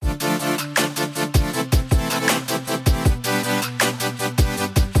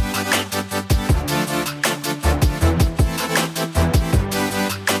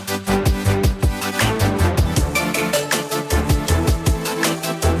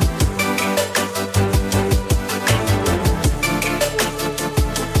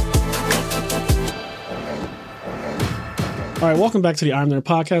right, welcome back to the I'm There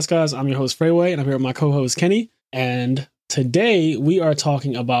podcast, guys. I'm your host, Freeway, and I'm here with my co-host, Kenny. And today we are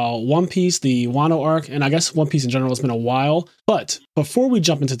talking about One Piece, the Wano arc, and I guess One Piece in general. It's been a while. But before we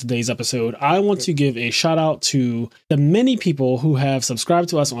jump into today's episode, I want to give a shout out to the many people who have subscribed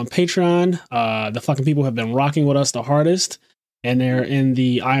to us on Patreon. The fucking people who have been rocking with us the hardest. And they're in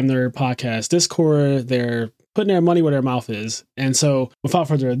the I Am There podcast Discord. They're putting their money where their mouth is. And so without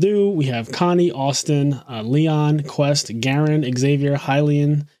further ado, we have Connie, Austin, Leon, Quest, Garen, Xavier,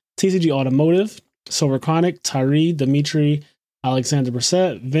 Hylian, TCG Automotive, Silver Chronic, Tyree, Dimitri, Alexander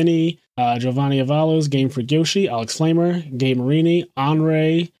Brissett, Vinny, Giovanni Avalos, Game Freak Yoshi, Alex Flamer, Gabe Marini,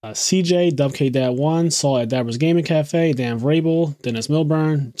 Andre, CJ, WK-1, Saul at Dabbers Gaming Cafe, Dan Vrabel, Dennis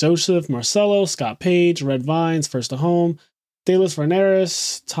Milburn, Joseph, Marcelo, Scott Page, Red Vines, First to Home, Dalis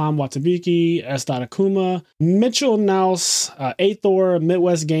Fernaris, Tom Watabiki, S. Akuma, Mitchell Naus, Aethor,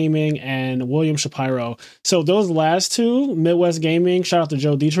 Midwest Gaming, and William Shapiro. So those last two, Midwest Gaming, shout out to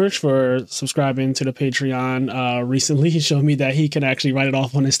Joe Dietrich for subscribing to the Patreon recently. He showed me that he can actually write it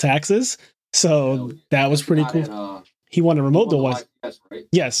off on his taxes. So that was pretty cool. He won a remote dual YCS, right?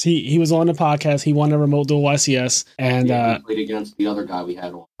 Yes, he was on the podcast. He won a remote dual YCS. And he played against the other guy we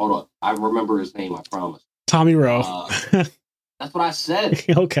had on. Hold on. I remember his name, I promise. Tommy Rowe. That's what I said.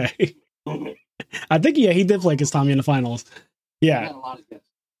 Okay. I think, he did play against Tommy in the finals. Yeah.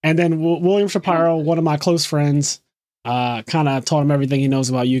 And then William Shapiro, one of my close friends, kind of taught him everything he knows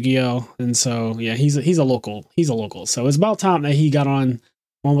about Yu-Gi-Oh! And so, yeah, he's a local. He's a local. So it's about time that he got on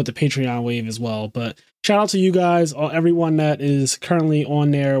with the Patreon wave as well. But shout out to you guys, everyone that is currently on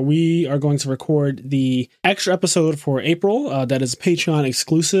there. We are going to record the extra episode for April. That is Patreon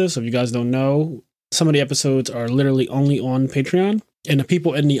exclusive. So if you guys don't know, some of the episodes are literally only on Patreon, and the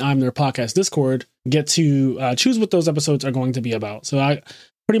people in the I'm There podcast Discord get to choose what those episodes are going to be about. So I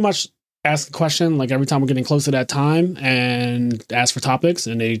pretty much ask the question like every time we're getting close to that time and ask for topics,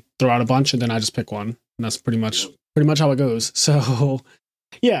 and they throw out a bunch, and then I just pick one. And that's pretty much how it goes. So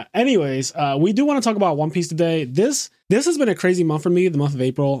yeah, anyways, we do want to talk about One Piece today. This has been a crazy month for me, the month of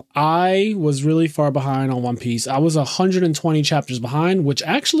April. I was really far behind on One Piece. I was 120 chapters behind, which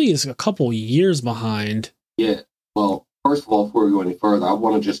actually is a couple years behind. Yeah, well, first of all, before we go any further, I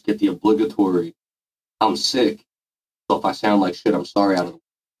want to just get the obligatory, I'm sick, so if I sound like shit, I'm sorry out of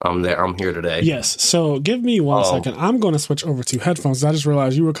the I'm here today. Yes, so give me one second. I'm going to switch over to headphones. I just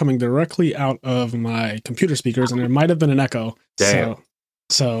realized you were coming directly out of my computer speakers, and there might have been an echo. Damn.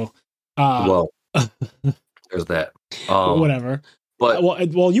 So well, there's that. Whatever. But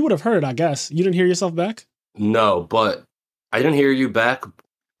well, you would have heard, I guess. You didn't hear yourself back? No, but I didn't hear you back.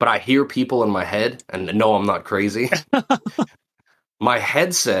 But I hear people in my head, and no, I'm not crazy. My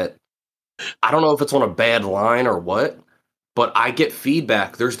headset, I don't know if it's on a bad line or what, but I get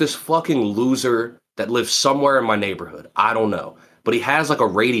feedback. There's this fucking loser that lives somewhere in my neighborhood. I don't know, but he has like a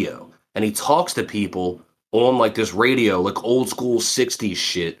radio, and he talks to people on like this radio, like old school 60s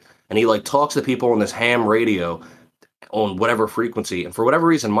shit. And he like talks to people on this ham radio on whatever frequency. And for whatever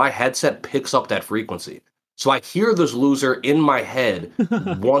reason, my headset picks up that frequency. So I hear this loser in my head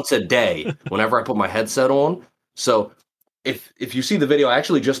once a day whenever I put my headset on. So if you see the video, I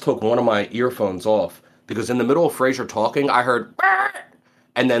actually just took one of my earphones off because in the middle of Frasier talking, I heard,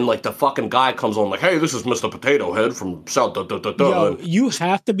 and then like the fucking guy comes on like, hey, this is Mr. Potato Head from South. Yo, you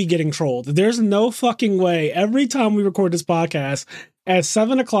have to be getting trolled. There's no fucking way. Every time we record this podcast at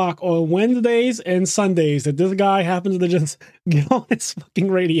 7:00 on Wednesdays and Sundays that this guy happens to just get on his fucking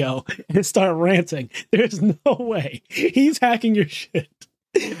radio and start ranting. There's no way. He's hacking your shit.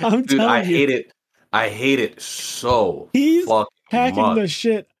 I'm Dude, telling you. hate it. I hate it so He's fucking hacking much. the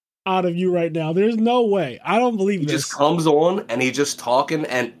shit out of you right now. There's no way. I don't believe He this. just comes on and he's just talking.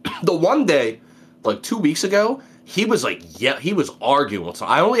 And the one day, like 2 weeks ago, he was like, yeah, he was arguing with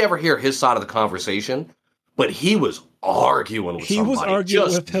someone. I only ever hear his side of the conversation, but he was arguing with somebody. He was arguing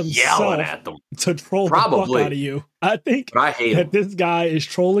just with himself yelling at them. to troll the fuck out of you. I think But I hate that him. this guy is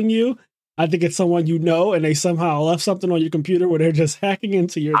trolling you. I think it's someone you know, and they somehow left something on your computer where they're just hacking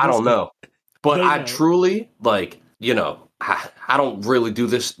into your I don't Discord. know. But They I know. truly, like, you know, I don't really do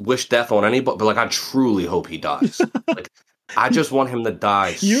this, wish death on anybody, but like, I truly hope he dies. Like, I just want him to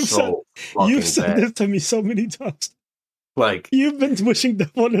die You've so fucking You've said bad. this to me so many times. Like, You've been wishing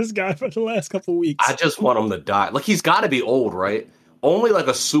death on this guy for the last couple weeks. I just want him to die. Like, he's got to be old, right? Only like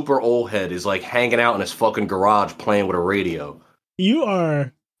a super old head is like hanging out in his fucking garage playing with a radio. You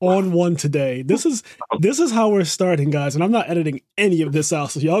are on one today. This is how we're starting, guys, and I'm not editing any of this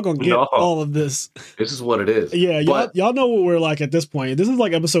out, so y'all gonna get No. all of this. This is what it is. Yeah, But- y'all know what we're like at this point. This is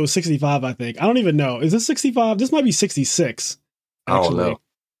like episode 65, I think. I don't even know. Is this 65? This might be 66. I don't Actually. know.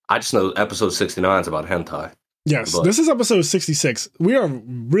 I just know episode 69 is about hentai. Yes, But this is episode 66. We are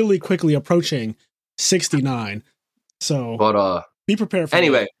really quickly approaching 69. So be prepared for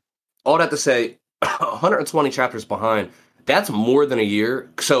anyway, all that to say, 120 chapters behind, that's more than a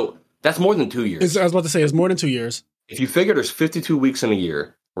year. So that's more than 2 years. I was about to say, it's more than 2 years. If you figure there's 52 weeks in a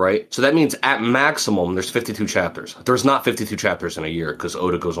year, right? So that means at maximum, there's 52 chapters. There's not 52 chapters in a year because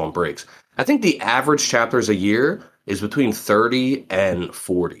Oda goes on breaks. I think the average chapters a year is between 30 and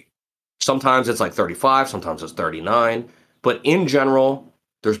 40. Sometimes it's like 35, sometimes it's 39. But in general,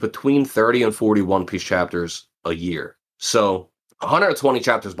 there's between 30 and 40 One Piece chapters a year. So 120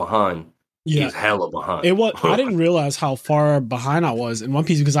 chapters behind is hella behind. I didn't realize how far behind I was in One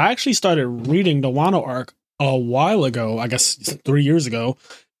Piece because I actually started reading the Wano arc a while ago, I guess 3 years ago.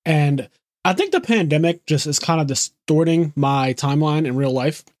 And I think the pandemic just is kind of distorting my timeline in real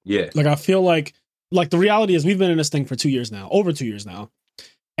life. Yeah. Like, I feel like the reality is we've been in this thing for 2 years now, over 2 years now.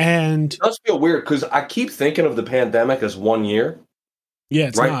 And it does feel weird because I keep thinking of the pandemic as 1 year. Yeah,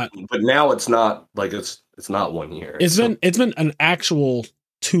 it's not. But now it's not like it's not 1 year. It's been an actual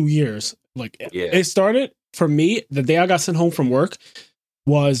 2 years. Like it started for me, the day I got sent home from work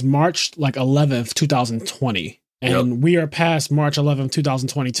was March 11th, 2020. And we are past March 11th,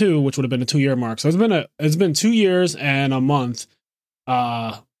 2022, which would have been a 2 year mark. So it's been 2 years and a month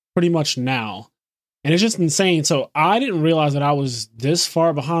pretty much now. And it's just insane. So I didn't realize that I was this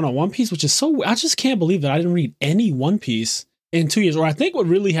far behind on One Piece, which is I just can't believe that I didn't read any One Piece in 2 years. Or I think what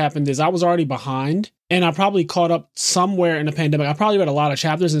really happened is I was already behind and I probably caught up somewhere in the pandemic. I probably read a lot of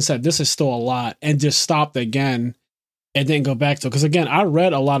chapters and said, this is still a lot, and just stopped again and didn't go back to it. Because again, I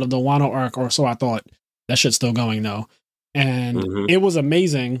read a lot of the Wano arc, or so I thought. That shit's still going though. And it was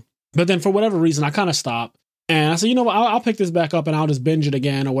amazing. But then for whatever reason, I kind of stopped. And I said, you know what, I'll pick this back up and I'll just binge it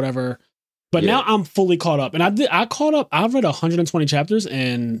again or whatever. But now I'm fully caught up. And I caught up, I've read 120 chapters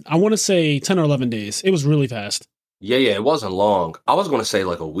in, I want to say 10 or 11 days. It was really fast. Yeah, it wasn't long. I was going to say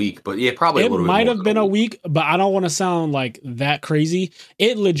like a week, but probably a little bit more. It might have been a week, but I don't want to sound like that crazy.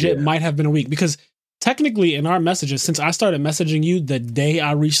 It legit might have been a week because technically in our messages, since I started messaging you the day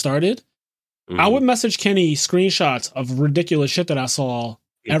I restarted, I would message Kenny screenshots of ridiculous shit that I saw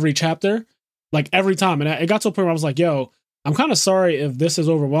every chapter, like every time. And it got to a point where I was like, yo, I'm kind of sorry if this is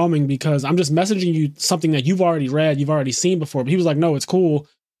overwhelming because I'm just messaging you something that you've already read, you've already seen before. But he was like, no, it's cool.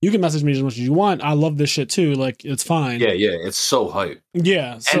 You can message me as much as you want. I love this shit too. Like, it's fine. Yeah. It's so hype.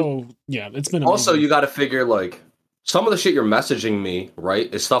 Yeah. So, it's been amazing. Also, you got to figure like some of the shit you're messaging me,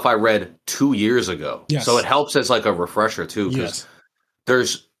 right, is stuff I read 2 years ago. Yes. So it helps as like a refresher too. Because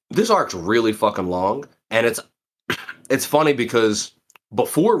this arc's really fucking long, and it's funny because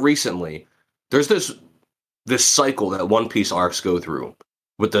before recently, there's this cycle that One Piece arcs go through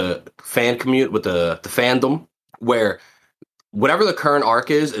with the fan community, with the fandom, where whatever the current arc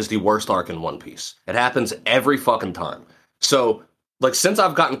is the worst arc in One Piece. It happens every fucking time. So, like, since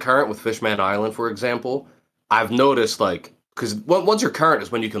I've gotten current with Fishman Island, for example, I've noticed, like, because once you're current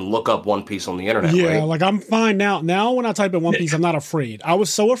is when you can look up One Piece on the internet, right? Like, I'm fine now. Now, when I type in One Piece, I'm not afraid. I was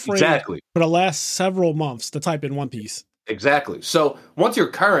so afraid for the last several months to type in One Piece. Exactly. So, once you're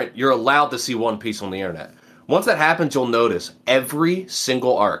current, you're allowed to see One Piece on the internet. Once that happens, you'll notice every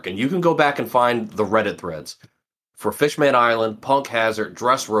single arc, and you can go back and find the Reddit threads for Fishman Island, Punk Hazard,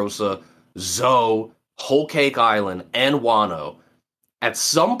 Dressrosa, Zoe, Whole Cake Island, and Wano. At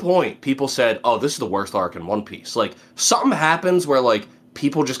some point, people said, oh, this is the worst arc in One Piece. Like, something happens where, like,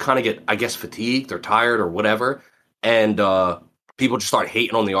 people just kind of get, I guess, fatigued or tired or whatever, and people just start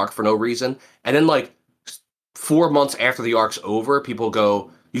hating on the arc for no reason. And then, like, 4 months after the arc's over,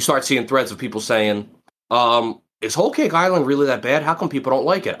 you start seeing threads of people saying, is Whole Cake Island really that bad? How come people don't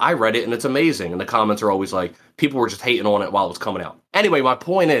like it? I read it and it's amazing. And the comments are always like, people were just hating on it while it was coming out. Anyway, my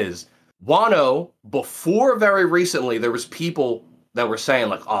point is, Wano, before very recently, there was people that were saying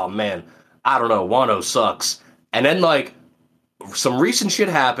like, oh man, I don't know, Wano sucks. And then like some recent shit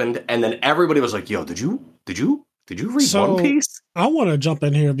happened, and then everybody was like, yo, did you read One Piece? I want to jump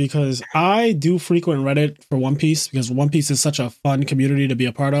in here because I do frequent Reddit for One Piece because One Piece is such a fun community to be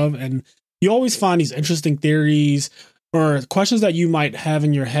a part of, and you always find these interesting theories or questions that you might have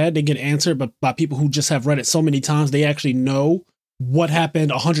in your head. They get answered but by people who just have read it so many times they actually know what happened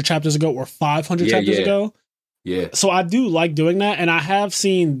 100 chapters ago or 500 chapters ago. Yeah. So I do like doing that, and I have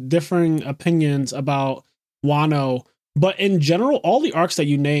seen differing opinions about Wano, but in general, all the arcs that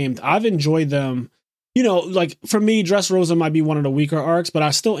you named, I've enjoyed them. You know, like for me, Dressrosa might be one of the weaker arcs, but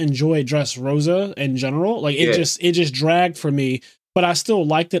I still enjoy Dressrosa in general. Like it just dragged for me, but I still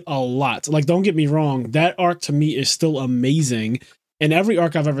liked it a lot. Like, don't get me wrong, that arc to me is still amazing. And every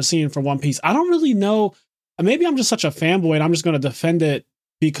arc I've ever seen for One Piece, I don't really know. Maybe I'm just such a fanboy and I'm just going to defend it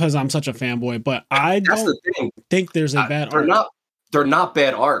because I'm such a fanboy, but I That's don't the thing. think there's a bad arc. They're not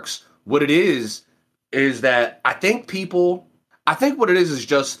bad arcs. What it is that I think what it is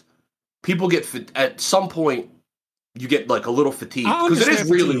just people get at some point you get like a little fatigued because it is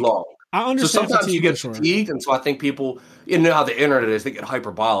really long. I understand. So sometimes you get fatigued, and so I think people, you know how the internet is, they get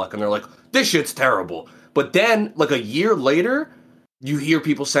hyperbolic and they're like, "This shit's terrible." But then, like a year later, you hear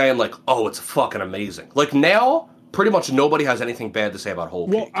people saying like, "Oh, it's fucking amazing." Like now, pretty much nobody has anything bad to say about Whole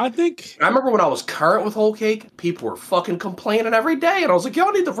Cake. Well, I remember when I was current with Whole Cake, people were fucking complaining every day, and I was like,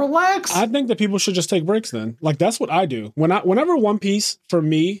 "Y'all need to relax." I think that people should just take breaks then. Like that's what I do. Whenever One Piece for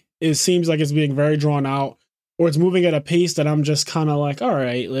me seems like it's being very drawn out, or it's moving at a pace that I'm just kind of like, all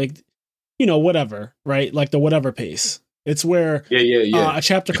right, like, you know, whatever, right? Like the whatever pace. It's where a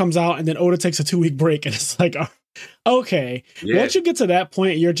chapter comes out and then Oda takes a 2-week break, and it's like, okay. Yeah. Once you get to that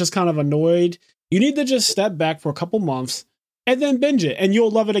point, you're just kind of annoyed. You need to just step back for a couple months and then binge it, and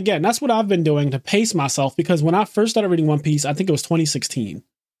you'll love it again. That's what I've been doing to pace myself, because when I first started reading One Piece, I think it was 2016.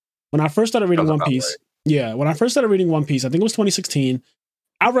 When I first started reading One Piece, when I first started reading One Piece, I think it was 2016.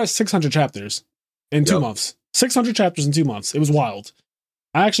 I read 600 chapters in 2 months. 600 chapters in 2 months. It was wild.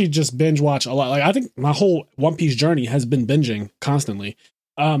 I actually just binge watch a lot. Like I think my whole One Piece journey has been binging constantly.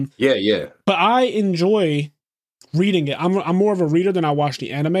 But I enjoy reading it. I'm more of a reader than I watch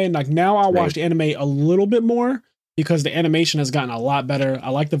the anime. And like now I watch the anime a little bit more because the animation has gotten a lot better.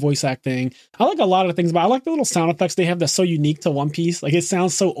 I like the voice acting. I like a lot of the things, but I like the little sound effects they have that's so unique to One Piece. Like it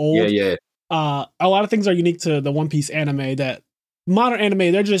sounds so old. A lot of things are unique to the One Piece anime that modern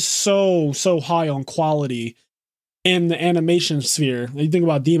anime, they're just so high on quality in the animation sphere. You think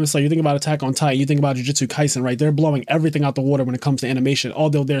about Demon Slayer, you think about Attack on Titan, you think about Jujutsu Kaisen, right? They're blowing everything out the water when it comes to animation,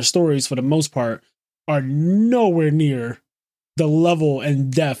 although their stories, for the most part, are nowhere near the level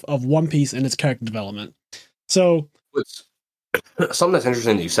and depth of One Piece and its character development. So, something that's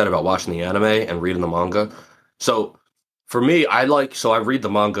interesting that you said about watching the anime and reading the manga. So, for me, I read the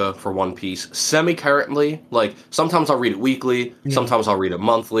manga for One Piece semi-currently. Like, sometimes I'll read it weekly, sometimes I'll read it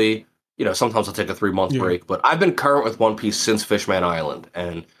monthly. You know, sometimes I'll take a 3-month break, but I've been current with One Piece since Fishman Island,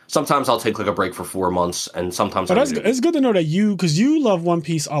 and sometimes I'll take like a break for 4 months, and sometimes it's good to know that because you love One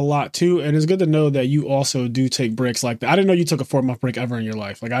Piece a lot too, and it's good to know that you also do take breaks like that. I didn't know you took a 4-month break ever in your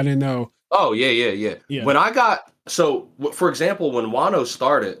life. Like I didn't know. Oh yeah. When for example, when Wano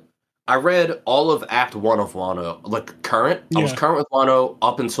started, I read all of Act 1 of Wano, like current. I was current with Wano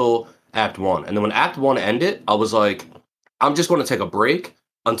up until Act 1, and then when Act 1 ended, I was like, I'm just going to take a break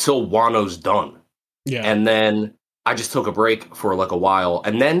until Wano's done. Yeah. And then I just took a break for like a while.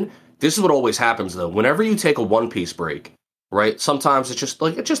 And then this is what always happens though. Whenever you take a One Piece break, right? Sometimes it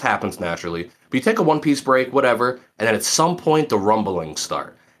just happens naturally. But you take a One Piece break, whatever, and then at some point the rumblings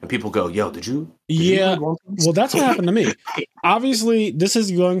start. And people go, "Yo, did you read One Piece?" Well, that's what happened to me. Obviously, this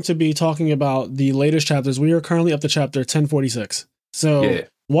is going to be talking about the latest chapters. We are currently up to chapter 1046. So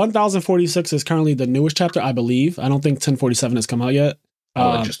 1046 is currently the newest chapter, I believe. I don't think 1047 has come out yet.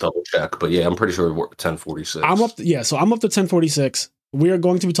 I'll just double check, but yeah, I'm pretty sure we're 1046. I'm up to 1046. We are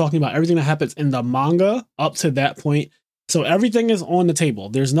going to be talking about everything that happens in the manga up to that point. So everything is on the table.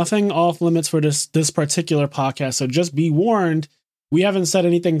 There's nothing off limits for this particular podcast. So just be warned. We haven't said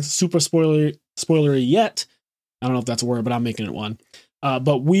anything super spoilery yet. I don't know if that's a word, but I'm making it one.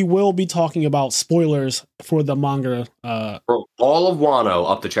 But we will be talking about spoilers for the manga. For all of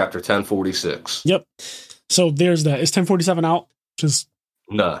Wano up to chapter 1046. Yep. So there's that. Is 1047 out? Just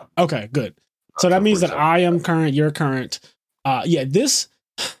no. Okay, good. So that means that I am current, you're current. This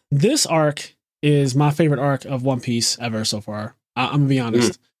arc is my favorite arc of One Piece ever so far. I'm gonna be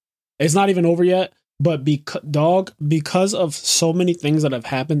honest. It's not even over yet, but because of so many things that have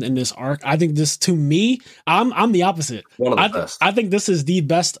happened in this arc, I think this, to me, I'm the opposite. One of the best. I think this is the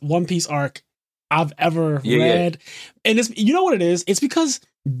best One Piece arc I've ever read. And it's, you know what it is? It's because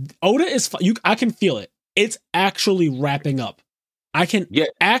Oda I can feel it. It's actually wrapping up. I can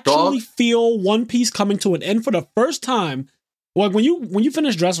feel One Piece coming to an end for the first time. Like when you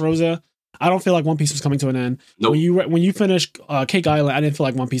finish Dressrosa, I don't feel like One Piece was coming to an end. Nope. When you finish Cake Island, I didn't feel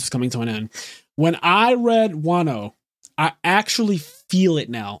like One Piece was coming to an end. When I read Wano, I actually feel it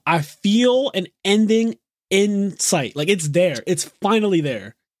now. I feel an ending in sight. Like it's there. It's finally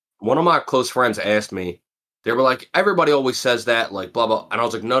there. One of my close friends asked me, they were like, everybody always says that, like blah blah. And I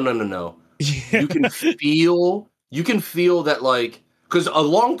was like, no. Yeah. You can feel that, like, because a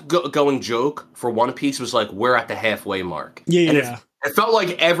long-going joke for One Piece was like, we're at the halfway mark. Yeah. It felt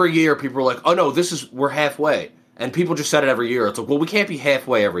like every year people were like, oh no, we're halfway. And people just said it every year. It's like, well, we can't be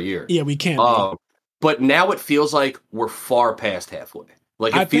halfway every year. Yeah, we can't. But now it feels like we're far past halfway.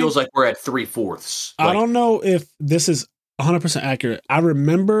 Like it feels like we're at 3/4. I don't know if this is 100% accurate. I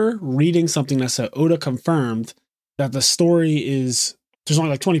remember reading something that said Oda confirmed that the story is, there's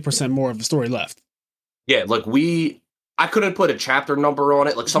only like 20% more of the story left. Yeah, like I couldn't put a chapter number on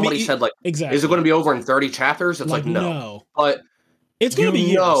it. Like somebody said, like, exactly. Is it going to be over in 30 chapters? It's like no. But it's going to be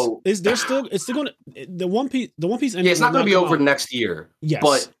years. It's still going to, the One Piece ending. Yeah, it's not going to be over next year. Yes.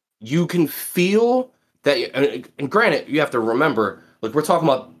 But you can feel that, and granted, you have to remember, like, we're talking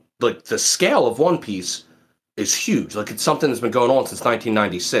about, like, the scale of One Piece is huge. Like, it's something that's been going on since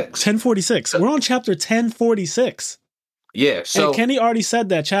 1996. 1046. We're on chapter 1046. Yeah, so... And Kenny already said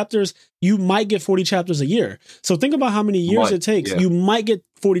that chapters, you might get 40 chapters a year. So think about how many years it takes. Yeah. You might get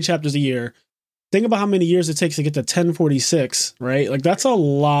 40 chapters a year. Think about how many years it takes to get to 1046, right? Like, that's a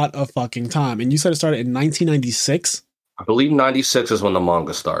lot of fucking time. And you said it started in 1996? I believe 96 is when the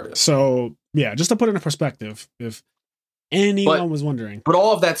manga started. So, yeah, just to put it in perspective, if anyone was wondering. But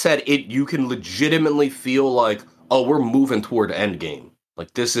all of that said, you can legitimately feel like, oh, we're moving toward Endgame.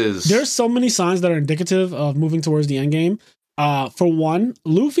 Like, this is... There's so many signs that are indicative of moving towards the endgame. For one,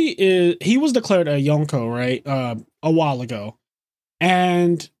 Luffy he was declared a Yonko, right? A while ago.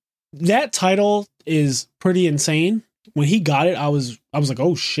 And that title is pretty insane. When he got it, I was like,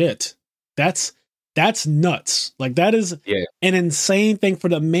 oh shit. That's nuts. Like, that is an insane thing for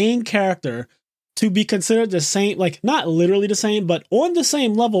the main character to be considered the same, like, not literally the same, but on the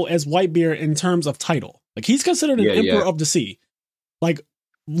same level as Whitebeard in terms of title. Like, he's considered an emperor of the sea. Like,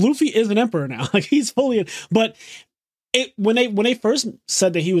 Luffy is an emperor now. Like, he's fully, but when they first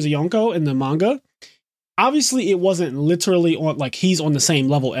said that he was a Yonko in the manga, obviously it wasn't literally on, like, he's on the same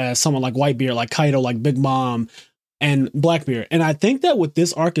level as someone like Whitebeard, like Kaido, like Big Mom, and Blackbeard. And I think that what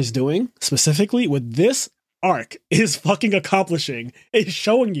this arc is doing, specifically with this arc, is fucking accomplishing, is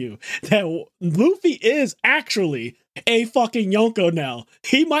showing you that Luffy is actually a fucking Yonko now.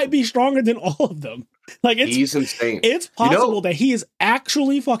 He might be stronger than all of them. Like, he's insane. It's possible that he is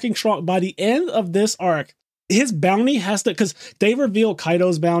actually fucking strong. By the end of this arc, his bounty has to, because they revealed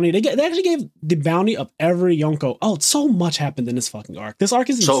Kaido's bounty. They actually gave the bounty of every Yonko. Oh, so much happened in this fucking arc. This arc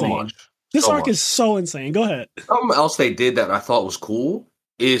is insane. So much. This arc is so insane. Go ahead. Something else they did that I thought was cool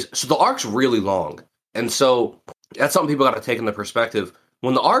is, so the arc's really long. And so that's something people got to take into perspective.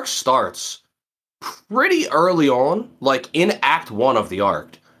 When the arc starts, pretty early on, like in Act 1 of the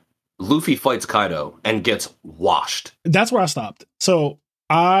arc, Luffy fights Kaido and gets washed. That's where I stopped. So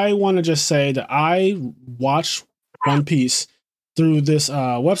I want to just say that I watched One Piece through this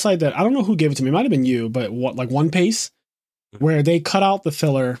website that I don't know who gave it to me. It might have been you, but like One Piece, where they cut out the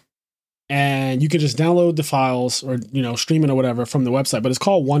filler and you can just download the files or, you know, stream it or whatever from the website. But it's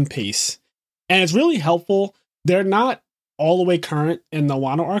called One Piece. And it's really helpful. They're not all the way current in the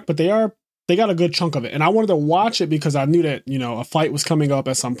Wano arc, but they got a good chunk of it. And I wanted to watch it because I knew that, you know, a fight was coming up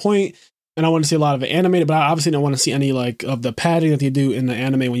at some point and I wanted to see a lot of it animated, but I obviously don't want to see any like of the padding that they do in the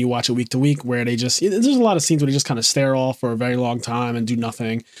anime when you watch it week to week, where they just, there's a lot of scenes where they just kind of stare off for a very long time and do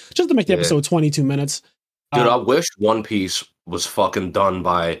nothing just to make the episode 22 minutes. Dude, I wish One Piece was fucking done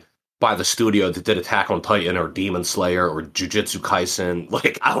by the studio that did Attack on Titan or Demon Slayer or Jujutsu Kaisen.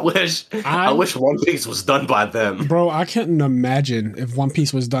 Like, I wish One Piece was done by them. Bro, I couldn't imagine if One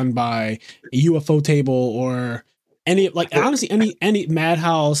Piece was done by a UFO Table or any, like, honestly, any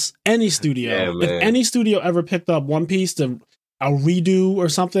Madhouse, any studio. Yeah, if any studio ever picked up One Piece to a redo or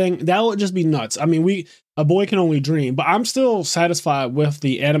something, that would just be nuts. I mean, a boy can only dream, but I'm still satisfied with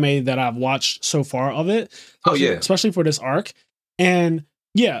the anime that I've watched so far of it. Especially for this arc. And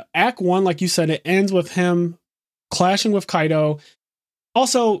yeah, Act 1, like you said, it ends with him clashing with Kaido.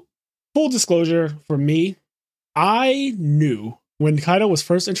 Also, full disclosure for me, I knew when Kaido was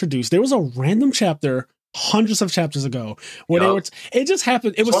first introduced, there was a random chapter hundreds of chapters ago where it just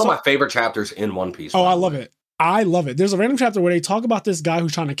happened. It was one of my favorite chapters in One Piece. Oh, I love it. I love it. There's a random chapter where they talk about this guy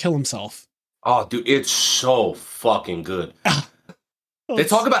who's trying to kill himself. Oh, dude, it's so fucking good. They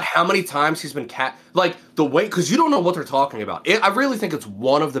talk about how many times he's been like the way, because you don't know what they're talking about. I really think it's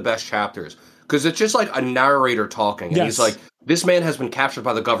one of the best chapters because it's just like a narrator talking, and he's like, "This man has been captured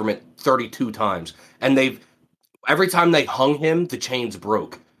by the government 32 times, and every time they hung him, the chains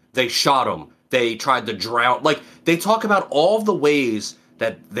broke. They shot him. They tried to drown. Like, they talk about all the ways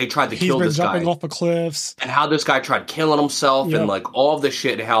that they tried to kill this guy. He's been jumping off the cliffs, and how this guy tried killing himself, and like all of this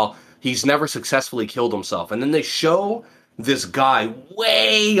shit, and how he's never successfully killed himself. And then they show this guy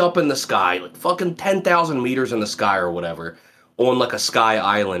way up in the sky, like fucking 10,000 meters in the sky or whatever, on like a sky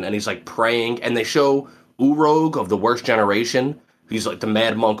island, and he's like praying, and they show Urog of the worst generation. He's like the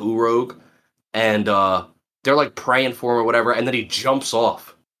mad monk Urog, and they're like praying for him or whatever, and then he jumps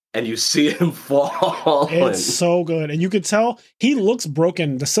off, and you see him fall. It's so good, and you could tell he looks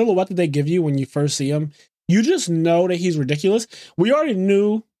broken. The silhouette that they give you when you first see him, you just know that he's ridiculous. We already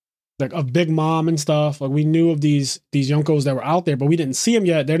knew like of Big Mom and stuff. Like we knew of these Yonkos that were out there, but we didn't see them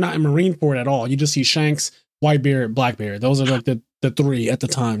yet. They're not in Marineford at all. You just see Shanks, Whitebeard, Blackbeard. Those are like the three at the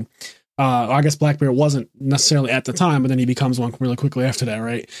time. I guess Blackbeard wasn't necessarily at the time, but then he becomes one really quickly after that,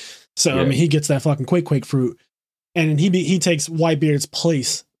 right? So I mean, he gets that fucking Quake fruit, and he takes Whitebeard's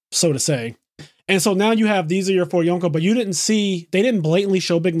place, so to say. And so now you have these are your 4 Yonko, but they didn't blatantly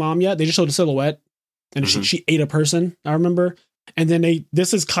show Big Mom yet. They just showed a silhouette, and she ate a person, I remember. And then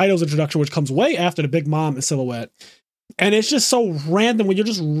this is Kaido's introduction, which comes way after the Big Mom and silhouette. And it's just so random when you're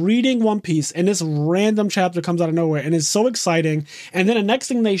just reading One Piece and this random chapter comes out of nowhere and it's so exciting. And then the next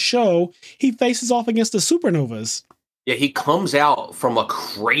thing they show, he faces off against the supernovas. Yeah, he comes out from a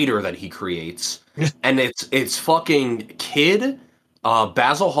crater that he creates. And it's fucking Kid,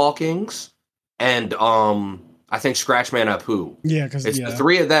 Basil Hawkins, and I think Scratchman Apu. Yeah, because it's the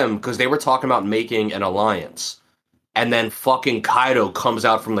 3 of them because they were talking about making an alliance. And then fucking Kaido comes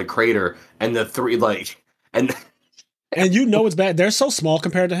out from the crater, and the 3 and you know it's bad. They're so small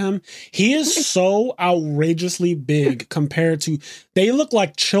compared to him. He is so outrageously big compared to. They look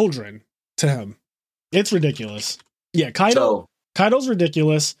like children to him. It's ridiculous. Yeah, Kaido's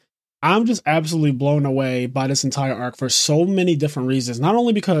ridiculous. I'm just absolutely blown away by this entire arc for so many different reasons. Not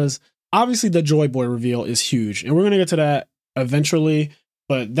only because obviously the Joy Boy reveal is huge, and we're gonna get to that eventually,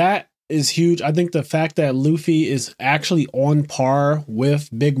 but that is huge. I think the fact that Luffy is actually on par with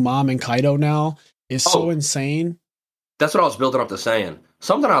Big Mom and Kaido now is so insane. That's what I was building up to saying.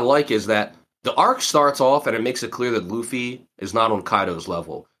 Something I like is that the arc starts off and it makes it clear that Luffy is not on Kaido's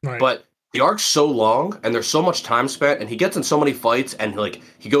level. Right. But the arc's so long and there's so much time spent and he gets in so many fights and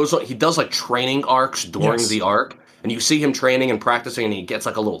he does like training arcs during the arc and you see him training and practicing and he gets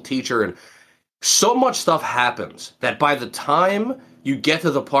like a little teacher and so much stuff happens that by the time you get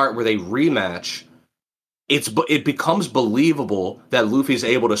to the part where they rematch, it becomes believable that Luffy's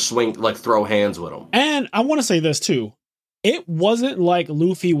able to throw hands with him. And I want to say this too. It wasn't like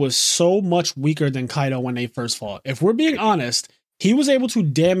Luffy was so much weaker than Kaido when they first fought. If we're being honest, he was able to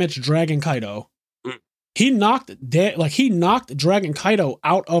damage Dragon Kaido. He knocked Dragon Kaido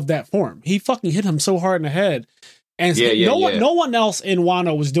out of that form. He fucking hit him so hard in the head. And no one else in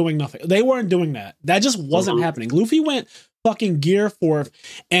Wano was doing nothing. They weren't doing that. That just wasn't happening. Luffy went fucking gear forth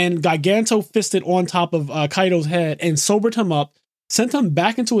and Giganto fisted on top of Kaido's head and sobered him up, sent him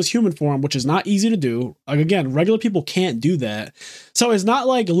back into his human form, which is not easy to do. Like, again, regular people can't do that. So it's not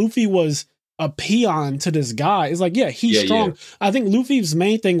like Luffy was a peon to this guy. It's like, he's strong. Yeah. I think Luffy's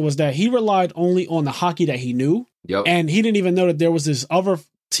main thing was that he relied only on the haki that he knew. Yep. And he didn't even know that there was this other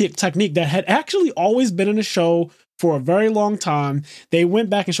technique that had actually always been in the show for a very long time. They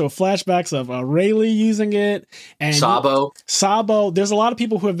went back and showed flashbacks of Rayleigh using it. And Sabo. There's a lot of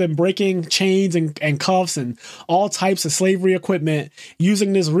people who have been breaking chains and cuffs and all types of slavery equipment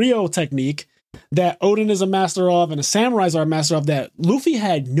using this Rio technique that Odin is a master of and the samurais are a master of that Luffy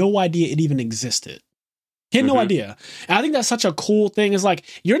had no idea it even existed. He had no idea. And I think that's such a cool thing. It's like,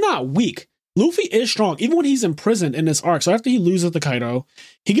 you're not weak. Luffy is strong, even when he's imprisoned in this arc. So after he loses to Kaido,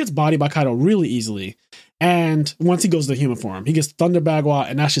 he gets bodied by Kaido really easily. And once he goes to human form, he gets Thunder Bagua,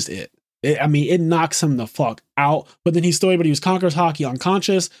 and that's just it. It knocks him the fuck out. But then he's still able to use Conqueror's Haki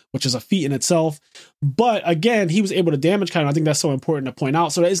unconscious, which is a feat in itself. But again, he was able to damage Kaido. I think that's so important to point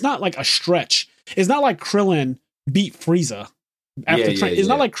out. So it's not like a stretch. It's not like Krillin beat Frieza after It's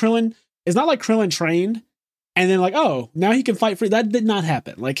not like Krillin trained and then like, oh, now he can fight Frieza. That did not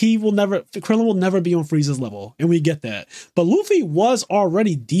happen. Like Krillin will never be on Frieza's level, and we get that. But Luffy was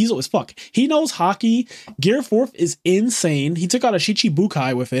already diesel as fuck. He knows Haki. Gear Forth is insane. He took out a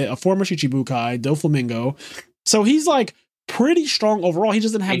Shichibukai with it, a former Shichibukai, Doflamingo. So he's like pretty strong overall. He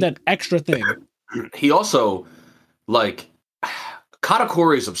just didn't have that extra thing. He also, like,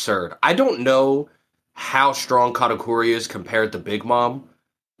 Katakuri is absurd. I don't know how strong Katakuri is compared to Big Mom,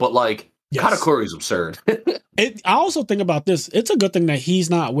 but like, Katakuri is absurd. I also think about this. It's a good thing that he's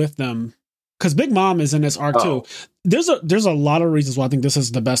not with them because Big Mom is in this arc too. There's a lot of reasons why I think this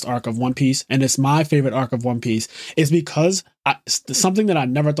is the best arc of One Piece, and it's my favorite arc of One Piece. Is because something that I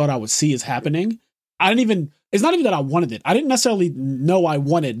never thought I would see is happening. It's not even that I wanted it. I didn't necessarily know I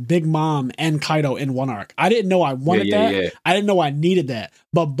wanted Big Mom and Kaido in one arc. I didn't know I wanted that. Yeah. I didn't know I needed that.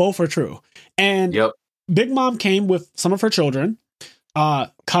 But both are true. And Big Mom came with some of her children.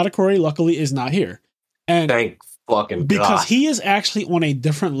 Katakuri luckily is not here, and thank fucking because God. He is actually on a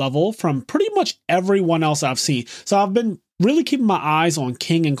different level from pretty much everyone else I've seen. So I've been really keeping my eyes on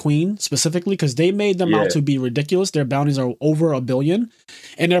King and Queen specifically because they made them out to be ridiculous. Their bounties are over 1 billion,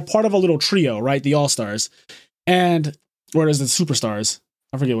 and they're part of a little trio, right? The All Stars, or there's the Superstars.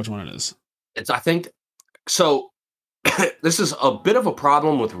 I forget which one it is. I think So this is a bit of a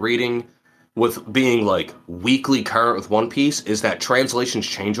problem with reading, with being like weekly current with One Piece, is that translations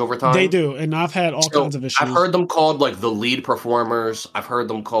change over time. They do, and I've had all kinds of issues. I've heard them called like the lead performers. I've heard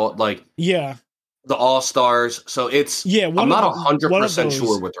them called like the All-Stars. So it's I'm not 100%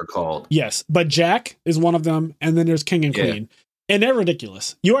 sure what they're called. Yes, but Jack is one of them, and then there's King and Queen, and they're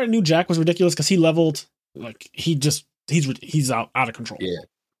ridiculous. You already knew Jack was ridiculous because he leveled like he's out of control. Yeah,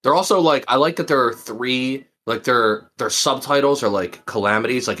 they're also like, I like that there are 3. Like their subtitles are like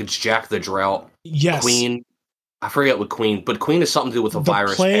calamities. Like it's Jack the Drought. Yes. Queen. I forget what Queen, but Queen is something to do with a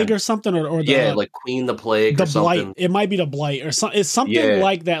virus. Plague or something, or like Queen the Plague, the or something. Blight. It might be the Blight or something. It's something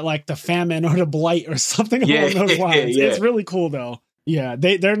like that, like the famine or the Blight or something along those lines. It's really cool though. Yeah,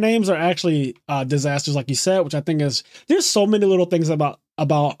 their names are actually disasters, like you said, which I think is, there's so many little things about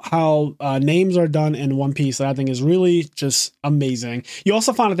how names are done in One Piece that I think is really just amazing. You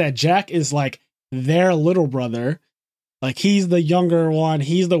also find out that Jack is like their little brother, like he's the younger one,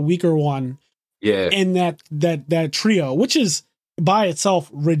 he's the weaker one, in that trio, which is by itself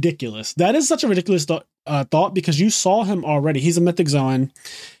ridiculous. That is such a ridiculous thought, because you saw him already. He's a mythic Zoan,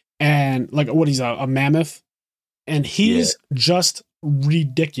 and like he's a mammoth, and he's just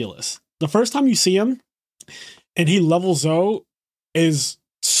ridiculous. The first time you see him and he levels Zou is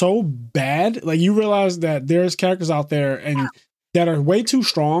so bad. Like you realize that there's characters out there and that are way too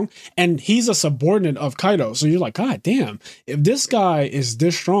strong, and he's a subordinate of Kaido. So you're like, God damn, if this guy is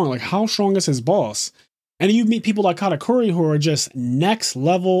this strong, like how strong is his boss? And you meet people like Katakuri who are just next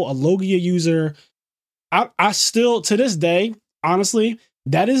level, a Logia user. I still, to this day, honestly,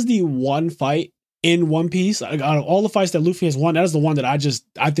 that is the one fight in One Piece, out of all the fights that Luffy has won, that is the one that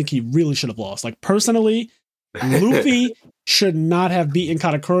I think he really should have lost. Like personally, Luffy should not have beaten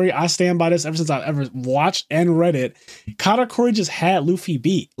Katakuri. I stand by this ever since I've ever watched and read it. Katakuri just had Luffy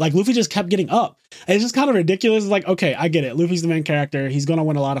beat. Like Luffy just kept getting up. And it's just kind of ridiculous. It's like, okay, I get it. Luffy's the main character. He's going to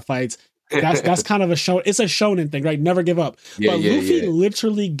win a lot of fights. That's kind of a show. It's a shonen thing, right? Never give up. But Luffy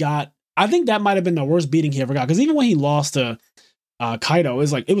literally got, I think that might have been the worst beating he ever got. Because even when he lost to Kaido,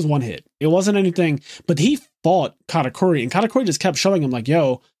 it was one hit. It wasn't anything, but he fought Katakuri, and Katakuri just kept showing him like,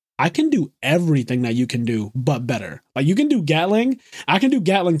 yo, I can do everything that you can do, but better. Like you can do Gatling, I can do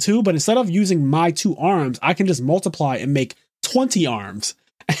Gatling too, but instead of using my 2 arms, I can just multiply and make 20 arms.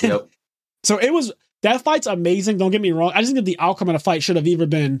 Yep. So that fight's amazing. Don't get me wrong. I just think the outcome of the fight should have either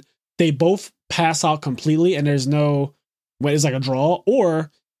been they both pass out completely and there's no way, it's like a draw,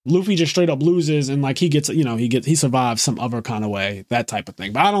 or Luffy just straight up loses and like he survives some other kind of way, that type of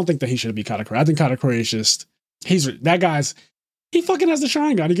thing. But I don't think that he should be Katakuri. I think Katakuri is just, he fucking has the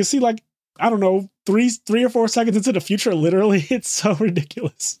Sharingan. You can see like, I don't know, 3 or 4 seconds into the future. Literally, it's so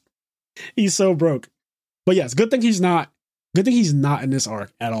ridiculous. He's so broke. But yes, good thing he's not in this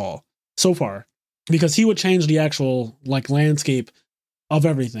arc at all so far, because he would change the actual like landscape of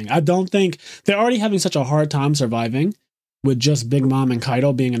everything. I don't think they're already having such a hard time surviving with just Big Mom and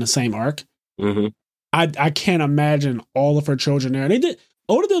Kaido being in the same arc. Mm-hmm. I can't imagine all of her children there. And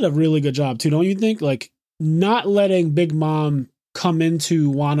Oda did a really good job too, don't you think? Like not letting Big Mom come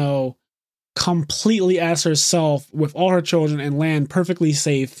into Wano completely as herself with all her children and land perfectly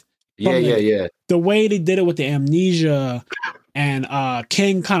safe. The way they did it with the amnesia and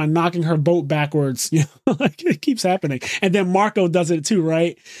King kind of knocking her boat backwards, like it keeps happening. And then Marco does it too,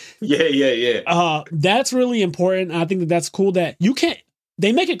 right? Yeah. That's really important. I think that's cool that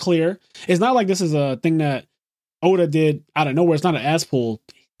they make it clear. It's not like this is a thing that Oda did out of nowhere. It's not an ass pull.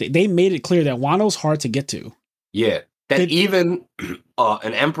 They made it clear that Wano's hard to get to. Yeah. That even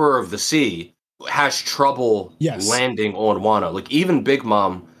an Emperor of the Sea has trouble landing on Wano. Like even Big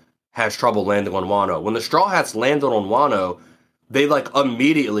Mom has trouble landing on Wano. When the Straw Hats landed on Wano, they like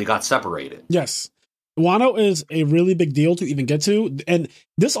immediately got separated. Yes. Wano is a really big deal to even get to. And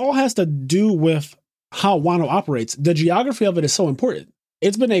this all has to do with how Wano operates. The geography of it is so important.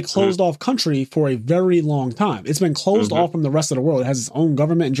 It's been a closed off country for a very long time. It's been closed off from the rest of the world. It has its own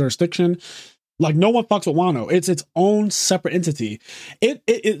government and jurisdiction. Like no one fucks with Wano. It's its own separate entity.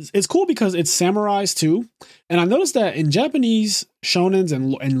 It's cool because it's samurais too. And I noticed that in Japanese shonens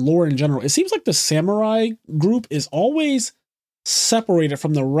and lore in general, it seems like the samurai group is always separated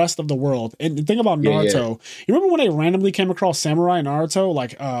from the rest of the world. And the thing about Naruto, you remember when they randomly came across samurai in Naruto,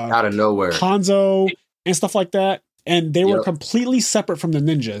 like out of nowhere, Hanzo and stuff like that, and they were completely separate from the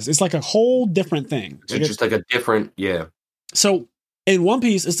ninjas. It's like a whole different thing. It's just like a different, So in One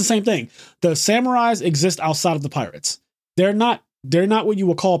Piece, it's the same thing. The samurais exist outside of the pirates. They're not what you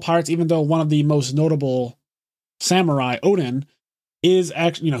would call pirates, even though one of the most notable samurai, Odin, is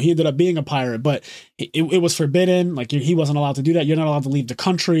actually, he ended up being a pirate, but it was forbidden. Like he wasn't allowed to do that. You're not allowed to leave the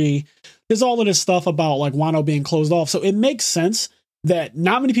country. There's all of this stuff about like Wano being closed off. So it makes sense that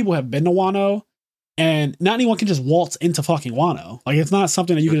not many people have been to Wano, and not anyone can just waltz into fucking Wano. Like it's not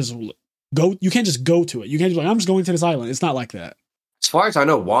something that you can just go. You can't just go to it. You can't just be like, I'm just going to this island. It's not like that. As far as I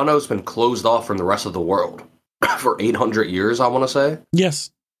know, Wano's been closed off from the rest of the world for 800 years, I want to say.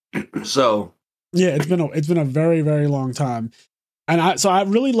 Yes. So yeah, it's been a very, very long time. And I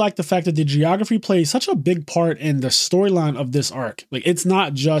really like the fact that the geography plays such a big part in the storyline of this arc. Like, it's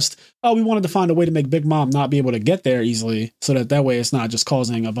not just, oh, we wanted to find a way to make Big Mom not be able to get there easily so that way it's not just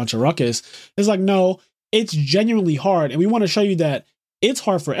causing a bunch of ruckus. It's like, no, it's genuinely hard. And we want to show you that it's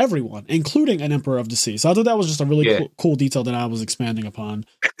hard for everyone, including an Emperor of the Sea. So I thought that was just a really cool detail that I was expanding upon.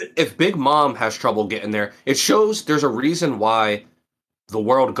 If Big Mom has trouble getting there, it shows there's a reason why the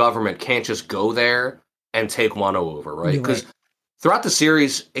world government can't just go there and take Wano over, right? Because throughout the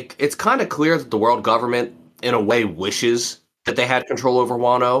series, it's kind of clear that the world government, in a way, wishes that they had control over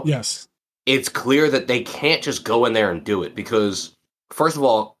Wano. Yes. It's clear that they can't just go in there and do it because, first of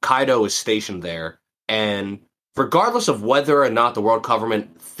all, Kaido is stationed there, and regardless of whether or not the world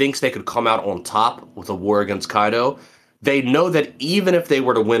government thinks they could come out on top with a war against Kaido, they know that even if they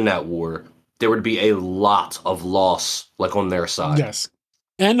were to win that war, there would be a lot of loss, like, on their side. Yes.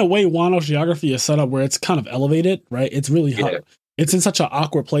 And the way Wano's geography is set up where it's kind of elevated, right? It's really hard. It's in such an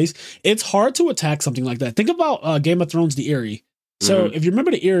awkward place. It's hard to attack something like that. Think about Game of Thrones, the Eyrie. So if you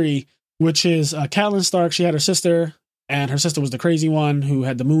remember the Eyrie, which is Catelyn Stark, she had her sister, and her sister was the crazy one who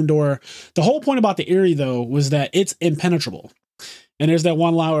had the moon door. The whole point about the Eyrie, though, was that it's impenetrable. And there's that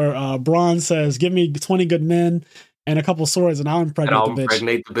one line where Bronn says, give me 20 good men and a couple swords, and I'll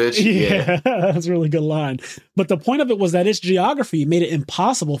impregnate the bitch. Yeah, that's a really good line. But the point of it was that its geography made it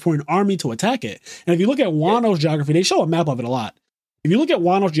impossible for an army to attack it. And if you look at Wano's geography, they show a map of it a lot. If you look at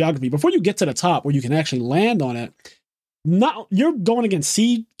Wano's geography, before you get to the top where you can actually land on it, you're going against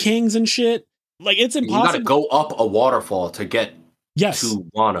sea kings and shit. Like, it's impossible. You gotta go up a waterfall to get to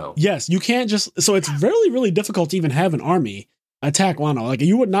Wano. Yes, you can't just... So it's really, really difficult to even have an army attack Wano. Like,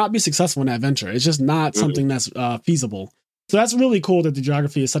 you would not be successful in that venture. It's just not something that's feasible. So that's really cool that the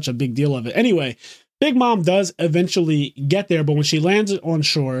geography is such a big deal of it. Anyway, Big Mom does eventually get there, but when she lands on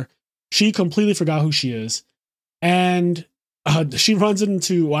shore, she completely forgot who she is. And she runs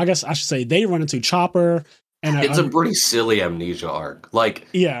into, well, I guess I should say they run into Chopper. And it's a pretty silly amnesia arc. Like,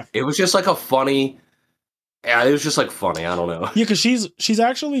 yeah, it was just like a funny... Yeah, it was just like funny. I don't know. Yeah, because she's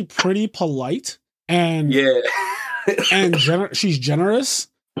actually pretty polite. And and she's generous.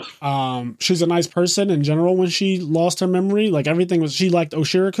 She's a nice person in general. When she lost her memory, like everything was, she liked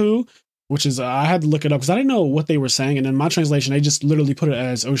Oshiriku, which is I had to look it up because I didn't know what they were saying, and in my translation they just literally put it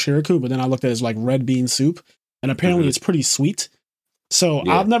as Oshiriku, but then I looked at it as like red bean soup, and apparently it's pretty sweet. So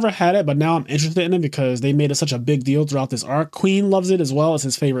I've never had it, but now I'm interested in it because they made it such a big deal throughout this arc. Queen loves it as well as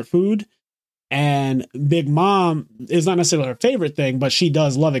his favorite food. And Big Mom is not necessarily her favorite thing, but she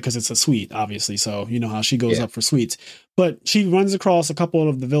does love it because it's a sweet, obviously. So you know how she goes up for sweets. But she runs across a couple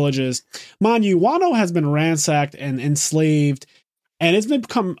of the villages. Mind you, Wano has been ransacked and enslaved, and it's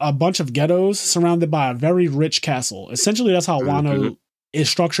become a bunch of ghettos surrounded by a very rich castle. Essentially, that's how Wano is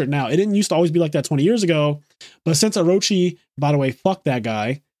structured now. It didn't used to always be like that 20 years ago. But since Orochi, by the way, fuck that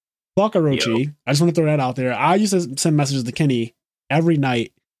guy. Fuck Orochi. Yo. I just want to throw that out there. I used to send messages to Kenny every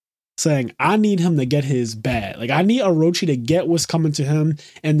night saying, I need him to get his bad. Like, I need Orochi to get what's coming to him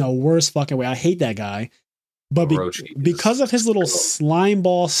in the worst fucking way. I hate that guy. But because of his little slime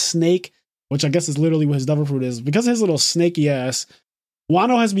ball snake, which I guess is literally what his devil fruit is, because of his little snaky ass,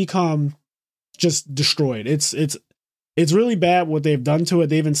 Wano has become just destroyed. It's really bad what they've done to it.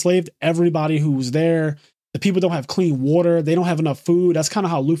 They've enslaved everybody who's there. The people don't have clean water. They don't have enough food. That's kind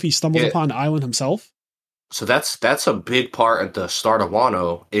of how Luffy stumbles upon the island himself. So that's a big part at the start of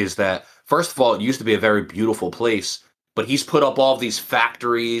Wano, is that, first of all, it used to be a very beautiful place, but he's put up all these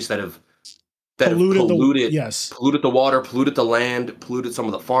factories that have polluted the water, polluted the land, polluted some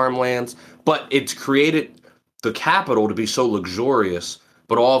of the farmlands, but it's created the capital to be so luxurious,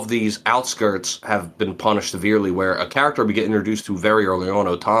 but all of these outskirts have been punished severely, where a character we get introduced to very early on,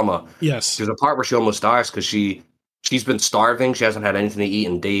 Otama, there's a part where she almost dies because she's been starving. She hasn't had anything to eat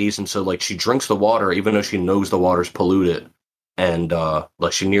in days. And so, like, she drinks the water, even though she knows the water's polluted. And,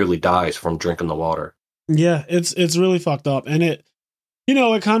 like, she nearly dies from drinking the water. Yeah, it's really fucked up. And it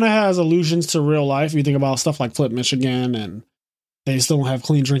kind of has allusions to real life. You think about stuff like Flip, Michigan, and they still don't have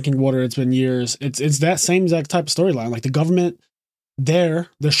clean drinking water. It's been years. It's that same exact type of storyline. Like, the government there,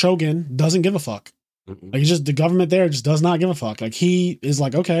 the Shogun, doesn't give a fuck. Mhm. Like, it's just the government there just does not give a fuck. Like, he is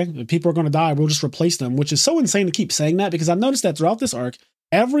like, okay, if people are going to die, we'll just replace them, which is so insane to keep saying that, because I've noticed that throughout this arc,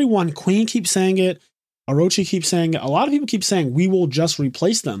 everyone, Queen keeps saying it, Orochi keeps saying it, a lot of people keep saying we will just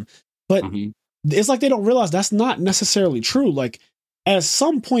replace them. But Mhm. it's like they don't realize that's not necessarily true. Like, at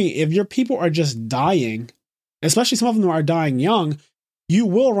some point, if your people are just dying, especially some of them are dying young, you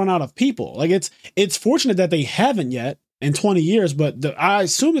will run out of people. Like, it's fortunate that they haven't yet in 20 years, but I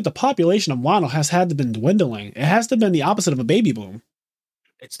assume that the population of Wano has had to been dwindling. It has to have been the opposite of a baby boom.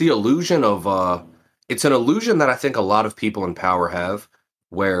 It's the illusion of it's an illusion that I think a lot of people in power have,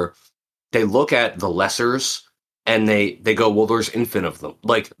 where they look at the lessers and they go, well, there's infinite of them.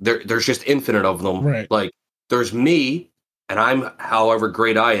 Like there's just infinite of them. Right. Like there's me and I'm however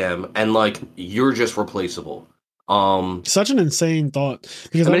great I am, and like you're just replaceable. Such an insane thought.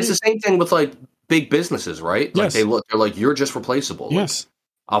 Because I mean, it's the same thing with like big businesses, right? Like Yes. they're like, you're just replaceable. Like, Yes.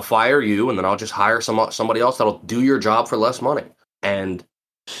 I'll fire you and then I'll just hire somebody else that'll do your job for less money. And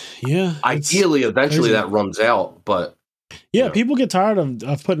Yeah. it's ideally, eventually crazy. that runs out, but Yeah, Yeah. people get tired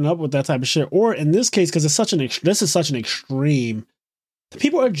of putting up with that type of shit. Or in this case, because this is such an extreme,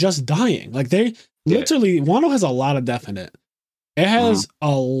 people are just dying. Like they Yeah. literally, Wano has a lot of death in it. It has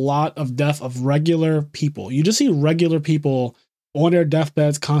a lot of death of regular people. You just see regular people on their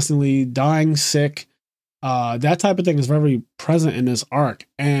deathbeds, constantly dying, sick. That type of thing is very present in this arc,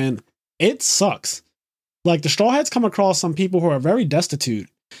 and it sucks. Like the Straw Hats come across some people who are very destitute,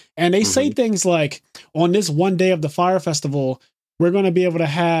 and they say things like, "On this one day of the Fire Festival, we're going to be able to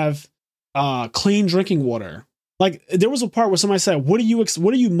have clean drinking water." Like there was a part where somebody said, what are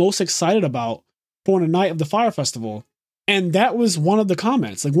you most excited about for the night of the Fire Festival?" And that was one of the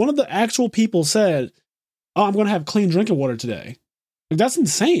comments. Like one of the actual people said, "Oh, I'm going to have clean drinking water today." Like that's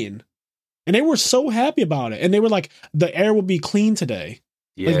insane. And they were so happy about it. And they were like, the air will be clean today.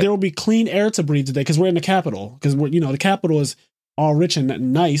 yeah. Like there will be clean air to breathe today because we're in the capital. Because we're, the capital is all rich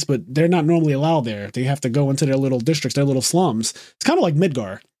and nice, but they're not normally allowed there. They have to go into their little districts, their little slums. It's kind of like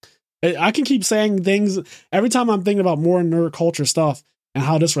Midgar. I can keep saying things every time I'm thinking about more nerd culture stuff and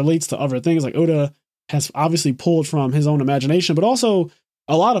how this relates to other things. Like Oda has obviously pulled from his own imagination, but also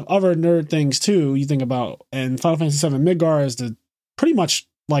a lot of other nerd things too. You think about, and Final Fantasy VII Midgar is pretty much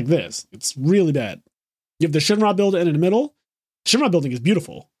like this. It's really bad. You have the Shinra building in the middle. Shinra building is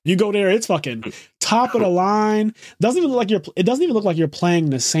beautiful. You go there, it's fucking top of the line. It doesn't even look like you're playing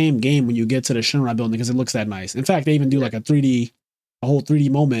the same game when you get to the Shinra building because it looks that nice. In fact, they even do like a whole 3D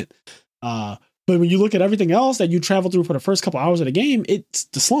moment. But when you look at everything else that you travel through for the first couple hours of the game, it's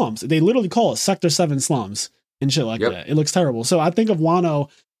the slums. They literally call it Sector 7 slums and shit like that. It looks terrible. So I think of Wano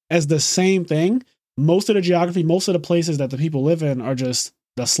as the same thing. Most of the geography, most of the places that the people live in are just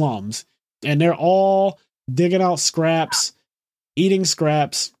the slums. And they're all digging out scraps, eating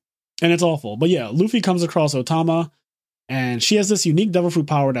scraps, and it's awful. But yeah, Luffy comes across Otama, and she has this unique devil fruit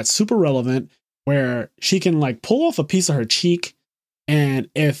power that's super relevant, where she can like pull off a piece of her cheek, and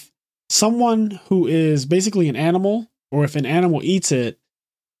if someone who is basically an animal, or if an animal eats it,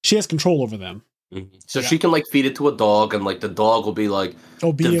 she has control over them. So she can like feed it to a dog, and like the dog will be like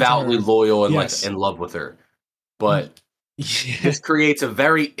devoutly loyal and like in love with her. But this creates a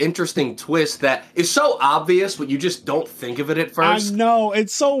very interesting twist that is so obvious, but you just don't think of it at first. I know,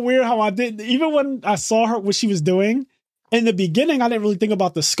 it's so weird how I didn't, even when I saw her what she was doing in the beginning, I didn't really think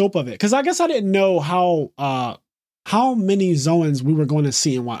about the scope of it because I guess I didn't know how many Zoans we were going to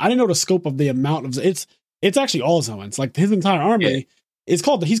see in one. I didn't know the scope of the amount of it's actually all Zoans. Like his entire army he's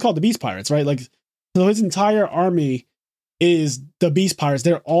called the Beast Pirates, right? Like so his entire army is the Beast Pirates.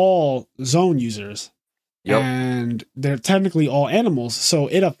 They're all zone users. And they're technically all animals. So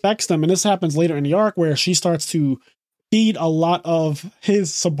it affects them. And this happens later in the arc where she starts to feed a lot of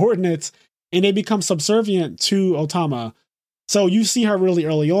his subordinates and they become subservient to Otama. So you see her really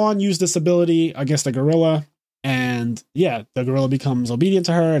early on use this ability against the gorilla. And yeah, the gorilla becomes obedient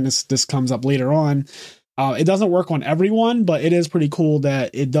to her. And this comes up later on. It doesn't work on everyone, but it is pretty cool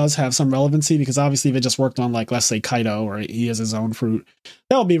that it does have some relevancy because obviously if it just worked on like, let's say Kaido or he has his own fruit,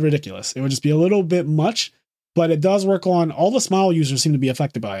 that would be ridiculous. It would just be a little bit much, but it does work on all the smile users seem to be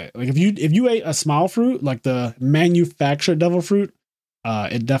affected by it. Like if you ate a smile fruit, like the manufactured devil fruit,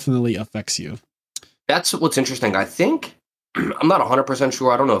 it definitely affects you. That's what's interesting. I think, I'm not 100%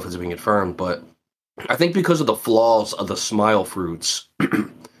 sure. I don't know if it's being confirmed, but I think because of the flaws of the smile fruits,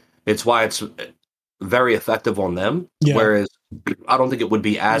 it's why it's very effective on them, whereas I don't think it would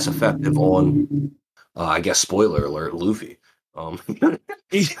be as effective on, I guess, spoiler alert, Luffy.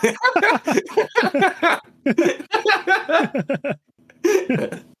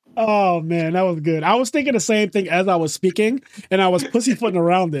 Oh man, that was good. I was thinking the same thing as I was speaking, and I was pussyfooting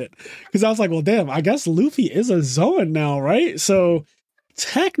around it because I was like, "Well, damn, I guess Luffy is a Zoan now, right?" So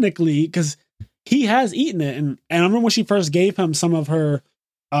technically, because he has eaten it, and I remember when she first gave him some of her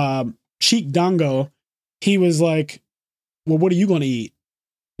cheek dango, he was like, "Well, what are you going to eat?"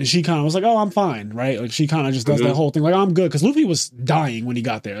 And she kind of was like, "Oh, I'm fine," right? Like she kind of just does that whole thing, like I'm good, because Luffy was dying when he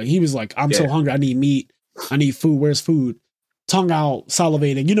got there. Like, he was like, "I'm so hungry, I need meat, I need food. Where's food?" Tongue out,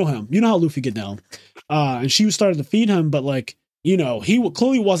 salivating. You know him. You know how Luffy get down. And she started to feed him, but like, you know, he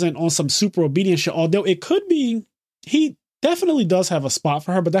clearly wasn't on some super obedient shit. Although it could be, he definitely does have a spot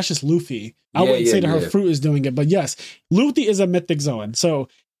for her, but that's just Luffy. I wouldn't say that her fruit is doing it, but yes, Luffy is a mythic Zoan. So,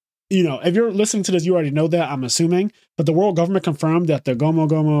 you know, if you're listening to this, you already know that, I'm assuming. But the world government confirmed that the Gomu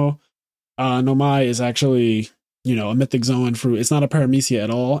Gomu no Mai is actually, you know, a mythic Zoan fruit. It's not a paramecia at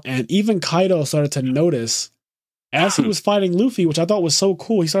all. And even Kaido started to notice as he was fighting Luffy, which I thought was so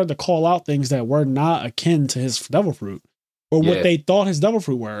cool, he started to call out things that were not akin to his devil fruit or what they thought his devil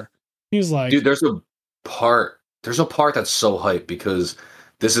fruit were. He was like, dude, there's a part that's so hype because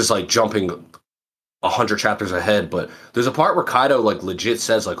this is like jumping 100 chapters ahead, but there's a part where Kaido like legit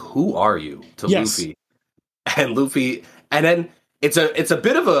says like, "Who are you?" to Luffy, and then it's a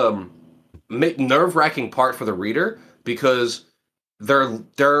bit of a nerve-wracking part for the reader because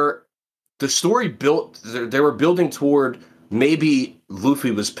the story they were building toward maybe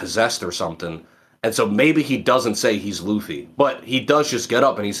Luffy was possessed or something. And so maybe he doesn't say he's Luffy, but he does just get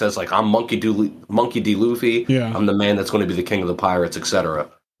up and he says like, "I'm Monkey D. Luffy. Yeah. I'm the man that's going to be the king of the pirates,"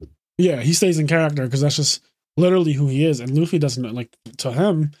 etc. Yeah, he stays in character because that's just literally who he is. And Luffy doesn't, like, to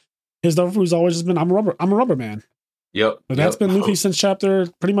him, his devil fruit's always just been, I'm a rubber man. Yep. But that's been Luffy since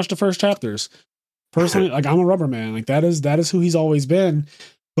pretty much the first chapters. Personally, like, I'm a rubber man. Like that is who he's always been.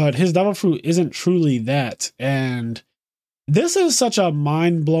 But his devil fruit isn't truly that. And this is such a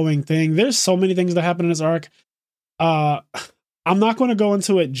mind-blowing thing. There's so many things that happen in this arc. I'm not going to go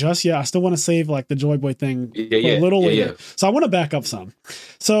into it just yet. I still want to save like the Joy Boy thing for a little later. So I want to back up some.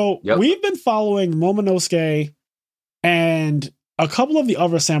 So we've been following Momonosuke and a couple of the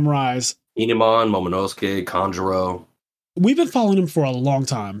other samurais. Kinemon, Momonosuke, Kanjuro. We've been following him for a long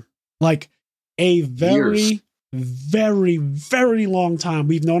time. Like a very, very, very long time.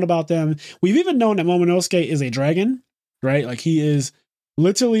 We've known about them. We've even known that Momonosuke is a dragon, right? Like he is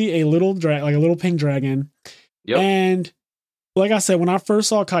literally a little like a little pink dragon. Yep. And like I said, when I first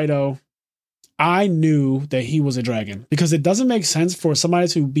saw Kaido, I knew that he was a dragon because it doesn't make sense for somebody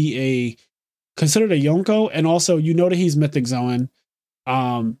to be considered a Yonko, and also you know that he's Mythic Zoan,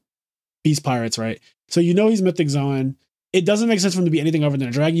 Beast Pirates, right? So you know he's Mythic Zoan. It doesn't make sense for him to be anything other than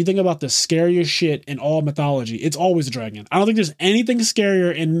a dragon. You think about the scariest shit in all mythology, it's always a dragon. I don't think there's anything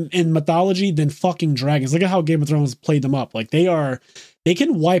scarier in mythology than fucking dragons. Look at how Game of Thrones played them up. Like they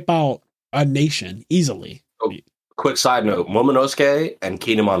can wipe out a nation easily. Oh, quick side note, Momonosuke and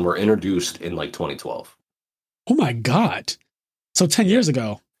Kinemon were introduced in like 2012. Oh my God. So 10 years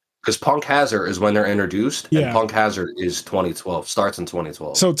ago. Because Punk Hazard is when they're introduced, and Punk Hazard is 2012, starts in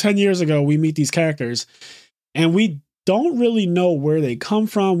 2012. So 10 years ago, we meet these characters, and we don't really know where they come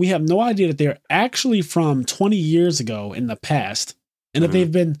from. We have no idea that they're actually from 20 years ago in the past, and that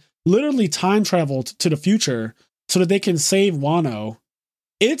they've been literally time traveled to the future so that they can save Wano.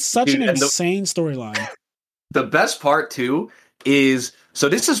 It's such an insane storyline. The best part, too, is... So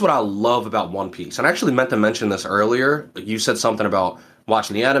this is what I love about One Piece. And I actually meant to mention this earlier. You said something about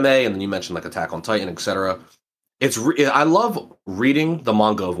watching the anime, and then you mentioned like Attack on Titan, etc. I love reading the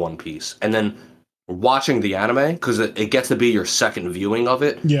manga of One Piece and then watching the anime because it gets to be your second viewing of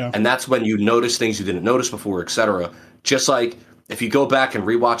it. Yeah. And that's when you notice things you didn't notice before, etc. Just like if you go back and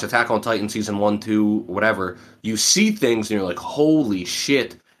rewatch Attack on Titan season 1, 2, whatever, you see things and you're like, holy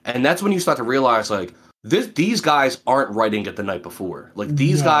shit. And that's when you start to realize like, these guys aren't writing it the night before. Like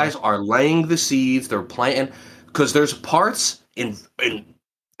these guys are laying the seeds, they're planting, because there's parts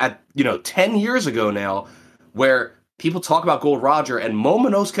at 10 years ago now where people talk about Gold Roger, and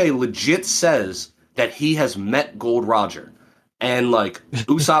Momonosuke legit says that he has met Gold Roger. And like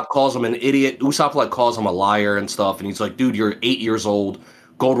Usopp calls him an idiot. Usopp like calls him a liar and stuff, and he's like, dude, you're 8 years old.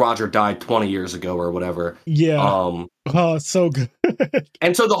 Gold Roger died 20 years ago or whatever. Yeah. Oh, it's so good.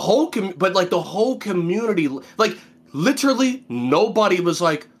 And so the whole community, like literally nobody was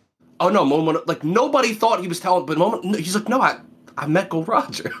like, oh no, Momo, like nobody thought he was telling, but Momo, he's like, no, I met Gold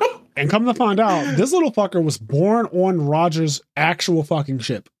Roger. And come to find out, this little fucker was born on Roger's actual fucking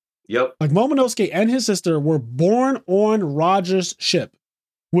ship. Yep. Like Momonosuke and his sister were born on Roger's ship,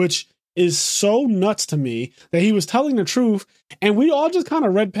 which is so nuts to me that he was telling the truth, and we all just kind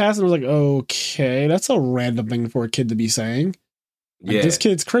of read past and was like, okay, that's a random thing for a kid to be saying. Like, this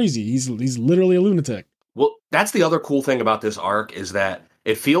kid's crazy. He's literally a lunatic. Well, that's the other cool thing about this arc is that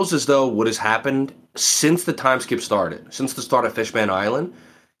it feels as though what has happened since the time skip started, since the start of Fishman Island,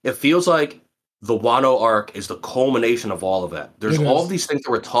 it feels like the Wano arc is the culmination of all of that. There's all of these things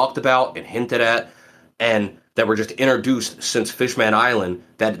that were talked about and hinted at and that were just introduced since Fishman Island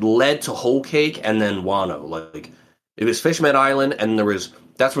that led to Whole Cake and then Wano. Like, it was Fishman Island, and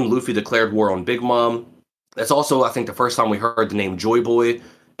that's when Luffy declared war on Big Mom. That's also, I think, the first time we heard the name Joy Boy,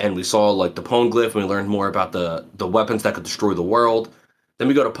 and we saw like the Poneglyph, and we learned more about the weapons that could destroy the world. Then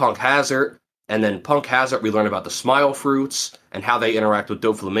we go to Punk Hazard, and then Punk Hazard, we learn about the Smile Fruits and how they interact with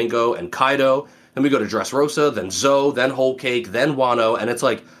Doflamingo and Kaido. Then we go to Dressrosa, then Zoe, then Whole Cake, then Wano, and it's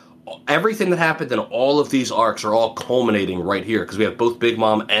like everything that happened in all of these arcs are all culminating right here because we have both Big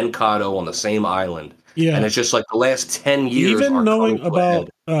Mom and Kaido on the same island. Yeah, and it's just like the last 10 years. Even knowing about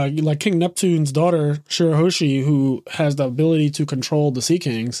like King Neptune's daughter Shirahoshi, who has the ability to control the Sea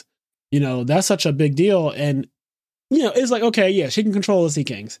Kings, that's such a big deal. And it's like, okay, yeah, she can control the Sea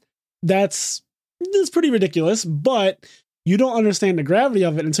Kings. That's pretty ridiculous, but you don't understand the gravity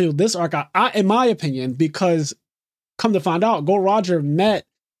of it until this arc. In my opinion, because come to find out, Gold Roger met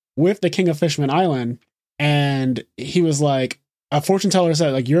with the King of Fishman Island, and he was like, a fortune teller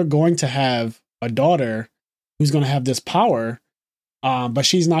said, like, you're going to have a daughter who's going to have this power, but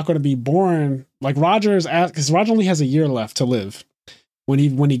she's not going to be born. Like, Roger's asked, because Roger only has a year left to live when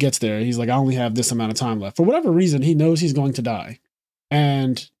he gets there. He's like, I only have this amount of time left. For whatever reason, he knows he's going to die.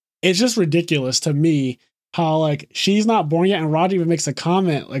 And it's just ridiculous to me how, like, she's not born yet. And Roger even makes a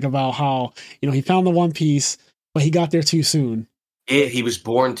comment, like, about how, he found the One Piece, but he got there too soon. He was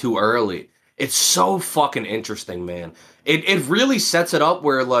born too early. It's so fucking interesting, man. It really sets it up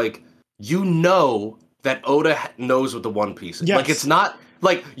where, like, that Oda knows what the One Piece is. Yes. Like, it's not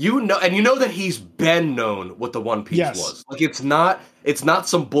like, and that he's been known what the One Piece was. Like, it's not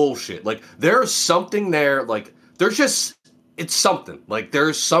some bullshit. Like, there's something there. Like, it's something. Like,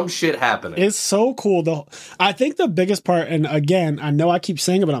 there's some shit happening. It's so cool though. I think the biggest part, and again, I know I keep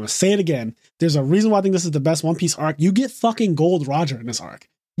saying it, but I'm gonna say it again. There's a reason why I think this is the best One Piece arc. You get fucking Gold Roger in this arc.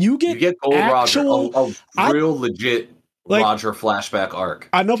 You get Gold Roger, a real legit Roger flashback arc.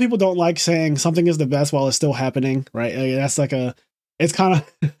 I know people don't like saying something is the best while it's still happening, right? Like, that's like it's kind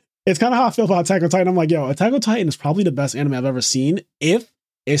of how I feel about Attack on Titan. I'm like, yo, Attack on Titan is probably the best anime I've ever seen if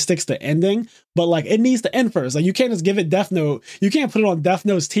it sticks to ending, but like, it needs to end first. Like, you can't just give it Death Note. You can't put it on Death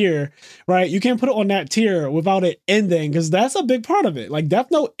Note's tier, right? You can't put it on that tier without it ending, because that's a big part of it. Like,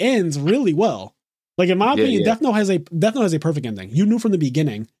 Death Note ends really well. Like, in my opinion, Death Note has a perfect ending. You knew from the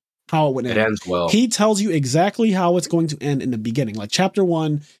beginning how it would end. It ends well. He tells you exactly how it's going to end in the beginning. Like, chapter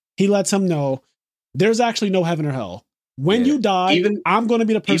 1, he lets him know there's actually no heaven or hell. When you die, I'm going to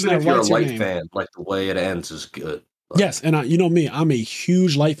be the person that writes your name. Even if you're a Light fan, like, the way it ends is good. Yes, and you know me, I'm a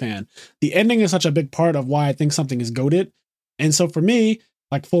huge Light fan. The ending is such a big part of why I think something is goated. And so for me,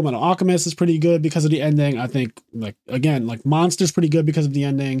 like, Full Metal Alchemist is pretty good because of the ending. I think, like, again, like, Monster's pretty good because of the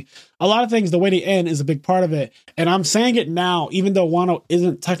ending. A lot of things, the way they end is a big part of it. And I'm saying it now, even though Wano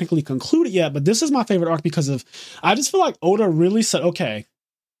isn't technically concluded yet, but this is my favorite arc because I just feel like Oda really said, okay,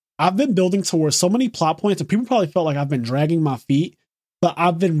 I've been building towards so many plot points, and people probably felt like I've been dragging my feet, but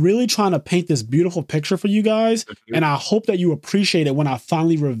I've been really trying to paint this beautiful picture for you guys, and I hope that you appreciate it when I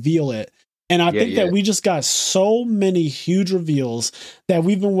finally reveal it. And I think that we just got so many huge reveals that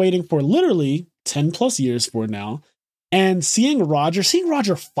we've been waiting for literally 10 plus years for now. And seeing Roger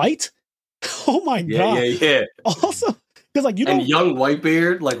fight, oh my God. Yeah. Also, because, like, and young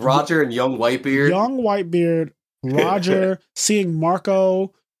Whitebeard, like Roger and young Whitebeard. Young Whitebeard, Roger, seeing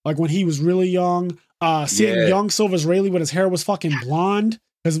Marco, like, when he was really young. Seeing young Silvers Rayleigh when his hair was fucking blonde.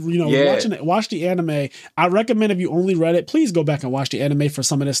 Because, watch the anime. I recommend, if you only read it, please go back and watch the anime for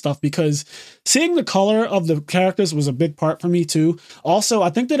some of this stuff, because seeing the color of the characters was a big part for me too. Also,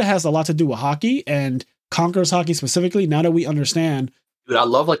 I think that it has a lot to do with hockey and Conqueror's Haki specifically, now that we understand. Dude, I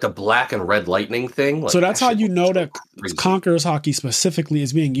love, like, the black and red lightning thing. Like, so that's how you know that Conqueror's Haki specifically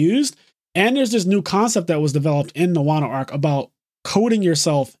is being used. And there's this new concept that was developed in the Wano arc about coding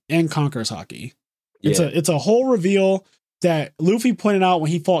yourself in Conqueror's Haki. It's a whole reveal that Luffy pointed out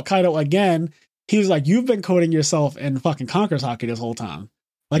when he fought Kaido again. He was like, you've been coding yourself in fucking Conqueror's Haki this whole time.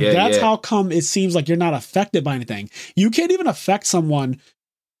 Like, that's how come it seems like you're not affected by anything. You can't even affect someone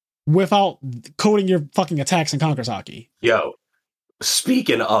without coding your fucking attacks in Conqueror's Haki. Yo,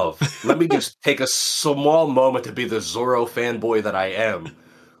 speaking of, let me just take a small moment to be the Zoro fanboy that I am.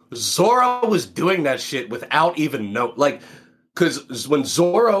 Zoro was doing that shit without even because when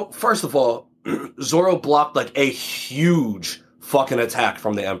Zoro, first of all, Zoro blocked, like, a huge fucking attack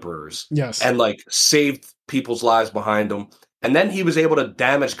from the Emperors. Yes. And, like, saved people's lives behind him. and then he was able to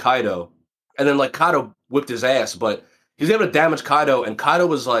damage Kaido, and then like Kaido whipped his ass, but he was able to damage Kaido, and Kaido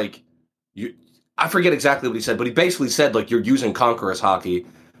was like, I forget exactly what he said, but he basically said like you're using Conqueror's Haki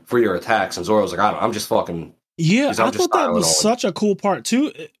for your attacks, and Zoro was like, I don't know, I'm just fucking. Yeah, I thought that was such a cool part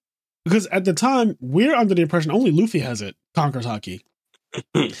too, because at the time we're under the impression only Luffy has it, Conqueror's Haki.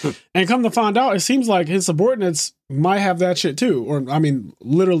 And come to find out, it seems like his subordinates might have that shit too. Or, I mean,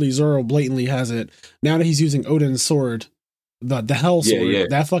 literally Zoro blatantly has it. Now that he's using Odin's sword, the Hell sword,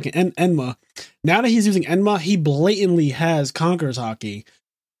 that fucking Enma. Now that he's using Enma, he blatantly has Conqueror's Haki.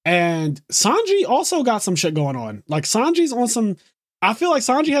 And Sanji also got some shit going on. Like, Sanji's on some... I feel like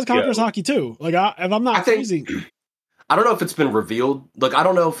Sanji has Conqueror's Haki too. Like, if I'm not crazy... I don't know if it's been revealed. Like, I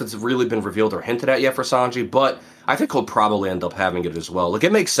don't know if it's really been revealed or hinted at yet for Sanji, but I think he'll probably end up having it as well. Like,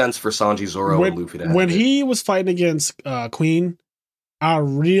 it makes sense for Sanji, Zoro, and Luffy to have it. When he was fighting against Queen, I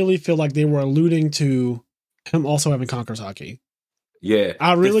really feel like they were alluding to him also having Conqueror's Haki. Yeah.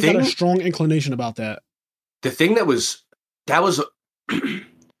 I really got a strong inclination about that. The thing that was...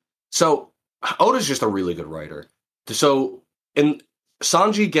 So, Oda's just a really good writer. So,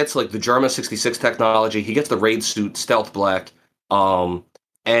 Sanji gets like the Germa 66 technology. He gets the raid suit, Stealth Black,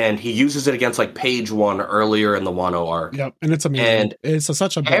 and he uses it against like Page 1 earlier in the Wano arc. Yep, and it's amazing. And it's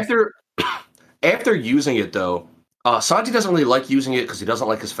such a after using it though, Sanji doesn't really like using it because he doesn't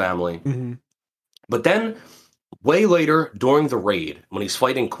like his family. Mm-hmm. But then, way later during the raid, when he's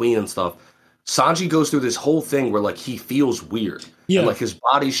fighting Queen and stuff, Sanji goes through this whole thing where like he feels weird. Yeah, and, like his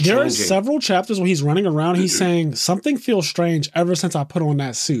body's changing. There are several chapters where he's running around. He's saying something feels strange ever since I put on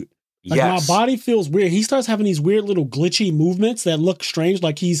that suit. Like my body feels weird. He starts having these weird little glitchy movements that look strange,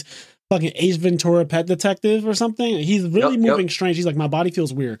 like he's fucking Ace Ventura Pet Detective or something. He's really moving strange. He's like, my body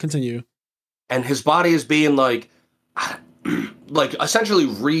feels weird. Continue. And his body is being like essentially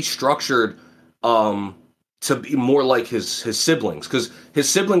restructured to be more like his siblings, because his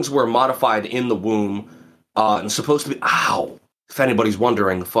siblings were modified in the womb and supposed to be. Ow! If anybody's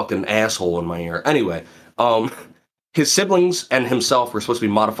wondering, the fucking asshole in my ear. Anyway, his siblings and himself were supposed to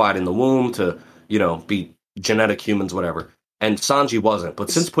be modified in the womb to, be genetic humans, whatever. And Sanji wasn't. But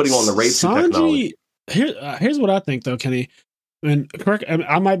since putting on the raid suit technology, here's what I think, though, Kenny. And correct,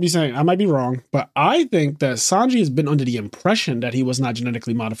 I might be wrong, but I think that Sanji has been under the impression that he was not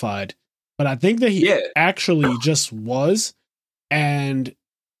genetically modified. But I think that he actually just was, and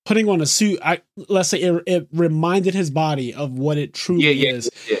putting on a suit, let's say it reminded his body of what it truly is.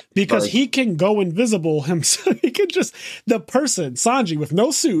 Yeah. Because he can go invisible himself. He can just, the person, Sanji, with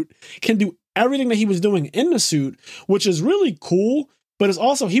no suit, can do everything that he was doing in the suit, which is really cool. But it's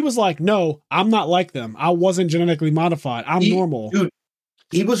also, he was like, no, I'm not like them. I wasn't genetically modified. I'm normal. Dude,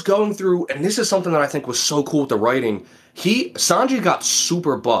 he was going through, and this is something that I think was so cool with the writing. Sanji got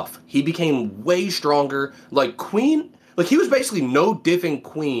super buff. He became way stronger. Like Queen, like he was basically no diffing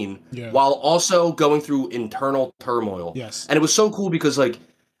Queen while also going through internal turmoil. Yes. And it was so cool because like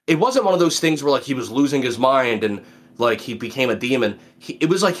it wasn't one of those things where like he was losing his mind and like he became a demon. It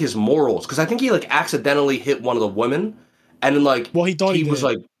was like his morals, because I think he like accidentally hit one of the women, and then like he thought he was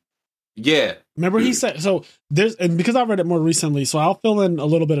like, yeah. Remember he said, so there's, and because I read it more recently, so I'll fill in a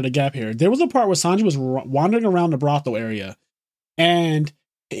little bit of the gap here. There was a part where Sanji was wandering around the brothel area, and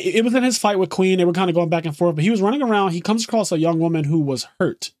it was in his fight with Queen. They were kind of going back and forth, but he was running around. He comes across a young woman who was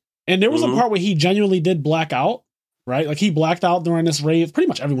hurt. And there was a part where he genuinely did black out, right? Like he blacked out during this raid. Pretty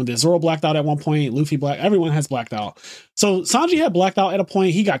much everyone did. Zoro blacked out at one point. Luffy everyone has blacked out. So Sanji had blacked out at a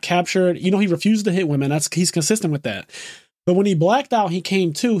point. He got captured. He refused to hit women. He's consistent with that. But when he blacked out, he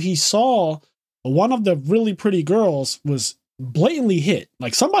came to, he saw one of the really pretty girls was blatantly hit.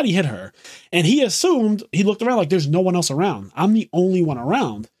 Like somebody hit her. And he assumed, he looked around like there's no one else around. I'm the only one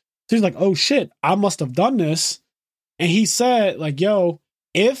around. So he's like, oh shit, I must have done this. And he said like, yo,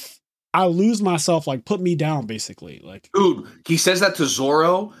 if I lose myself, like put me down basically. Like, dude, he says that to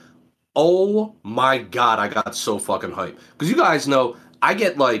Zoro. Oh my God, I got so fucking hyped. Because you guys know, I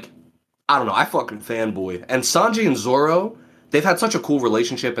get like, I don't know, I fucking fanboy. And Sanji and Zoro, they've had such a cool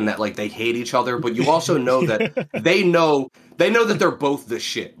relationship in that like they hate each other, but you also know that they know that they're both the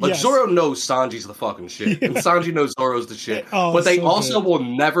shit. Like Zoro knows Sanji's the fucking shit, and Sanji knows Zoro's the shit. But they also will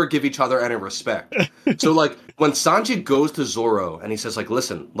never give each other any respect. So like when Sanji goes to Zoro and he says like,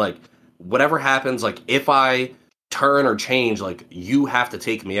 listen, like whatever happens, like if I turn or change, like you have to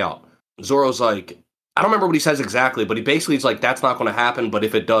take me out. Zoro's like, I don't remember what he says exactly, but he basically is like, that's not going to happen, but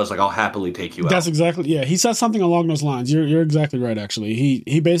if it does, like, I'll happily take you out. That's exactly, he says something along those lines. You're exactly right, actually.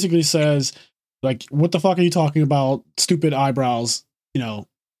 He basically says, like, what the fuck are you talking about? Stupid eyebrows.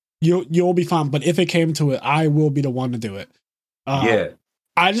 You'll be fine, but if it came to it, I will be the one to do it. I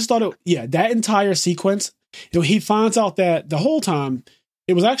just thought that entire sequence, He finds out that the whole time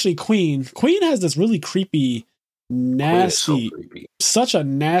it was actually Queen. Queen has this really creepy, nasty, so creepy. Such a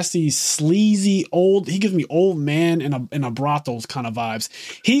nasty, sleazy old. He gives me old man in a brothel kind of vibes.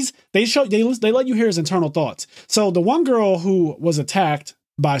 They let you hear his internal thoughts. So the one girl who was attacked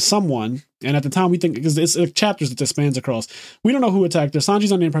by someone, and at the time we think, because it's chapters that this spans across, we don't know who attacked her.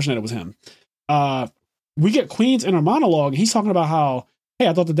 Sanji's under the impression that it was him. We get Queen's inner monologue. He's talking about how, hey,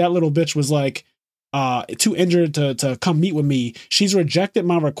 I thought that little bitch was like too injured to come meet with me. She's rejected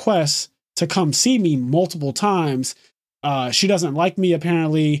my requests to come see me multiple times. She doesn't like me,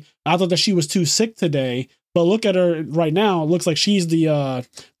 apparently. I thought that she was too sick today, but look at her right now. It looks like she's the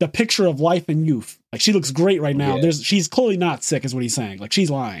picture of life and youth. Like, she looks great right now. Yeah. She's clearly not sick, is what he's saying. Like,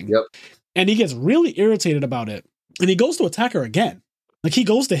 she's lying. Yep. And he gets really irritated about it. And he goes to attack her again. Like, he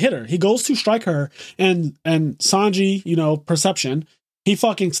goes to hit her. He goes to strike her. And Sanji, perception, he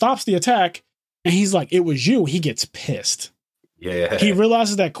fucking stops the attack. And he's like, it was you. He gets pissed. Yeah. He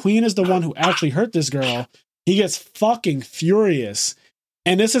realizes that Queen is the one who actually hurt this girl. He gets fucking furious.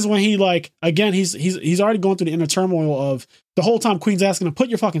 And this is when he, like, again, he's already going through the inner turmoil of the whole time Queen's asking him, put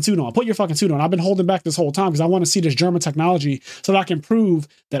your fucking suit on. Put your fucking suit on. I've been holding back this whole time because I want to see this German technology so that I can prove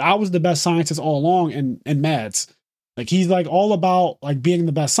that I was the best scientist all along and Mads. Like, he's, like, all about, like, being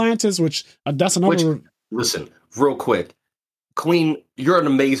the best scientist, which that's another... Listen, real quick. Queen, you're an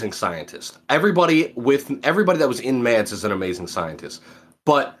amazing scientist. Everybody that was in Mads is an amazing scientist.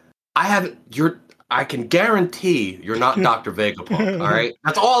 But I can guarantee you're not Dr. Vegapunk, all right?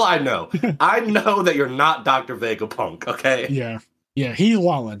 That's all I know. I know that you're not Dr. Vegapunk, okay? Yeah. Yeah, he's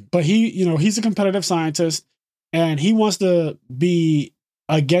wildin'. But he's a competitive scientist, and he wants to be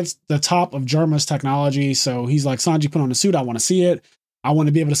against the top of Germa's technology. So he's like, Sanji, put on the suit. I want to see it. I want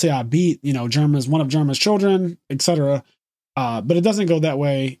to be able to say I beat, one of Germa's children, etc. But it doesn't go that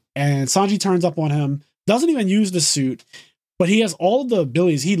way. And Sanji turns up on him, doesn't even use the suit, but he has all of the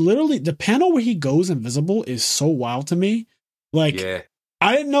abilities. He literally, the panel where he goes invisible is so wild to me. Like, yeah.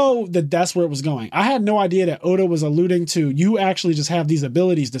 I didn't know that that's where it was going. I had no idea that Oda was alluding to, you actually just have these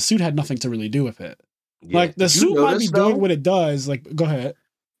abilities. The suit had nothing to really do with it. Yeah. Like, the suit might be doing what it does. Like, go ahead.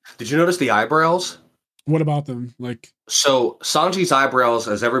 Did you notice the eyebrows? What about them? Like, so Sanji's eyebrows,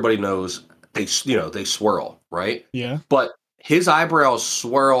 as everybody knows, they swirl, right? Yeah. But his eyebrows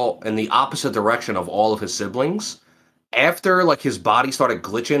swirl in the opposite direction of all of his siblings. After, like, his body started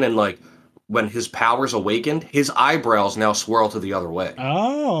glitching and, like, when his powers awakened, his eyebrows now swirl to the other way.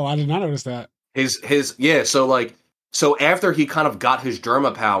 Oh, I did not notice that. So after he kind of got his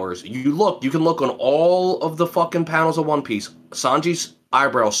Germa powers, you can look on all of the fucking panels of One Piece. Sanji's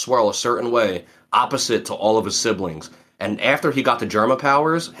eyebrows swirl a certain way, opposite to all of his siblings. And after he got the Germa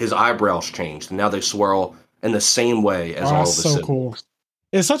powers, his eyebrows changed, and now they swirl in the same way as all of his siblings. That's so cool.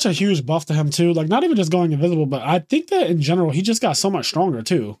 It's such a huge buff to him, too. Like, not even just going invisible, but I think that in general, he just got so much stronger,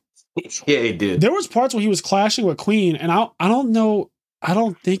 too. Yeah, he did. There was parts where he was clashing with Queen, and I don't know, I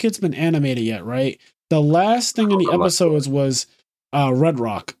don't think it's been animated yet, right? The last thing in the episodes was Red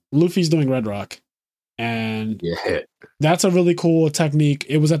Rock. Luffy's doing Red Rock. And that's a really cool technique.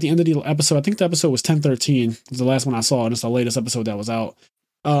 It was at the end of the episode. I think the episode was 1013. It was the last one I saw, and it's the latest episode that was out.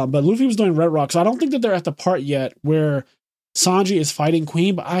 But Luffy was doing Red Rock, so I don't think that they're at the part yet where Sanji is fighting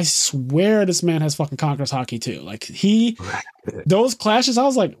Queen, but I swear this man has fucking Conqueror's Haki too. Like, those clashes, I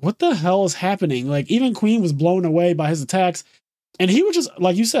was like, what the hell is happening? Like, even Queen was blown away by his attacks, and he was just,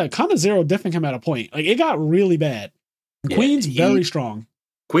 like you said, kind of zero diffing him at a point. Like, it got really bad. Yeah, Queen's very strong.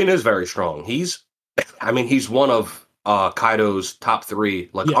 Queen is very strong. He's one of Kaido's top three.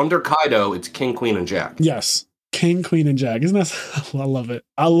 Like, under Kaido, it's King, Queen, and Jack. Yes. King, Queen, and Jack. Isn't that? I love it.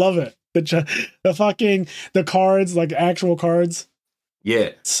 I love it. The cards, like actual cards.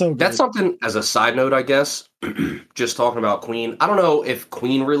 Yeah. So good. That's something as a side note, I guess, just talking about Queen. I don't know if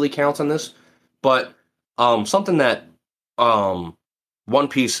Queen really counts on this, but something that One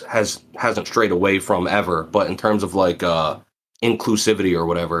Piece hasn't strayed away from ever, but in terms of like inclusivity or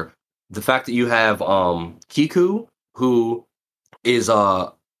whatever, the fact that you have Kiku, who is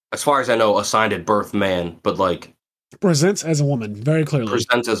as far as I know, assigned at birth man, but like presents as a woman very clearly.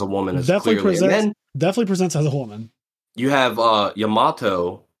 Presents as a woman definitely presents as a woman. You have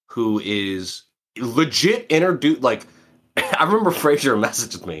Yamato, who is legit introduced. Like, I remember Frazier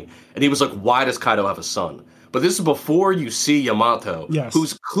messaged me, and he was like, "Why does Kaido have a son?" But this is before you see Yamato,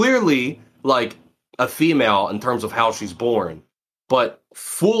 who's clearly like a female in terms of how she's born, but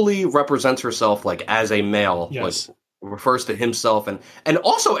fully represents herself like as a male. Yes. Like, refers to himself and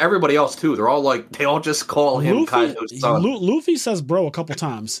also everybody else too. They all just call him Kaido's son. Luffy says bro a couple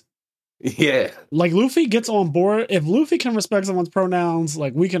times. Yeah. Like Luffy gets on board. If Luffy can respect someone's pronouns,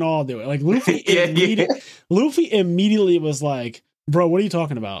 like we can all do it. Like Luffy, Luffy immediately was like, "Bro, what are you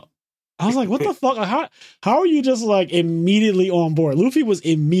talking about?" I was like, "What the fuck? How are you just like immediately on board?" Luffy was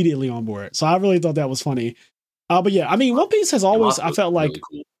immediately on board, so I really thought that was funny. But yeah, I mean, One Piece has always. I felt like really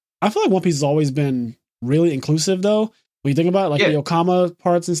cool. I feel like One Piece has always been really inclusive, though. When you think about it, like the Okama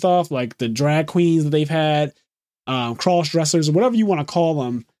parts and stuff, like the drag queens that they've had, cross dressers, whatever you want to call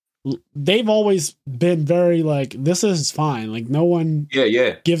them. They've always been very like, this is fine. Like no one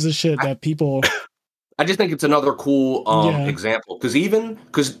gives a shit that people. I just think it's another cool example because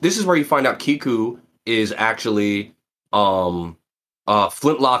this is where you find out Kiku is actually Flintlock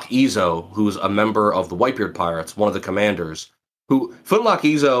Izo, who's a member of the Whitebeard Pirates, one of the commanders. Who Flintlock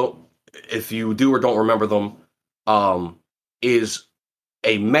Izo, if you do or don't remember them, is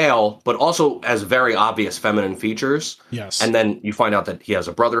a male, but also has very obvious feminine features. Yes. And then you find out that he has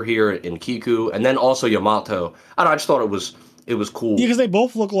a brother here in Kiku, and then also Yamato. I don't know, I just thought it was cool. Yeah, because they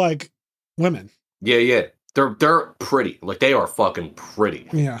both look like women. Yeah. They're pretty. Like, they are fucking pretty.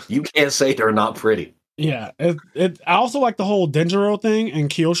 Yeah. You can't say they're not pretty. Yeah. I also like the whole Denjiro thing and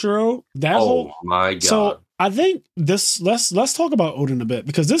Kyoshiro. My God. So I think let's talk about Oden a bit,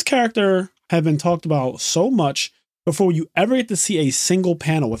 because this character had been talked about so much before you ever get to see a single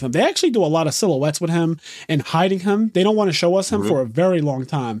panel with him. They actually do a lot of silhouettes with him and hiding him. They don't want to show us him for a very long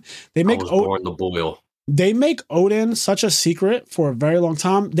time. They make born the boil. They make Oden such a secret for a very long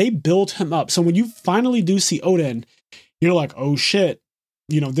time. They build him up. So when you finally do see Oden, you're like, oh shit,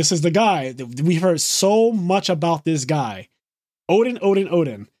 this is the guy. We've heard so much about this guy.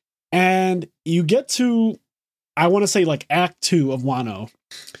 Oden. And you get to, I want to say like Act 2 of Wano.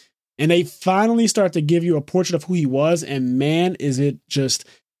 And they finally start to give you a portrait of who he was. And man, is it just...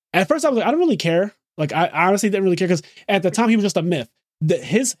 At first I was like, I don't really care. Like, I honestly didn't really care, because at the time he was just a myth.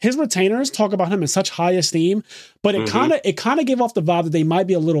 His retainers talk about him in such high esteem, but it kind of gave off the vibe that they might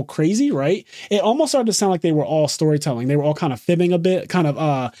be a little crazy, right? It almost started to sound like they were all storytelling. They were all kind of fibbing a bit, kind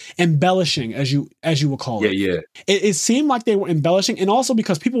of embellishing, as you would call it. Yeah. It seemed like they were embellishing, and also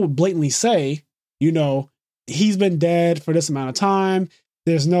because people would blatantly say, he's been dead for this amount of time.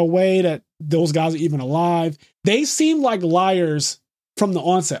 There's no way that those guys are even alive. They seem like liars from the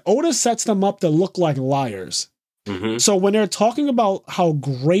onset. Oda sets them up to look like liars. Mm-hmm. So when they're talking about how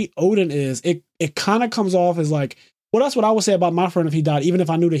great Oden is, it kind of comes off as like, well, that's what I would say about my friend if he died, even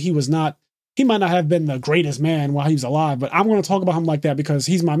if I knew that he might not have been the greatest man while he was alive, but I'm going to talk about him like that because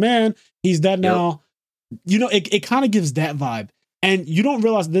he's my man. He's dead now. It kind of gives that vibe. And you don't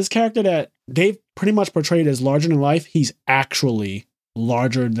realize this character that they've pretty much portrayed as larger than life, he's actually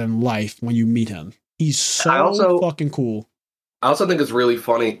larger than life when you meet him. He's so fucking cool. I also think it's really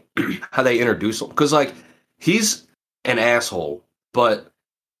funny how they introduce him, because like, he's an asshole, but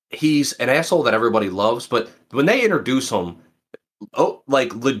he's an asshole that everybody loves. But when they introduce him,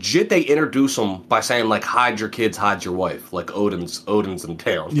 legit, they introduce him by saying like, "Hide your kids, hide your wife." Like Odin's in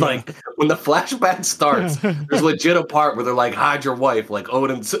town. Yeah. Like when the flashback starts, there's legit a part where they're like, "Hide your wife." Like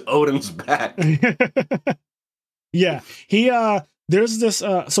Odin's back. Yeah, there's this.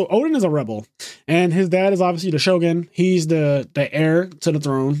 So Oden is a rebel, and his dad is obviously the shogun. He's the heir to the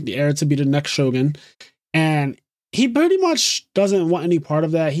throne, the heir to be the next shogun. And he pretty much doesn't want any part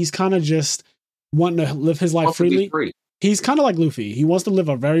of that. He's kind of just wanting to live his life freely. He's kind of like Luffy. He wants to live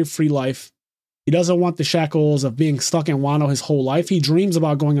a very free life. He doesn't want the shackles of being stuck in Wano his whole life. He dreams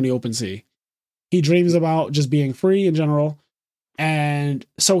about going in the open sea. He dreams about just being free in general. And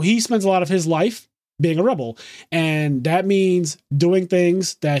so he spends a lot of his life being a rebel. And that means doing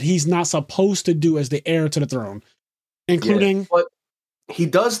things that he's not supposed to do as the heir to the throne, including... Yeah, but he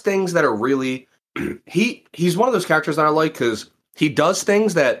does things that are really... He's one of those characters that I like because he does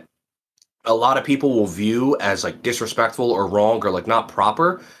things that a lot of people will view as like disrespectful or wrong or like not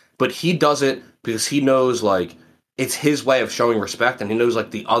proper, but he does it because he knows like it's his way of showing respect, and he knows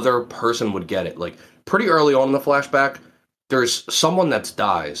like the other person would get it. Like pretty early on in the flashback, there's someone that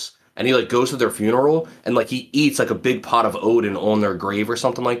dies, and he like goes to their funeral, and like he eats like a big pot of Odin on their grave or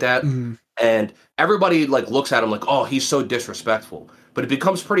something like that, and everybody like looks at him like, oh, he's so disrespectful. But it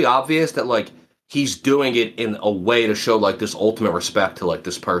becomes pretty obvious that like he's doing it in a way to show like this ultimate respect to like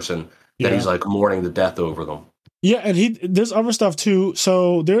this person that he's like mourning the death over them. Yeah, and there's other stuff too.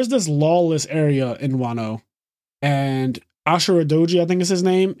 So there's this lawless area in Wano, and Ashura Doji, I think is his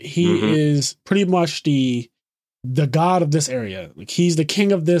name. He is pretty much the god of this area. Like he's the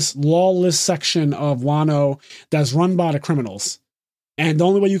king of this lawless section of Wano that's run by the criminals. And the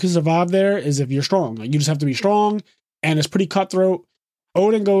only way you can survive there is if you're strong. Like you just have to be strong, and it's pretty cutthroat.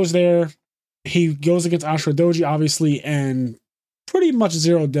 Oden goes there. He goes against Ashura Doji, obviously, and pretty much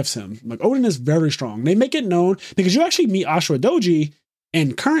zero diffs him. Like Odin is very strong. They make it known because you actually meet Ashura Doji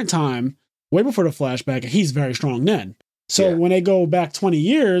in current time, way before the flashback, and he's very strong then. So when they go back 20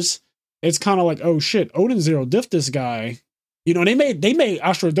 years, it's kind of like, oh shit, Odin zero diff this guy. You know, they made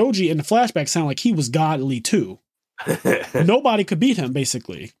Ashura Doji in the flashback sound like he was godly too. Nobody could beat him,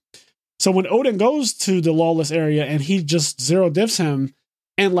 basically. So when Odin goes to the lawless area and he just zero diffs him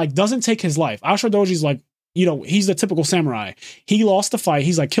and like doesn't take his life, Ashura Doji's like, you know, he's the typical samurai. He lost the fight.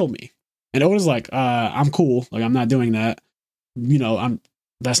 He's like, kill me. And Odin's like, I'm cool. Like, I'm not doing that. You know,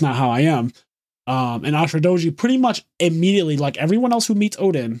 that's not how I am. And Ashura Doji pretty much immediately, like everyone else who meets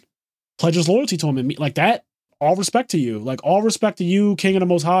Odin, pledges loyalty to him and like that. All respect to you, like all respect to you, King of the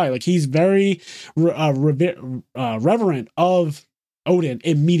Most High. Like he's very reverent of Odin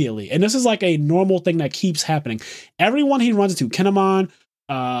immediately, and this is like a normal thing that keeps happening. Everyone he runs into, Kinemon,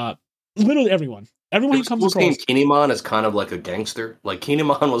 literally everyone he comes across. Kinemon is kind of like a gangster. Like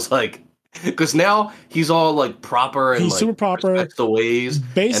Kinemon was like. Because now he's all like proper and he's like, super proper, respects the ways.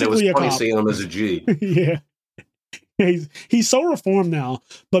 Basically, and it was funny seeing him as a G. Yeah, he's so reformed now.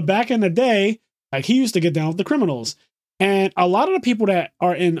 But back in the day, like he used to get down with the criminals, and a lot of the people that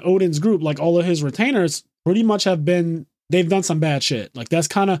are in Odin's group, like all of his retainers, pretty much they've done some bad shit. Like that's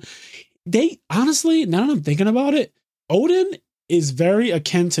kind of honestly. Now that I'm thinking about it, Odin is very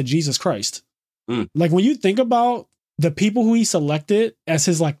akin to Jesus Christ. Like when you think about the people who he selected as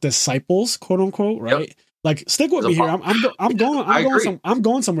his like disciples, quote unquote, right? Yep. Like stick with me here. I'm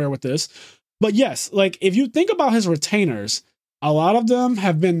going somewhere with this. But yes, like if you think about his retainers, a lot of them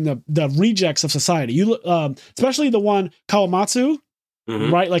have been the rejects of society. You especially the one Kawamatsu,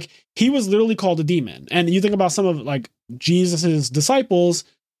 right? Like he was literally called a demon. And you think about some of like Jesus's disciples,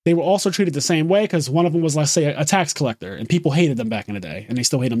 they were also treated the same way because one of them was, let's say, a tax collector, and people hated them back in the day, and they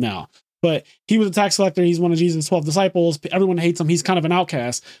still hate him now. But he was a tax collector. He's one of Jesus' 12 disciples. Everyone hates him. He's kind of an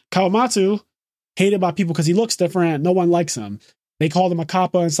outcast. Kawamatsu, hated by people because he looks different. No one likes him. They called him a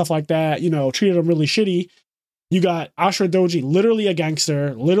kappa and stuff like that, you know, treated him really shitty. You got Ashura Doji, literally a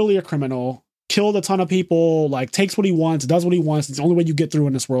gangster, literally a criminal, killed a ton of people, like takes what he wants, does what he wants. It's the only way you get through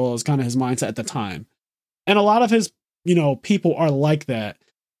in this world is kind of his mindset at the time. And a lot of his, you know, people are like that.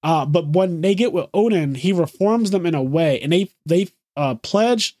 But when they get with Odin, he reforms them in a way, and they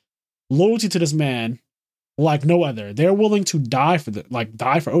pledge loyalty to this man like no other. They're willing to die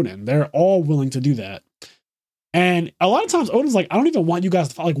for Odin. They're all willing to do that. And a lot of times Odin's like, I don't even want you guys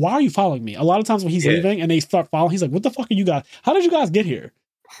to follow. Like, why are you following me? A lot of times when he's leaving and they start following, he's like, what the fuck are you guys? How did you guys get here?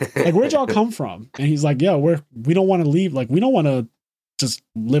 Like, where'd y'all come from? And he's like, yeah, we don't want to leave. Like, we don't want to just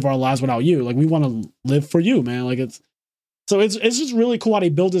live our lives without you. Like, we want to live for you, man. Like it's just really cool how they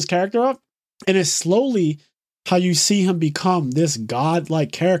build this character up. And it's slowly how you see him become this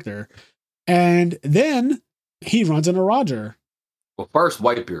godlike character. And then he runs into Roger. Well, first,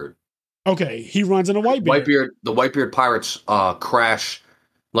 Whitebeard. Okay, he runs into Whitebeard. The Whitebeard pirates crash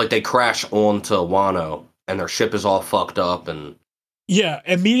onto Wano, and their ship is all fucked up. And yeah,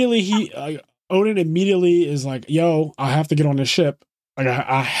 immediately Odin immediately is like, yo, I have to get on this ship. Like,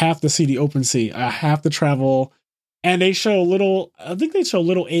 I have to see the open sea. I have to travel. And they show little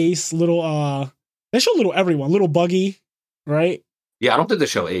Ace, they show little everyone, little Buggy, right? Yeah, I don't think they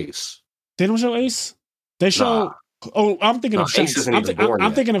show Ace. They don't show Ace? They show... Nah. Oh, I'm thinking of Shanks.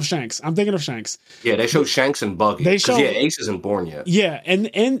 I'm thinking of Shanks. Yeah, they show Shanks and Buggy. Ace isn't born yet. Yeah, and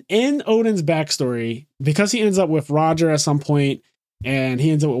in Odin's backstory, because he ends up with Roger at some point, and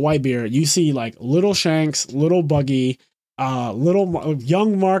he ends up with Whitebeard, you see like little Shanks, little Buggy, little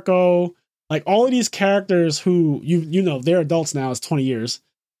young Marco, like all of these characters who you know they're adults now. It's 20 years,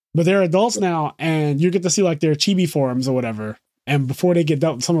 but they're adults now, and you get to see like their chibi forms or whatever. And before they get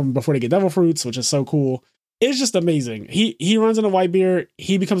some of them before they get devil fruits, which is so cool. It's just amazing. He runs into Whitebeard.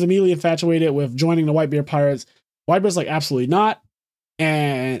 He becomes immediately infatuated with joining the Whitebeard pirates. Whitebeard's like, absolutely not.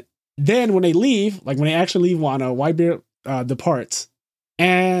 And then when they leave, like when they actually leave Wano, Whitebeard departs.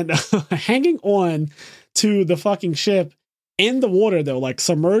 And hanging on to the fucking ship in the water, though, like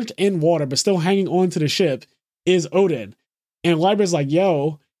submerged in water, but still hanging on to the ship, is Odin. And Whitebeard's like,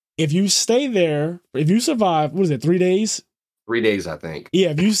 yo, if you stay there, if you survive, 3 days? 3 days, I think. Yeah,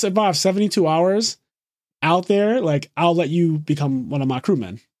 if you survive 72 hours out there, like I'll let you become one of my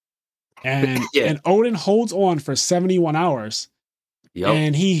crewmen. And and Odin holds on for 71 hours. Yep.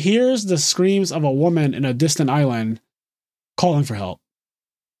 And he hears the screams of a woman in a distant island calling for help.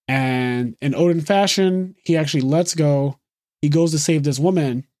 And in Odin fashion, he actually lets go. He goes to save this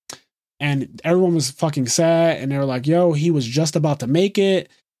woman. And everyone was fucking sad. And they were like, yo, he was just about to make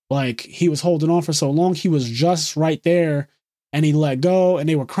it. Like, he was holding on for so long. He was just right there. And he let go, and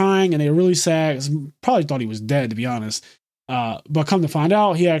they were crying, and they were really sad. Probably thought he was dead, to be honest. But come to find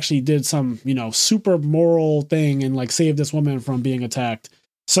out, he actually did some, super moral thing and like saved this woman from being attacked.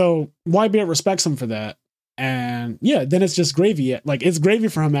 So Whitebeard respects him for that. And yeah, then it's just gravy. Like it's gravy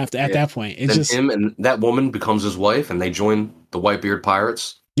for him at that point. It's then just him and that woman becomes his wife, and they join the Whitebeard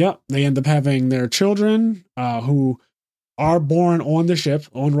Pirates. Yep, they end up having their children, who are born on the ship,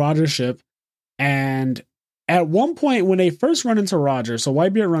 on Roger's ship. And at one point, when they first run into Roger, so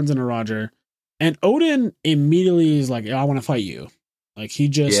Whitebeard runs into Roger, and Odin immediately is like, I want to fight you. Like he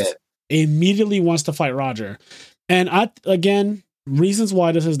just immediately wants to fight Roger. And again, reasons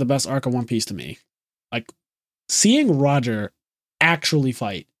why this is the best arc of One Piece to me. Like seeing Roger actually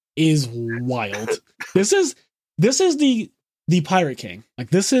fight is wild. This is the Pirate King. Like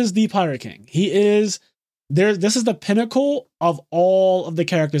this is the Pirate King. He is there. This is the pinnacle of all of the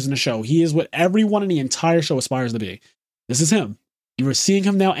characters in the show. He is what everyone in the entire show aspires to be. This is him. You are seeing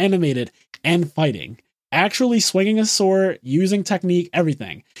him now animated and fighting, actually swinging a sword, using technique,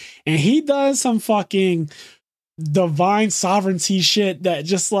 everything. And he does some fucking divine sovereignty shit that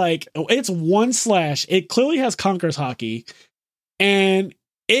just like, it's one slash. It clearly has Conqueror's Haki, and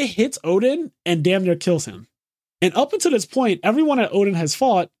it hits Odin and damn near kills him. And up until this point, everyone that Odin has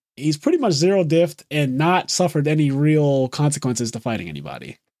fought, he's pretty much zero diffed and not suffered any real consequences to fighting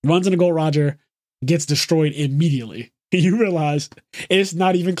anybody. Runs into Gold Roger, gets destroyed immediately. You realize it's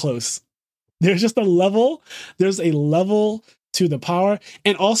not even close. There's a level to the power.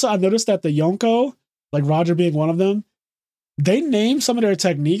 And also I've noticed that the Yonko, like Roger being one of them, they name some of their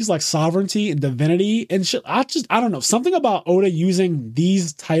techniques like sovereignty and divinity and shit. I don't know. Something about Oda using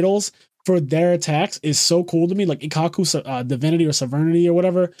these titles for their attacks is so cool to me. Like Ikaku divinity or sovereignty or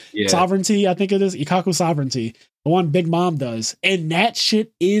whatever. Yeah. Sovereignty, I think it is. Ikaku sovereignty. The one Big Mom does. And that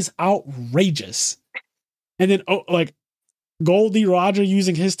shit is outrageous. And then like Goldie Roger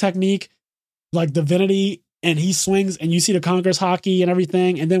using his technique, like divinity, and he swings and you see the Conqueror's Haki and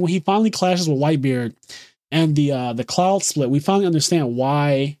everything. And then when he finally clashes with Whitebeard and the cloud split, we finally understand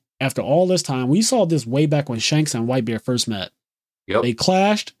why after all this time. We saw this way back when Shanks and Whitebeard first met. Yep. They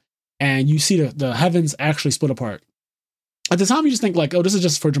clashed and you see the heavens actually split apart. At the time you just think like, oh, this is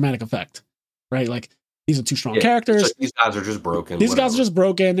just for dramatic effect, right? Like these are two strong characters. So these guys are just broken. Guys are just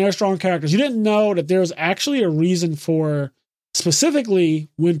broken. They're strong characters. You didn't know that there's actually a reason for, specifically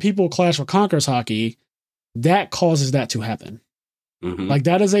when people clash with Conqueror's Haki, that causes that to happen. Mm-hmm. Like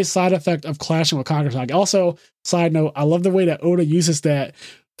that is a side effect of clashing with Conqueror's Haki. Also, side note, I love the way that Oda uses that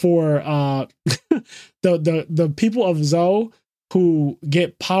for the people of Zou who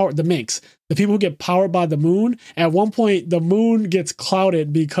get powered, the Minks, the people who get powered by the moon. At one point, the moon gets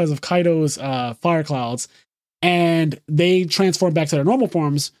clouded because of Kaido's fire clouds, and they transform back to their normal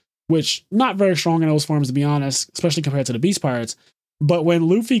forms, which not very strong in those forms, to be honest, especially compared to the Beast Pirates. But when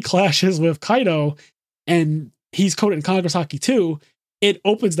Luffy clashes with Kaido and he's coated in Conqueror's Haki too, it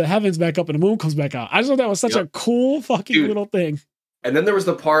opens the heavens back up and the moon comes back out. I just thought that was such a cool fucking little thing. And then there was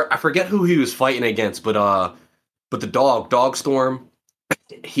the part, I forget who he was fighting against, but the Dogstorm,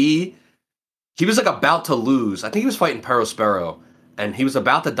 he was like about to lose. I think he was fighting Perospero, and he was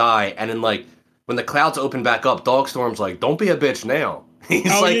about to die. And then like when the clouds open back up, Dogstorm's like, "Don't be a bitch now." He's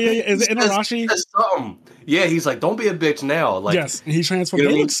like, Is it Inarashi? Yeah, he's like, "Don't be a bitch now." Like, yes, he transformed.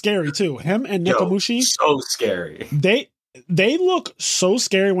 They look scary too. Him and Nekomushi, so scary. They look so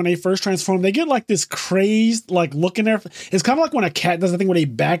scary when they first transform. They get like this crazed like look in their. It's kind of like when a cat does the thing where they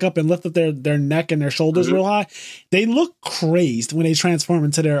back up and lift up their neck and their shoulders real high. They look crazed when they transform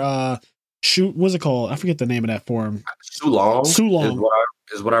into their what's it called? I forget the name of that form. Sulong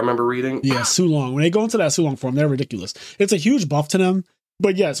is what I remember reading. Yeah, Sulong. When they go into that Sulong form, they're ridiculous. It's a huge buff to them.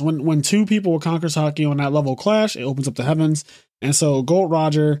 But yes, when two people with Conqueror's Haki on that level clash, it opens up the heavens. And so Gold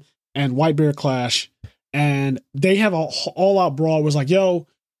Roger and Whitebeard clash. And they have a all-out brawl where it's like, yo,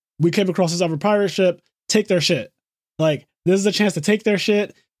 we came across this other pirate ship, take their shit. Like, this is a chance to take their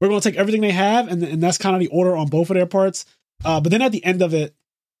shit. We're going to take everything they have, and that's kind of the order on both of their parts. But then at the end of it,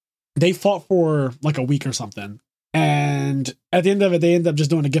 they fought for like a week or something. And at the end of it, they end up just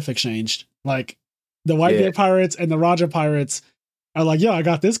doing a gift exchange. Like, the Whitebeard pirates and the Roger pirates are like, yo, I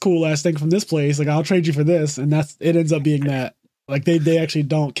got this cool-ass thing from this place. Like, I'll trade you for this. And it ends up being that. Like they actually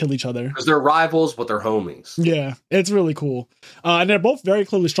don't kill each other. Because they're rivals, but they're homies. Yeah, it's really cool. And they're both very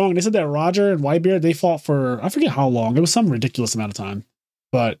clearly strong. They said that Roger and Whitebeard, they fought for, I forget how long. It was some ridiculous amount of time.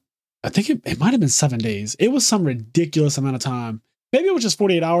 But I think it might have been 7 days. It was some ridiculous amount of time. Maybe it was just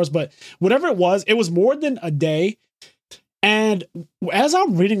 48 hours, but whatever it was more than a day. And as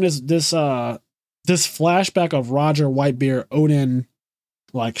I'm reading this flashback of Roger, Whitebeard, Odin,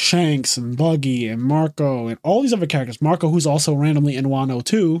 like Shanks and Buggy and Marco and all these other characters. Marco, who's also randomly in Wano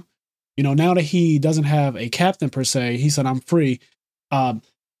too. now that he doesn't have a captain per se, he said, I'm free.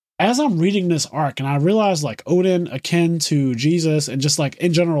 As I'm reading this arc, and I realized like Odin akin to Jesus, and just like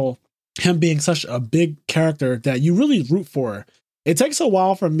in general, him being such a big character that you really root for. It takes a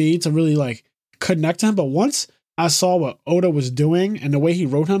while for me to really like connect to him, but once I saw what Oda was doing and the way he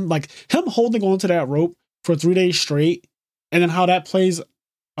wrote him, like him holding onto that rope for 3 days straight, and then how that plays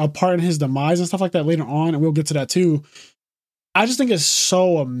a part in his demise and stuff like that later on, and we'll get to that too. I just think it's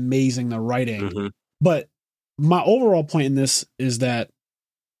so amazing, the writing. Mm-hmm. But my overall point in this is that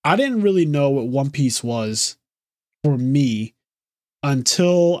I didn't really know what One Piece was for me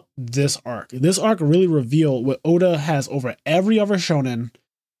until this arc. This arc really revealed what Oda has over every other shonen,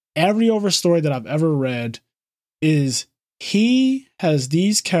 every other story that I've ever read, is he has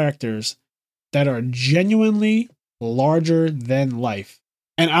these characters that are genuinely larger than life.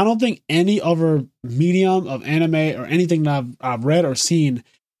 And I don't think any other medium of anime or anything that I've read or seen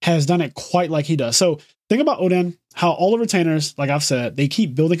has done it quite like he does. So think about Odin, how all the retainers, like I've said, they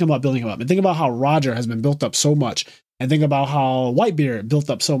keep building him up. And think about how Roger has been built up so much. And think about how Whitebeard built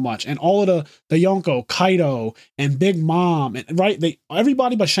up so much. And all of the Yonko, Kaido, and Big Mom, and right,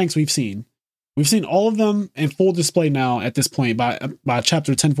 everybody but Shanks we've seen. We've seen all of them in full display now at this point by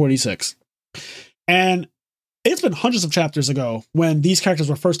chapter 1046. And it's been hundreds of chapters ago when these characters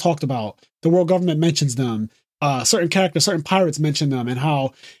were first talked about. The world government mentions them. Certain characters, certain pirates mention them, and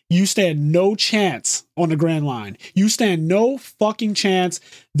how you stand no chance on the Grand Line. You stand no fucking chance.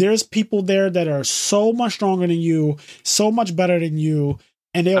 There's people there that are so much stronger than you, so much better than you,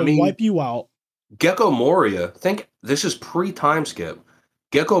 and they'll wipe you out. Gecko Moria, think this is pre-time skip.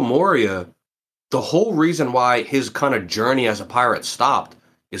 Gecko Moria, the whole reason why his kind of journey as a pirate stopped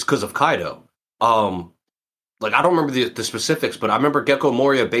is because of Kaido. Like, I don't remember the specifics, but I remember Gecko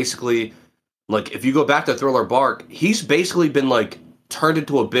Moria basically, like, if you go back to Thriller Bark, he's basically been, like, turned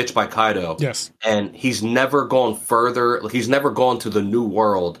into a bitch by Kaido. Yes. And he's never gone further. Like, he's never gone to the New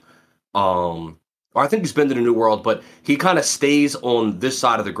World. Or I think he's been to the New World, but he kind of stays on this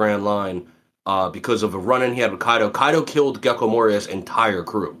side of the Grand Line because of a run-in he had with Kaido. Kaido killed Gecko Moria's entire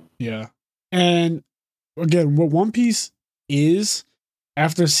crew. Yeah. And, again, what One Piece is,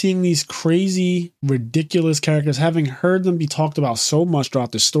 after seeing these crazy, ridiculous characters, having heard them be talked about so much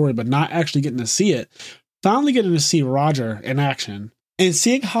throughout the story, but not actually getting to see it, finally getting to see Roger in action and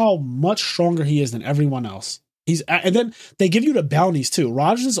seeing how much stronger he is than everyone else. And then they give you the bounties too.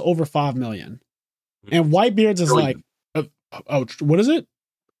 Roger's is over 5 million, and Whitebeard's is like, what is it?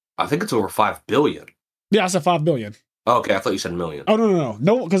 I think it's over 5 billion. Yeah, I said 5 billion. Okay, I thought you said million. Oh,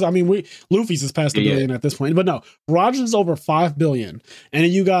 no, because I mean, Luffy's is past a billion at this point, but no, Roger's is over 5 billion, and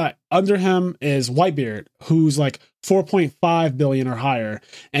then you got under him is Whitebeard, who's like 4.5 billion or higher,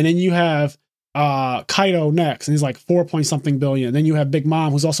 and then you have Kaido next, and he's like 4 point something billion. Then you have Big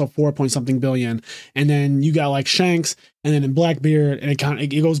Mom, who's also 4 point something billion, and then you got like Shanks, and then in Blackbeard, and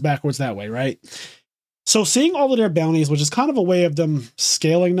it goes backwards that way, right? So seeing all of their bounties, which is kind of a way of them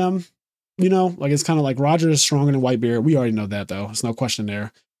scaling them. Like it's kind of like Roger is stronger than Whitebeard. We already know that, though. There's no question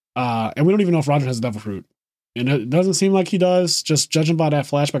there. And we don't even know if Roger has a devil fruit. And it doesn't seem like he does, just judging by that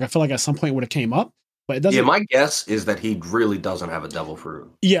flashback. I feel like at some point it would have came up, but it doesn't. Yeah, my guess is that he really doesn't have a devil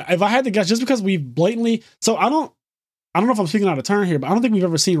fruit. Yeah, if I had to guess, just because we've blatantly... So I don't know if I'm speaking out of turn here, but I don't think we've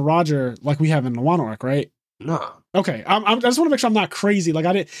ever seen Roger like we have in the Wano arc, right? No. Okay, I just want to make sure I'm not crazy. Like,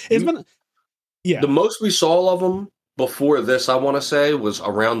 I didn't... It's been... Yeah. The most we saw of him before this, I want to say, was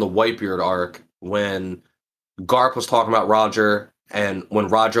around the Whitebeard arc when Garp was talking about Roger, and when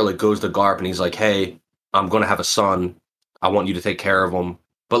Roger like goes to Garp and he's like, "Hey, I'm going to have a son. I want you to take care of him."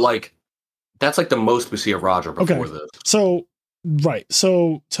 But like, that's like the most we see of Roger before this. So, right.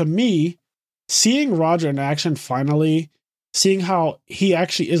 So to me, seeing Roger in action finally, seeing how he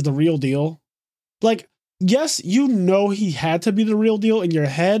actually is the real deal, like, yes, he had to be the real deal in your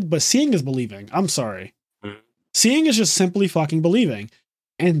head, but seeing is believing. I'm sorry. Seeing is just simply fucking believing.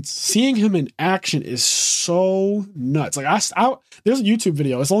 And seeing him in action is so nuts. Like, there's a YouTube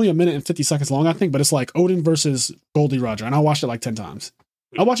video. It's only 1 minute and 50 seconds long, I think, but it's like Odin versus Goldie Roger. And I watched it like 10 times.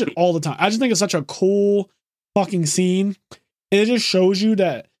 I watch it all the time. I just think it's such a cool fucking scene. And it just shows you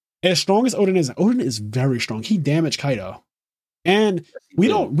that as strong as Odin is very strong. He damaged Kaido. And we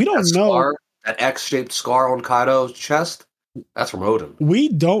don't know. That X-shaped scar on Kaido's chest, that's from Odin. We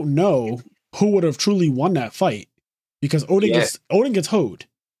don't know who would have truly won that fight, because Odin gets hoed.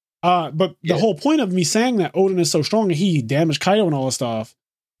 But the whole point of me saying that Odin is so strong and he damaged Kaido and all this stuff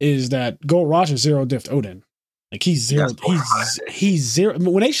is that Gold Roger zero diffed Odin. Like, he's zero. He's zero.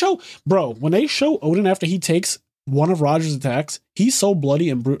 When they show Odin after he takes one of Roger's attacks, he's so bloody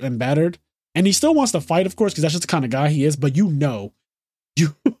and battered, and he still wants to fight, of course, because that's just the kind of guy he is. But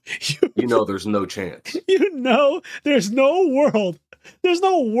you, You know there's no chance. you know, there's no world. There's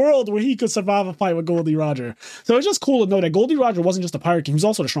no world where he could survive a fight with Goldie Roger. So it's just cool to know that Goldie Roger wasn't just a pirate king. He was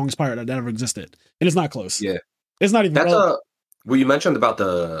also the strongest pirate that ever existed. And it's not close. Yeah. It's not even That's what you mentioned about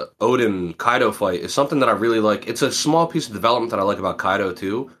the Odin Kaido fight is something that I really like. It's a small piece of development that I like about Kaido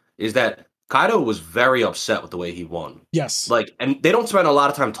too, is that Kaido was very upset with the way he won. Yes. Like, and they don't spend a lot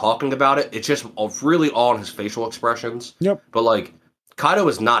of time talking about it. It's just really all in his facial expressions. Yep. But like, Kaido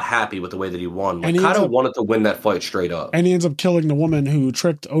was not happy with the way that he won. Like, And he Kaido ends up- wanted to win that fight straight up. And he ends up killing the woman who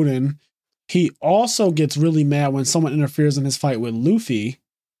tricked Odin. He also gets really mad when someone interferes in his fight with Luffy.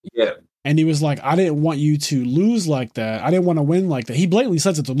 Yeah. And he was like, I didn't want you to lose like that. I didn't want to win like that. He blatantly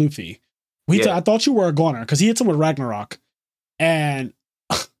says it to Luffy. I thought you were a goner because he hits him with Ragnarok. And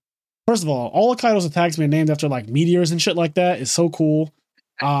first of all of Kaido's attacks being named after like meteors and shit like that is so cool.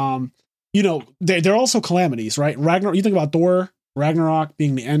 You know, they're also calamities, right? Ragnarok, you think about Thor, Ragnarok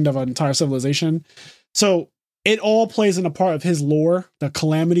being the end of an entire civilization. So it all plays in a part of his lore, the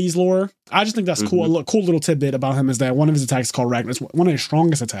calamities lore. I just think that's cool. A cool little tidbit about him is that one of his attacks is called Ragnarok. It's one of his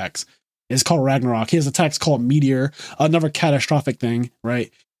strongest attacks. It's called Ragnarok. His attack's called Meteor, another catastrophic thing,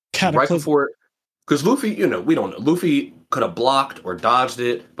 right? Right before, because Luffy, you know, we don't know. Luffy could have blocked or dodged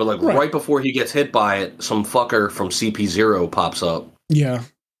it, but like right before he gets hit by it, some fucker from CP0 pops up. Yeah.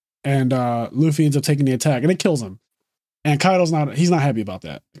 And Luffy ends up taking the attack and it kills him. And Kaido's he's not happy about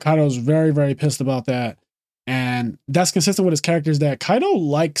that. Kaido's very, very pissed about that. And that's consistent with his character is that Kaido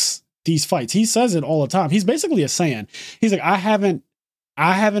likes these fights. He says it all the time. He's basically a Saiyan. He's like, I haven't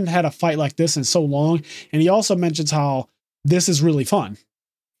had a fight like this in so long. And he also mentions how this is really fun.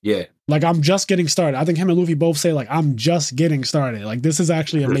 Yeah. Like, I'm just getting started. I think him and Luffy both say, like, I'm just getting started. Like, this is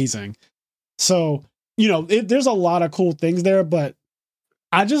actually amazing. So, you know, there's a lot of cool things there, but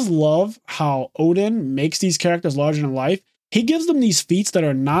I just love how Odin makes these characters larger than life. He gives them these feats that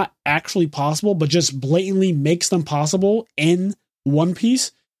are not actually possible, but just blatantly makes them possible in One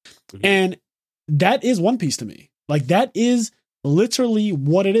Piece. And that is One Piece to me. Like, that is literally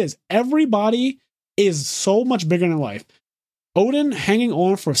what it is. Everybody is so much bigger than life. Odin hanging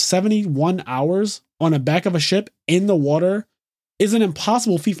on for 71 hours on the back of a ship in the water is an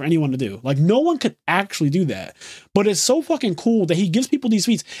impossible feat for anyone to do. Like, no one could actually do that. But it's so fucking cool that he gives people these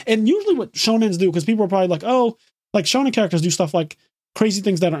feats. And usually what shonens do, because people are probably like, oh, like shonen characters do stuff like crazy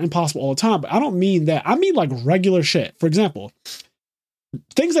things that are impossible all the time. But I don't mean that. I mean like regular shit. For example,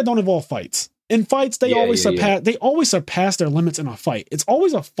 things that don't involve fights. In fights, they always surpass their limits in a fight. It's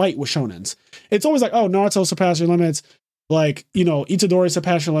always a fight with shonens. It's always like, oh, Naruto surpassed your limits. Like, you know, Itadori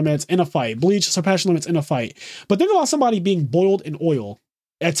surpassed your limits in a fight. Bleach surpassed your limits in a fight. But think about somebody being boiled in oil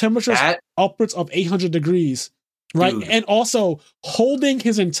at temperatures upwards of 800 degrees, right? Dude. And also holding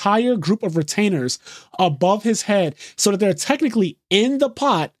his entire group of retainers above his head so that they're technically in the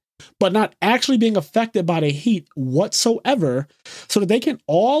pot, but not actually being affected by the heat whatsoever, so that they can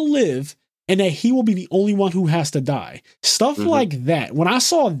all live and that he will be the only one who has to die. Stuff like that. When I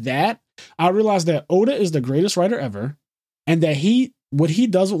saw that, I realized that Oda is the greatest writer ever. And that what he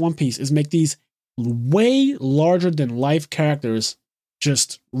does with One Piece is make these way larger than life characters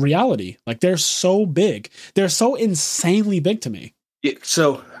just reality. Like, they're so big. They're so insanely big to me. Yeah,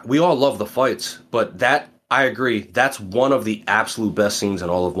 so we all love the fights, but that, I agree, that's one of the absolute best scenes in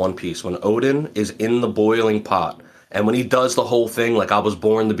all of One Piece. When Odin is in the boiling pot, and when he does the whole thing, like, I was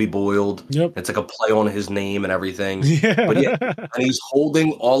born to be boiled. Yep. It's like a play on his name and everything. Yeah. But yeah, and he's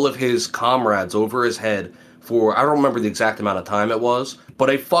holding all of his comrades over his head for, I don't remember the exact amount of time it was, but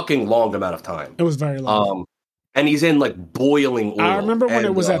a fucking long amount of time. It was very long. And he's in like boiling oil. I remember when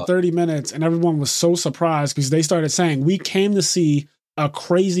it was at 30 minutes and everyone was so surprised because they started saying, we came to see a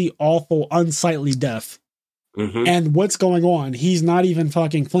crazy, awful, unsightly death. And what's going on? He's not even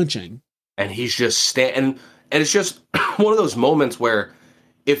fucking flinching. And he's just and it's just one of those moments where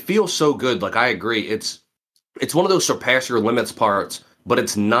it feels so good. Like, I agree. It's one of those surpass your limits parts, but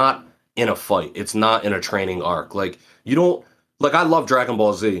it's not in a fight. It's not in a training arc. Like, you don't, like, I love Dragon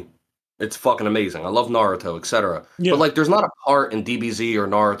Ball Z. It's fucking amazing. I love Naruto, etc. Yeah. But like, there's not a part in DBZ or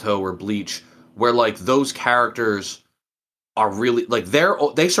Naruto or Bleach where like those characters are really like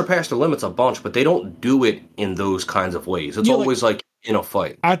they surpass their limits a bunch, but they don't do it in those kinds of ways. It's always like in a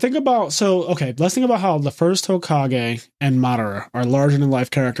fight. I think about, let's think about how the first Hokage and Madara are larger than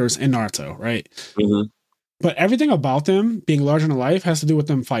life characters in Naruto, right? But everything about them being larger than life has to do with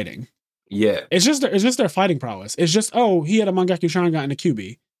them fighting. Yeah. It's just their fighting prowess. It's just, oh, he had a Mangekyo Sharingan and a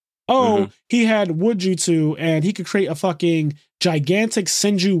Kyuubi. Oh, he had wood jutsu and he could create a fucking gigantic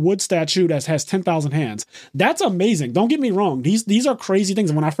Senju wood statue that has 10,000 hands. That's amazing. Don't get me wrong. These are crazy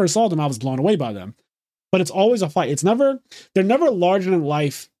things. And when I first saw them, I was blown away by them. but it's always a fight. They're never larger than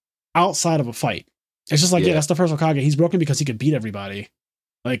life outside of a fight. It's just like, yeah, that's the first Hokage. He's broken because he could beat everybody.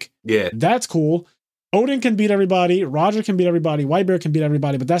 Like, Yeah. that's cool. Odin can beat everybody. Roger can beat everybody. Whitebeard can beat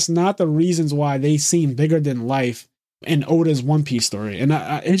everybody, but that's not the reasons why they seem bigger than life in Oda's One Piece story. And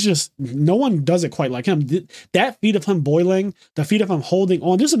it's just, no one does it quite like him. That feat of him boiling, the feat of him holding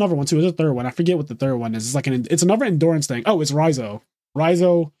on. There's another one too. There's a third one. I forget what the third one is. It's like it's another endurance thing. Oh, it's Raizo.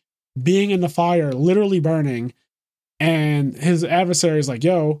 Raizo being in the fire, literally burning. And his adversary is like,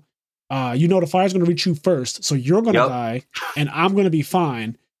 yo, the fire's going to reach you first. So you're going to die and I'm going to be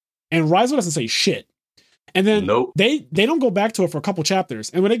fine. And Raizo doesn't say shit. And then they don't go back to it for a couple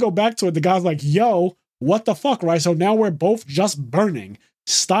chapters. And when they go back to it, the guy's like, yo, what the fuck, right? So now we're both just burning.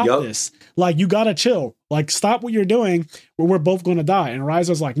 Stop this. Like, you gotta chill. Like, stop what you're doing, or we're both gonna die. And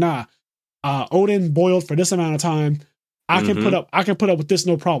Raizo's like, nah, Odin boiled for this amount of time. I can put up with this,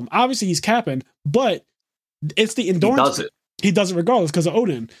 no problem. Obviously, he's capping, but it's the endurance. He does it regardless because of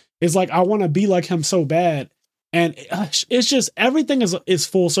Odin. It's like, I want to be like him so bad. And it's just, everything is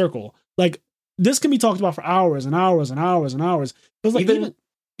full circle. Like, this can be talked about for hours and hours and hours and hours. It's like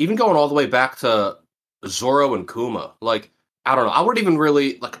even going all the way back to Zoro and Kuma, like, I don't know. I wouldn't even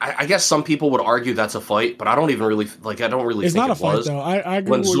really like. I guess some people would argue that's a fight, but I don't even really like. I don't really. It's think not a fight though. I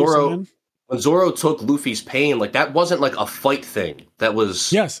agree with what you're saying. When Zoro took Luffy's pain, like that wasn't like a fight thing. That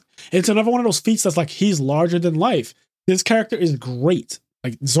was It's another one of those feats that's like he's larger than life. This character is great.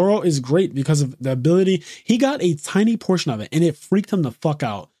 Like Zoro is great because of the ability. He got a tiny portion of it, and it freaked him the fuck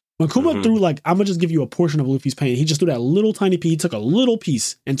out. When Kuma threw like, I'm gonna just give you a portion of Luffy's pain. He just threw that little tiny piece. He took a little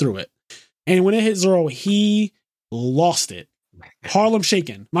piece and threw it. And when it hit Zoro, he lost it. Harlem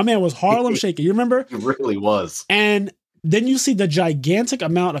shaking. My man was Harlem shaking. You remember? He really was. And then you see the gigantic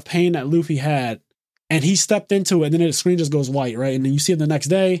amount of pain that Luffy had, and he stepped into it, and then the screen just goes white, right? And then you see him the next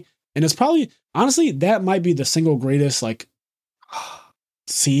day, and it's probably, honestly, that might be the single greatest, like,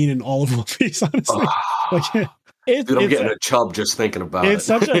 scene in all of One Piece, honestly. Like, dude, I'm getting a chub just thinking about it. It's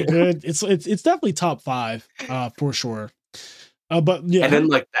such a good, it's definitely top 5, for sure. But yeah, and then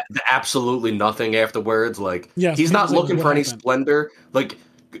like the absolutely nothing afterwards. Like he's not looking for any splendor. Like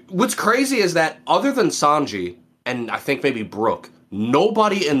what's crazy is that other than Sanji and I think maybe Brook,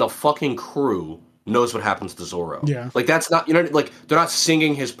 nobody in the fucking crew knows what happens to Zoro. Yeah, like that's not like they're not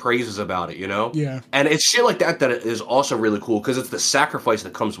singing his praises about it. Yeah, and it's shit like that is also really cool because it's the sacrifice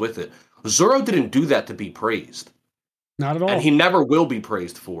that comes with it. Zoro didn't do that to be praised. Not at all, and he never will be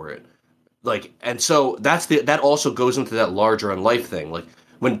praised for it. Like, and so that also goes into that larger in life thing. Like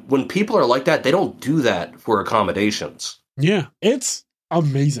when people are like that, they don't do that for accommodations. Yeah, it's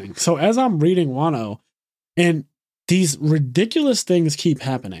amazing. So as I'm reading Wano, and these ridiculous things keep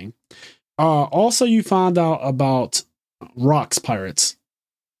happening. Also, you find out about Rocks pirates.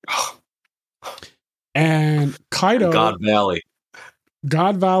 And Kaido. God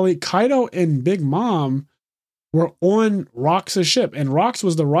Valley. Kaido and Big Mom were on Rox' ship, and Rox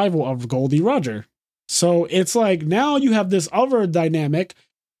was the rival of Goldie Roger. So it's like now you have this other dynamic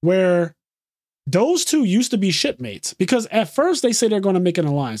where those two used to be shipmates, because at first they say they're going to make an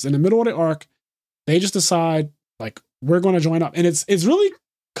alliance. In the middle of the arc, they just decide, like, we're going to join up. And it's really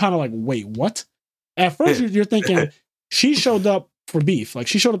kind of like, wait, what? At first you're thinking she showed up for beef. Like,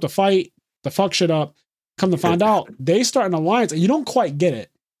 she showed up to fight, to fuck shit up. Come to find out, they start an alliance, and you don't quite get it.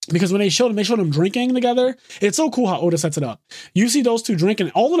 Because when they showed them drinking together, it's so cool how Oda sets it up. You see those two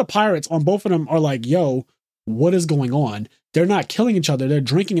drinking, all of the pirates on both of them are like, yo, what is going on? They're not killing each other. They're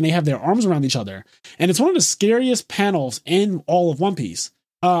drinking and they have their arms around each other. And it's one of the scariest panels in all of One Piece.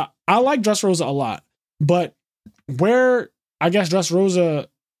 I like Dressrosa a lot, but where I guess Dressrosa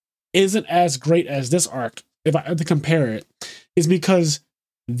isn't as great as this arc, if I had to compare it, is because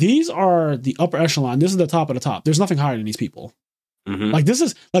these are the upper echelon. This is the top of the top. There's nothing higher than these people. Mm-hmm. Like, this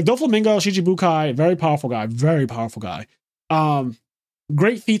is like Doflamingo, Shichibukai, very powerful guy.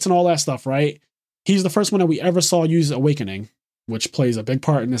 Great feats and all that stuff, right? He's the first one that we ever saw use Awakening, which plays a big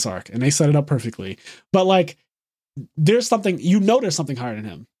part in this arc, and they set it up perfectly. But like, there's something higher than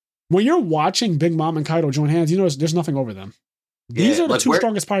him. When you're watching Big Mom and Kaido join hands, you know there's nothing over them. These are the two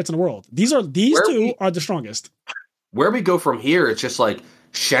strongest pirates in the world. These two are the strongest. Where we go from here, it's just like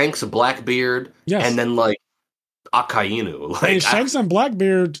Shanks, Blackbeard, and then like Akainu. Like, and Shanks and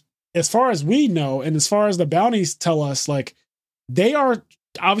Blackbeard, as far as we know, and as far as the bounties tell us, like, they are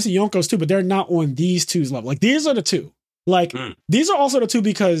obviously Yonko's too, but they're not on these two's level. Like, these are the two. Like, these are also the two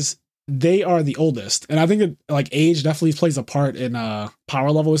because they are the oldest. And I think that, like, age definitely plays a part in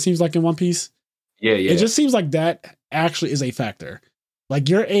power level, it seems like, in One Piece. Yeah. It just seems like that actually is a factor. Like,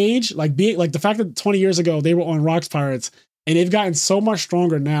 your age, like, being like the fact that 20 years ago they were on Rocks Pirates and they've gotten so much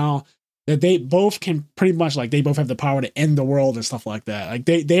stronger now. that they both can pretty much like they both have the power to end the world and stuff like that. Like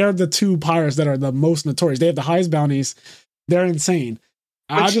they are the two pirates that are the most notorious. They have the highest bounties. They're insane.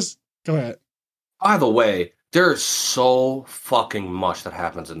 I just go ahead. By the way, there's so fucking much that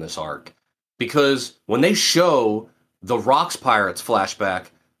happens in this arc because when they show the Rocks Pirates flashback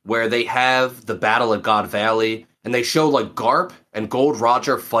where they have the battle at God Valley and they show like Garp and Gold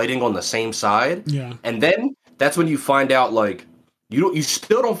Roger fighting on the same side, yeah, and then that's when you find out like you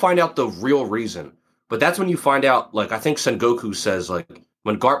still don't find out the real reason, but that's when you find out like I think Sengoku says like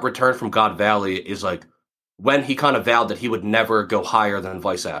when Garp returned from God Valley is like when he kind of vowed that he would never go higher than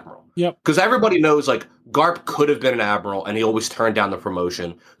Vice Admiral. Yep. Because everybody knows, like, Garp could have been an admiral, and he always turned down the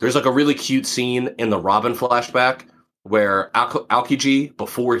promotion. There's, like, a really cute scene in the Robin flashback where Aokiji,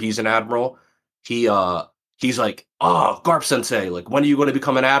 before he's an admiral, he's like, oh, Garp-sensei, like, when are you going to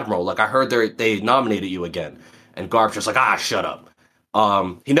become an admiral? Like, I heard they nominated you again. And Garp's just like, shut up.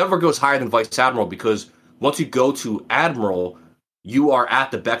 He never goes higher than Vice Admiral because once you go to admiral, you are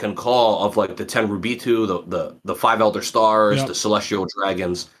at the beck and call of, like, the Ten Rubitu, the Five Elder Stars, yep. the Celestial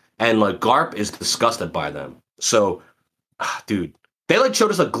Dragons. And, like, Garp is disgusted by them. So, dude, they, like, showed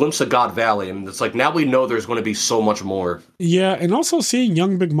us a glimpse of God Valley, and it's like, now we know there's going to be so much more. Yeah, and also seeing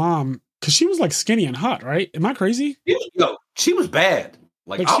young Big Mom, because she was, like, skinny and hot, right? Am I crazy? Yo, she was bad.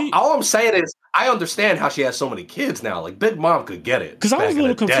 Like all I'm saying is, I understand how she has so many kids now. Like, Big Mom could get it. Because I was a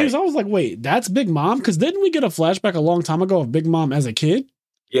little confused. I was like, wait, that's Big Mom? Because didn't we get a flashback a long time ago of Big Mom as a kid?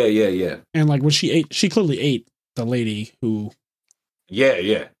 Yeah. And, like, when she clearly ate the lady who...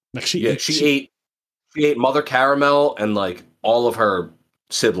 Yeah. Like she ate Mother Caramel and like all of her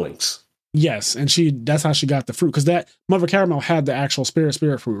siblings. Yes, and that's how she got the fruit because that Mother Caramel had the actual spirit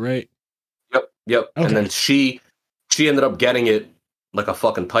fruit, right? Yep. Okay. And then she ended up getting it like a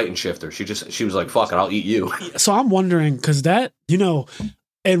fucking Titan shifter. She was like, "Fuck it, I'll eat you." So I'm wondering because that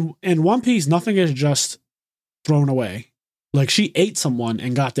in One Piece, nothing is just thrown away. Like she ate someone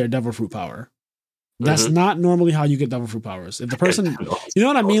and got their devil fruit power. That's not normally how you get devil fruit powers. If the person, you know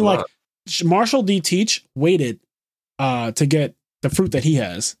what I mean? Like Marshall D. Teach waited to get the fruit that he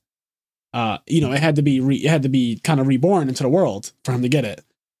has. It had to be kind of reborn into the world for him to get it.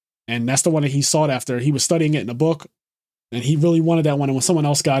 And that's the one that he sought after. He was studying it in a book and he really wanted that one. And when someone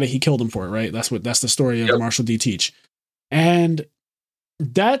else got it, he killed him for it. Right. That's the story of Marshall D. Teach. And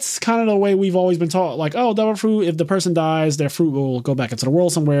that's kind of the way we've always been taught, like, oh, devil fruit, if the person dies, their fruit will go back into the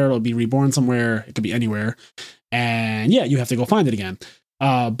world somewhere. It'll be reborn somewhere. It could be anywhere. And yeah, you have to go find it again.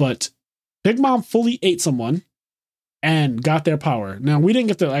 But Big Mom fully ate someone and got their power. Now, we didn't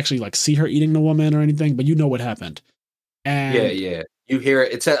get to actually like see her eating the woman or anything, but you know what happened. And yeah. You hear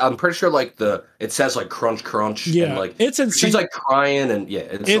it. I'm pretty sure like it says like crunch crunch. Yeah, and, like it's she's like crying and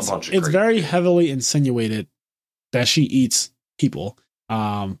it's a bunch of it's crazy very shit. heavily insinuated that she eats people.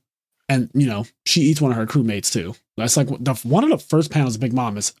 And she eats one of her crewmates too. That's like one of the first panels of Big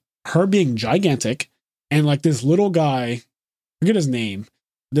Mom is her being gigantic and like this little guy, forget his name.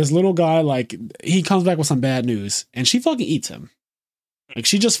 This little guy, like he comes back with some bad news and she fucking eats him. Like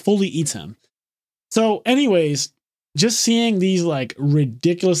she just fully eats him. So anyways, just seeing these like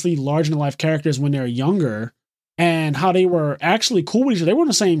ridiculously large in life characters when they're younger and how they were actually cool with each other. They were in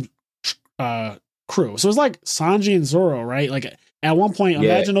the same crew. So it's like Sanji and Zoro, right? Like at one point,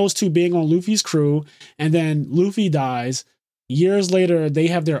 imagine those two being on Luffy's crew, and then Luffy dies. Years later, they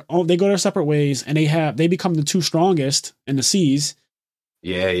have their own. They go their separate ways, and they become the two strongest in the seas.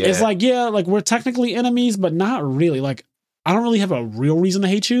 Yeah. It's like like we're technically enemies, but not really. Like I don't really have a real reason to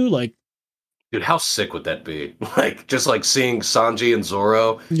hate you. Like, dude, how sick would that be? Like just like seeing Sanji and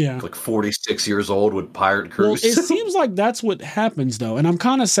Zoro, like 46 years old with pirate crews. Well, it seems like that's what happens though, and I'm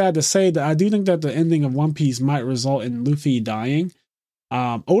kind of sad to say that I do think that the ending of One Piece might result in Luffy dying.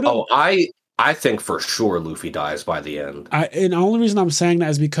 Oda, I think for sure Luffy dies by the end. And the only reason I'm saying that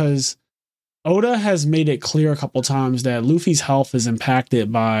is because Oda has made it clear a couple times that Luffy's health is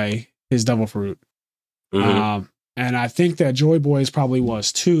impacted by his devil fruit. And I think that Joy Boy's probably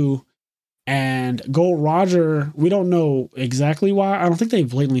was too. And Gold Roger, we don't know exactly why. I don't think they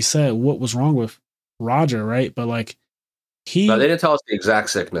blatantly said what was wrong with Roger, right? But like no, they didn't tell us the exact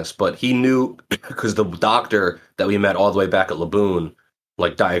sickness, but he knew because the doctor that we met all the way back at Laboon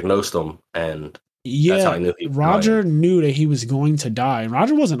like diagnosed him, and that's how I knew he was Roger knew that he was going to die. And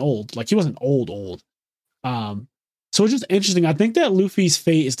Roger wasn't old. Like he wasn't old. So it's just interesting. I think that Luffy's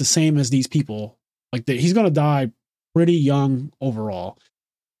fate is the same as these people. Like he's gonna die pretty young overall.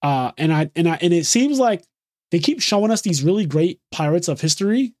 And it seems like they keep showing us these really great pirates of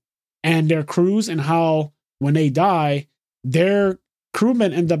history and their crews and how when they die, their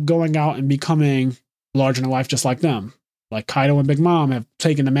crewmen end up going out and becoming larger than life just like them. like Kaido and Big Mom have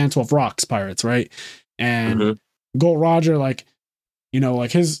taken the mantle of Rocks pirates, right? And Gold Roger, like, you know,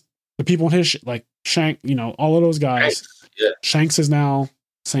 like the people in his like Shank, you know, all of those guys. Shanks is now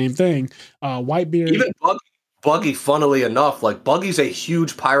same thing. Whitebeard, even Buggy. Funnily enough, like Buggy's a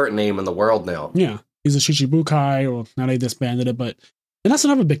huge pirate name in the world now. Yeah, he's a Shichibukai, or now they disbanded it, but and that's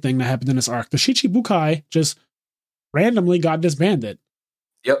another big thing that happened in this arc. The Shichibukai just randomly got disbanded.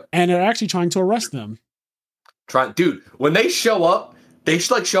 Yep, and they're actually trying to arrest them. Dude, when they show up, they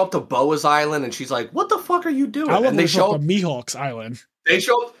like show up to Boa's island, and she's like, "What the fuck are you doing?" And they show up to Mihawk's island. They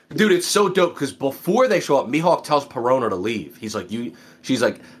show up, dude. It's so dope because before they show up, Mihawk tells Perona to leave. He's like, She's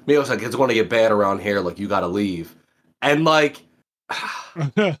like, Mihawk's like, it's going to get bad around here. Like, you got to leave. And like,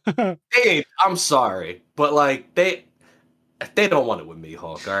 I'm sorry, but like they don't want it with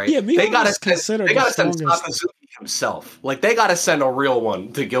Mihawk. All right, yeah, they got to send Sakazuki himself. Like, they got to send a real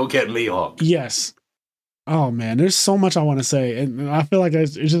one to go get Mihawk. Yes. Oh man, there's so much I want to say, and I feel like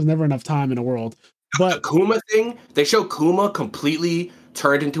there's just never enough time in the world. But the Kuma thing, they show Kuma completely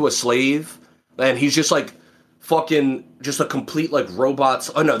turned into a slave, and he's just like fucking just a complete like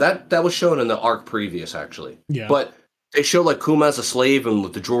robots. Oh no, that was shown in the arc previous actually. Yeah. But they show like Kuma as a slave and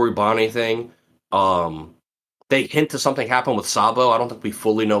with the Jewelry Bonnie thing. They hint to something happened with Sabo. I don't think we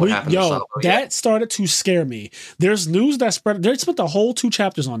fully know what happened to Sabo yet. That started to scare me. There's news that spread. They spent the whole 2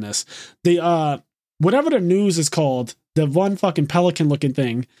 chapters on this. The whatever the news is called, the one fucking pelican looking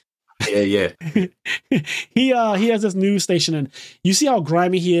thing. Yeah. He has this news station, and you see how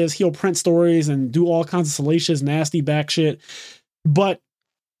grimy he is. He'll print stories and do all kinds of salacious, nasty back shit. But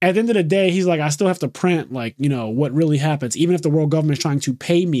at the end of the day, he's like, I still have to print, like, you know, what really happens, even if the world government is trying to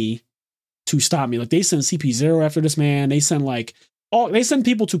pay me to stop me. Like, they send CP0 after this man. They send they send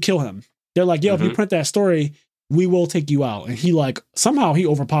people to kill him. They're like, yo, if you print that story, we will take you out. And he like somehow he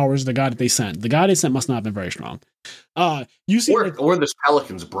overpowers the guy that they sent. The guy they sent must not have been very strong. You see, or this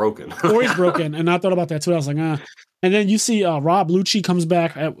pelican's broken, or he's broken. And I thought about that too. I was like, And then you see Rob Lucci comes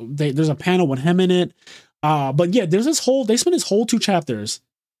back. There's a panel with him in it. But yeah, there's they spend this whole 2 chapters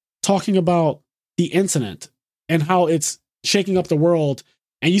talking about the incident and how it's shaking up the world.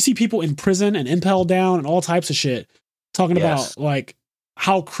 And you see people in prison and impelled down and all types of shit talking about like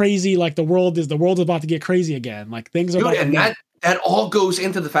how crazy like the world is about to get crazy again. Like things are that all goes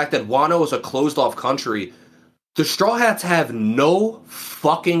into the fact that Wano is a closed off country. The Straw Hats have no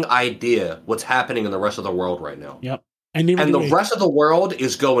fucking idea what's happening in the rest of the world right now. Yep. And the rest of the world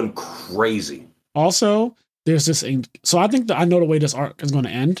is going crazy. Also, there's this. So I think that I know the way this arc is going to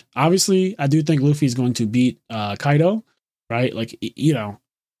end. Obviously, I do think Luffy is going to beat Kaido, right? Like, you know,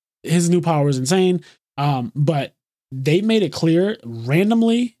 his new power is insane. But they made it clear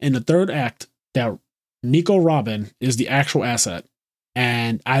randomly in the 3rd act that Nico Robin is the actual asset.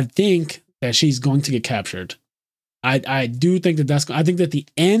 And I think that she's going to get captured. I do think I think that the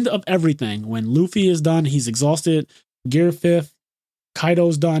end of everything, when Luffy is done, he's exhausted, Gear 5th,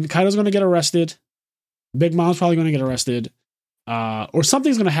 Kaido's done. Kaido's going to get arrested. Big Mom's probably going to get arrested. Or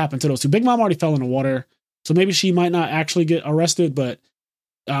something's going to happen to those 2. Big Mom already fell in the water, so maybe she might not actually get arrested, but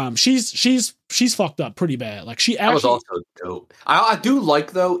she's fucked up pretty bad. Like she actually. That was also dope. I do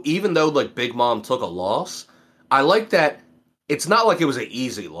like though, even though like Big Mom took a loss, I like that it's not like it was an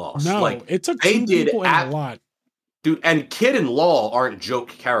easy loss. No, like it took 2 people and a lot. Dude, and Kid and Law aren't joke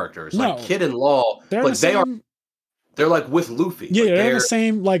characters. No. Like Kid and Law, they're like with Luffy. Yeah, like, they're in the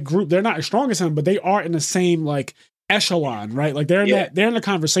same like group. They're not as strong as him, but they are in the same like echelon, right? Like they're in the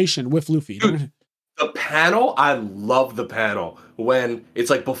conversation with Luffy. Dude, the panel, I love the panel when it's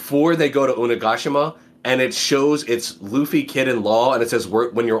like before they go to Onigashima and it shows it's Luffy, Kid, and Law, and it says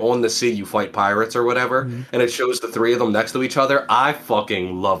when you're on the sea, you fight pirates or whatever, and it shows the 3 of them next to each other. I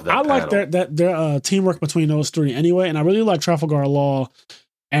fucking love that. I like their teamwork between those 3 anyway, and I really like Trafalgar Law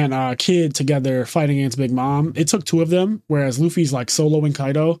and Kid together fighting against Big Mom. It took 2 of them, whereas Luffy's like soloing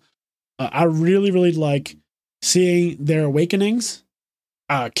Kaido. I really, really like seeing their awakenings.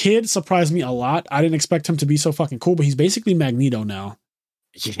 Kid surprised me a lot. I didn't expect him to be so fucking cool, but he's basically Magneto now.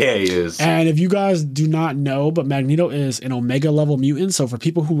 Yeah, he is. And if you guys do not know, but Magneto is an Omega level mutant. So for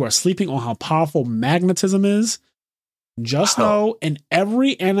people who are sleeping on how powerful magnetism is, just know in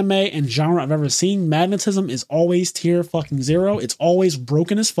every anime and genre I've ever seen, magnetism is always tier fucking 0. It's always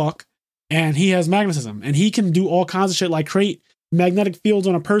broken as fuck. And he has magnetism. And he can do all kinds of shit like create magnetic fields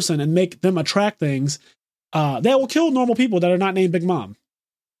on a person and make them attract things that will kill normal people that are not named Big Mom.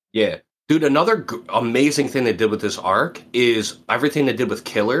 Yeah. Dude, another amazing thing they did with this arc is everything they did with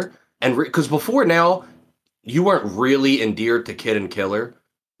Killer. And because before now, you weren't really endeared to Kid and Killer.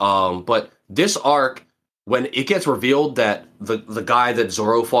 But this arc, when it gets revealed that the guy that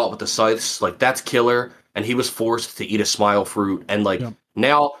Zoro fought with the scythes, like that's Killer, and he was forced to eat a smile fruit. And like Yep.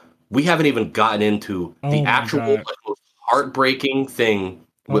 now we haven't even gotten into the Oh my actual God. like, most heartbreaking thing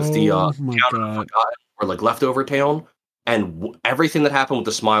with the Oh my Town of God. Forgotten, or like Leftover Town, and everything that happened with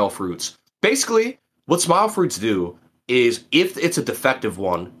the smile fruits. Basically, what smile fruits do is if it's a defective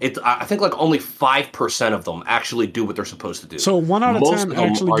one, I think like only 5% of them actually do what they're supposed to do. So 1 out of Most 10 of them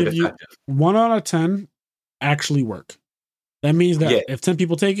actually are give you defective. 1 out of 10 actually work. That means that Yeah. if 10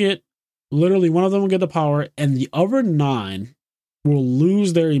 people take it, literally one of them will get the power, and the other 9 will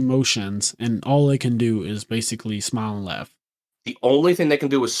lose their emotions, and all they can do is basically smile and laugh. The only thing they can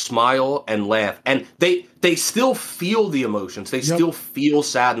do is smile and laugh, and they still feel the emotions. They still feel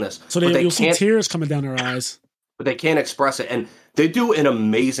sadness. So but you'll see tears coming down their eyes. But they can't express it, and they do an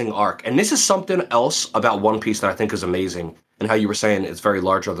amazing arc. And this is something else about One Piece that I think is amazing, and how you were saying it's very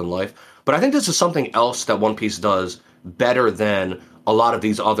larger than life. But I think this is something else that One Piece does better than a lot of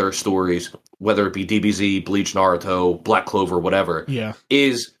these other stories, whether it be DBZ, Bleach, Naruto, Black Clover, whatever. Yeah.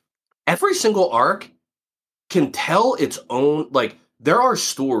 Is every single arc can tell its own, like, there are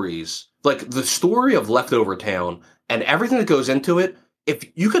stories, like the story of Leftover Town and everything that goes into it. If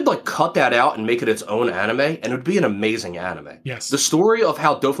you could like cut that out and make it its own anime, and it would be an amazing anime. Yes. The story of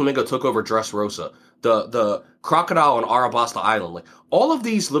how Doflamingo took over Dressrosa, the crocodile on Arabasta Island, like all of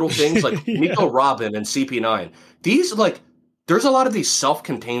these little things, like Nico Robin and CP9. These like there's a lot of these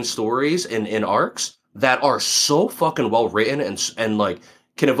self-contained stories in arcs that are so fucking well written and like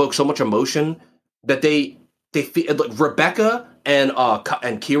can evoke so much emotion that they feel like Rebecca and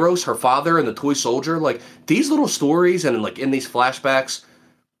Kiros, her father, and the toy soldier, like these little stories and like in these flashbacks,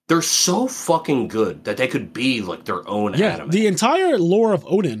 they're so fucking good that they could be like their own anime. The entire lore of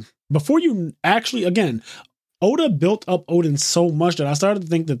Oden, before you actually, again, Oda built up Oden so much that I started to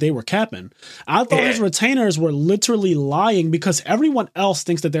think that they were capping. I thought his retainers were literally lying because everyone else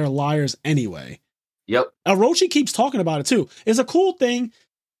thinks that they're liars anyway. Yep. Orochi keeps talking about it too. It's a cool thing.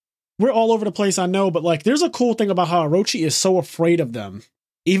 We're all over the place, I know, but like there's a cool thing about how Orochi is so afraid of them,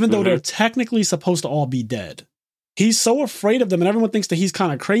 even though they're technically supposed to all be dead. He's so afraid of them, and everyone thinks that he's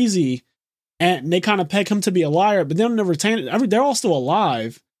kind of crazy, and they kind of peg him to be a liar, but then they're all still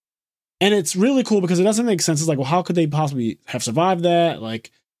alive. And it's really cool because it doesn't make sense. It's like, well, how could they possibly have survived that? Like,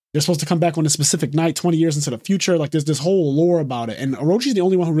 they're supposed to come back on a specific night 20 years into the future. Like, there's this whole lore about it. And Orochi's the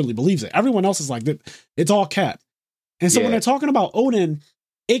only one who really believes it. Everyone else is like, it's all cap. And so when they're talking about Oden,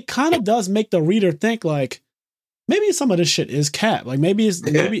 it kind of does make the reader think, like, maybe some of this shit is cap. Like, maybe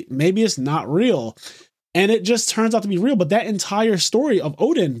it's not real. And it just turns out to be real. But that entire story of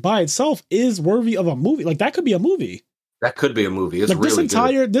Oden by itself is worthy of a movie. Like, that could be a movie. That could be a movie. It's like really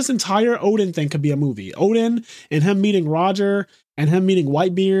this entire Oden thing could be a movie. Oden and him meeting Roger and him meeting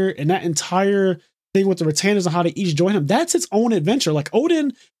Whitebeard and that entire thing with the retainers and how they each join him. That's its own adventure. Like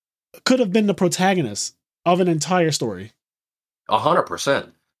Oden could have been the protagonist of an entire story. 100%.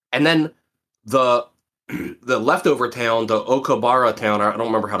 And then the leftover town, the Okabara town, I don't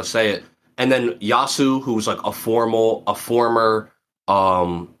remember how to say it. And then Yasu, who's like a former,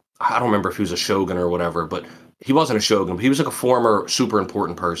 I don't remember if he was a shogun or whatever, but he wasn't a shogun, but he was like a former super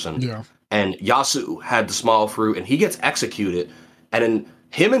important person. Yeah. And Yasu had the small fruit and he gets executed. And then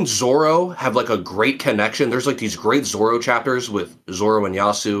him and Zoro have like a great connection. There's like these great Zoro chapters with Zoro and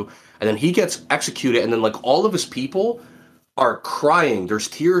Yasu. And then he gets executed. And then like all of his people are crying. There's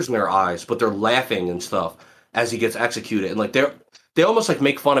tears in their eyes, but they're laughing and stuff as he gets executed. And like they almost like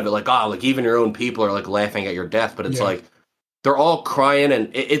make fun of it. Like, like even your own people are like laughing at your death. But it's like, they're all crying,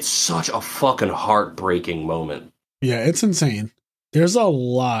 and it's such a fucking heartbreaking moment. Yeah, it's insane. There's a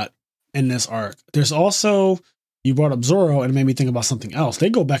lot in this arc. There's also, you brought up Zoro, and it made me think about something else.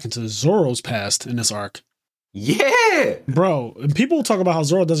 They go back into Zoro's past in this arc. Yeah! Bro, and people talk about how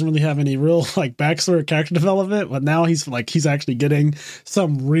Zoro doesn't really have any real like backstory or character development, but now he's actually getting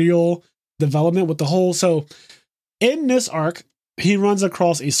some real development with the whole. So in this arc, he runs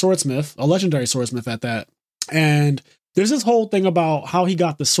across a swordsmith, a legendary swordsmith at that, and there's this whole thing about how he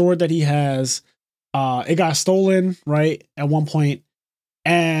got the sword that he has. It got stolen, right, at one point.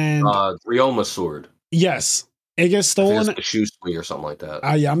 And Ryoma's sword. Yes. It gets stolen. It's like a Shusui or something like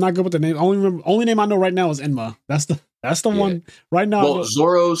that. Yeah, I'm not good with the name. Only name I know right now is Enma. That's the one right now. Well,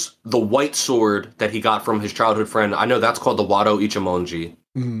 Zoro's the white sword that he got from his childhood friend. I know that's called the Wado Ichimonji.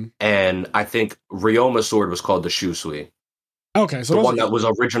 Mm-hmm. And I think Ryoma's sword was called the Shusui. Okay, so the one that was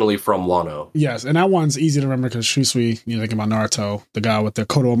originally from Wano. Yes, and that one's easy to remember because Shusui, you're thinking about Naruto, the guy with the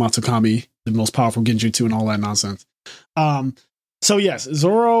Kodo Matsukami, the most powerful Genjutsu and all that nonsense. So yes,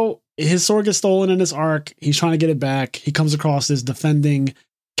 Zoro, his sword gets stolen in this arc. He's trying to get it back. He comes across this defending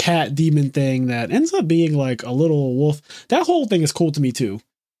cat demon thing that ends up being like a little wolf. That whole thing is cool to me too.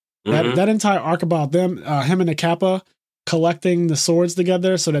 That entire arc about them, him and the Kappa collecting the swords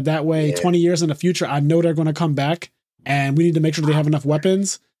together, so that way, 20 years in the future, I know they're going to come back, and we need to make sure they have enough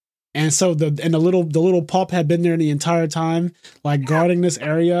weapons. And so the little pup had been there the entire time, like guarding this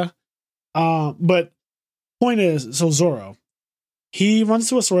area. But point is, so Zoro, he runs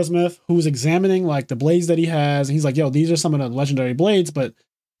to a swordsmith who's examining like the blades that he has, and he's like, "Yo, these are some of the legendary blades, but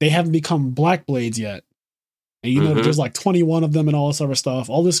they haven't become black blades yet." And you know, there's like 21 of them and all this other stuff,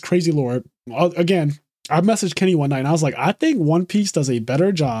 all this crazy lore. Again, I messaged Kenny one night and I was like, I think One Piece does a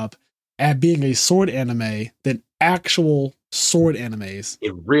better job at being a sword anime than actual sword animes.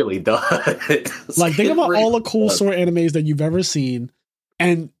 It really does. Like, think about all the cool sword animes that you've ever seen.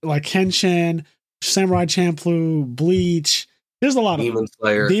 And like Kenshin, Samurai Champloo, Bleach. There's a lot of Demon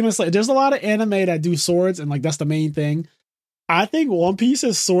Slayer. There's a lot of anime that do swords, and like that's the main thing. I think One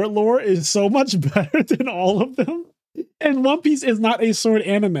Piece's sword lore is so much better than all of them. And One Piece is not a sword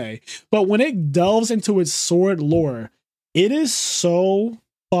anime. But when it delves into its sword lore, it is so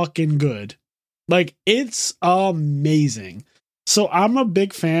fucking good. Like, it's amazing. So I'm a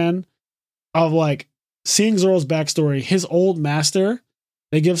big fan of like seeing Zoro's backstory. His old master,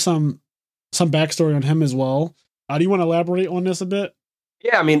 they give some backstory on him as well. Do you want to elaborate on this a bit?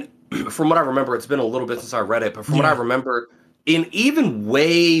 Yeah, I mean, from what I remember, it's been a little bit since I read it, but from what I remember, in even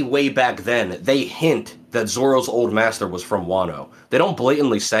way back then, they hint that Zoro's old master was from Wano. They don't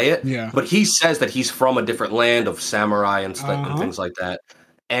blatantly say it, but he says that he's from a different land of samurai and things like that.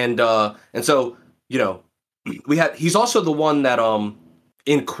 And so, you know, he's also the one that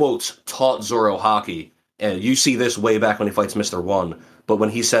in quotes taught Zoro haki. And you see this way back when he fights Mr. One. But when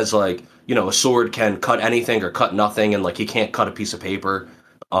he says, like, you know, a sword can cut anything or cut nothing, and like he can't cut a piece of paper.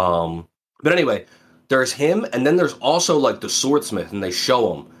 But anyway, there's him, and then there's also like the swordsmith, and they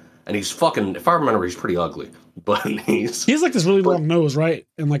show him, and he's fucking, if I remember, he's pretty ugly. But he's like this really long nose, right?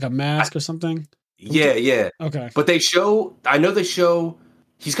 And like a mask or something. Yeah. Okay. But I know they show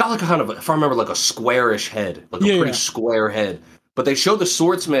he's got like a kind of, if I remember, like a squarish head, like a pretty square head. But they show the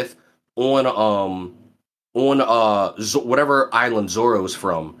swordsmith on whatever island Zoro's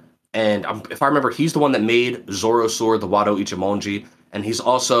from, and if I remember, he's the one that made Zoro's sword, the Wado Ichimonji, and he's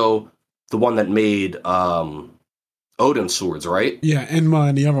also the one that made Odin's swords, right? Yeah,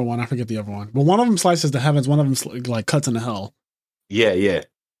 and the other one, I forget the other one, but one of them slices the heavens, one of them like cuts into hell. Yeah.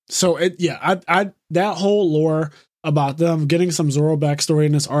 So I that whole lore about them getting some Zoro backstory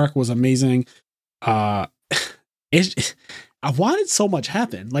in this arc was amazing. Why did so much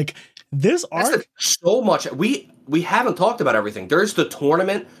happen? Like, this arc, so much. We haven't talked about everything. There's the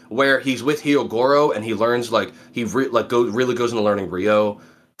tournament where he's with Hyogoro and he learns like he really goes into learning Ryo.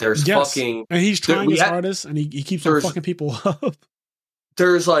 There's fucking, and he's trying his hardest, and he keeps on fucking people up.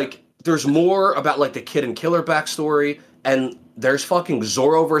 There's more about like the Kid and Killer backstory, and there's fucking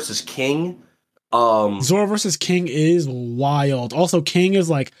Zoro versus King. Zoro versus King is wild. Also, King is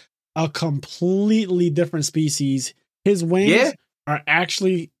like a completely different species. His wings are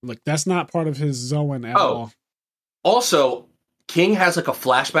actually like, that's not part of his Zoan at all. Also, King has like a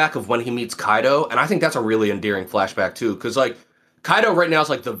flashback of when he meets Kaido, and I think that's a really endearing flashback too, because like Kaido right now is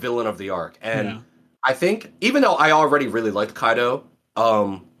like the villain of the arc, and I think even though I already really liked Kaido,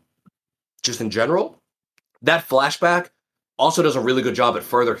 just in general, that flashback also does a really good job at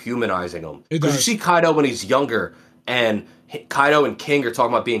further humanizing him. Because you see Kaido when he's younger, and Kaido and King are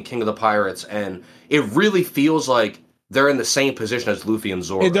talking about being king of the pirates, and it really feels like they're in the same position as Luffy and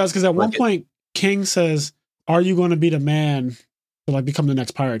Zoro. It does, because at one point, King says, "Are you going to be the man to like become the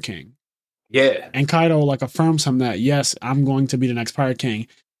next pirate king?" Yeah. And Kaido like affirms him that, yes, I'm going to be the next pirate king.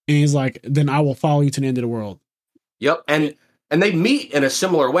 And he's like, then I will follow you to the end of the world. Yep. And they meet in a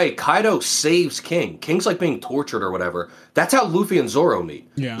similar way. Kaido saves King. King's like being tortured or whatever. That's how Luffy and Zoro meet.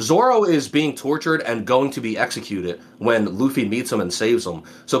 Yeah. Zoro is being tortured and going to be executed when Luffy meets him and saves him.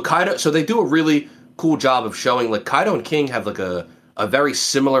 So they do a really cool job of showing like Kaido and King have like a very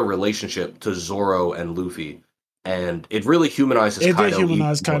similar relationship to Zoro and Luffy. And it really humanizes Kaido. It did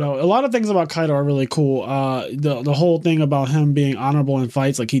humanize Kaido. A lot of things about Kaido are really cool. The whole thing about him being honorable in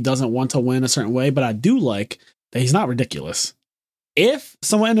fights, like he doesn't want to win a certain way, but I do like that he's not ridiculous. If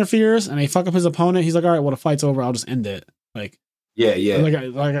someone interferes and they fuck up his opponent, he's like, all right, well, the fight's over, I'll just end it. Like, yeah.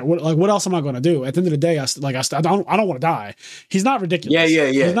 What else am I going to do? At the end of the day, I don't want to die. He's not ridiculous. Yeah.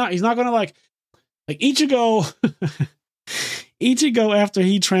 He's not going to like Ichigo. Ichigo, after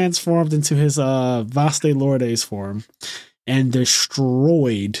he transformed into his Vaste Lourdes form and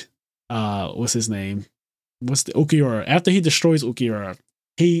destroyed what's his name? What's the Ukiura? After he destroys Ukiura,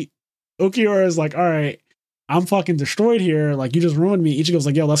 Ukiura is like, all right, I'm fucking destroyed here. Like, you just ruined me. Ichigo's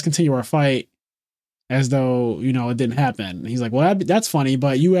like, yo, let's continue our fight. as though, you know, it didn't happen. And he's like, well, that's funny,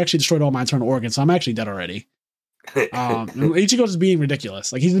 but you actually destroyed all my internal organs, so I'm actually dead already. Ichigo's just being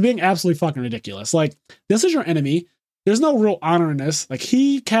ridiculous. Like, he's being absolutely fucking ridiculous. Like, this is your enemy. There's no real honor in this. Like,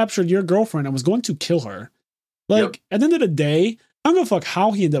 he captured your girlfriend and was going to kill her. Like, at the end of the day, I'm gonna fuck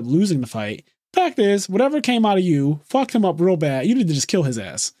how he ended up losing the fight. Fact is, whatever came out of you fucked him up real bad. You need to just kill his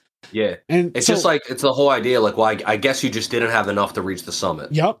ass. Yeah. And it's just like, it's the whole idea, like, well, I guess you just didn't have enough to reach the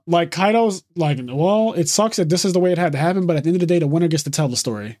summit. Yep. Like, Kaido's like, well, it sucks that this is the way it had to happen, but at the end of the day, the winner gets to tell the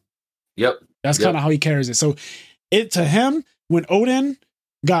story. Yep. That's kind of how he carries it. So it, to him, when Oden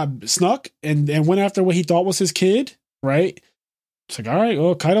got snuck and went after what he thought was his kid, right? It's like, all right,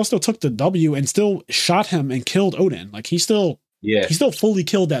 well, Kaido still took the W and still shot him and killed Oden. Like, he still fully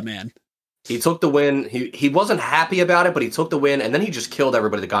killed that man. He took the win. He wasn't happy about it, but he took the win, and then he just killed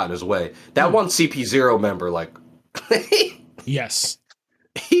everybody that got in his way. That one CP0 member, like, yes,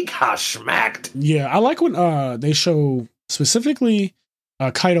 he got smacked. Yeah, I like when they show specifically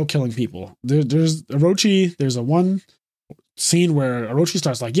Kaido killing people. There's Orochi. There's a one scene where Orochi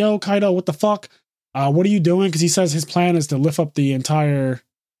starts like, "Yo, Kaido, what the fuck? What are you doing?" Because he says his plan is to lift up the entire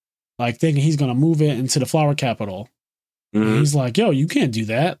like thing, and he's gonna move it into the flower capital. And he's like, "Yo, you can't do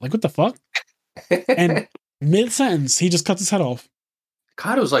that. Like, what the fuck?" And mid-sentence, he just cuts his head off.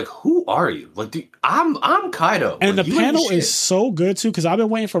 Kaido's like, "Who are you?" Like, dude, I'm Kaido. And like, the panel is so good too, because I've been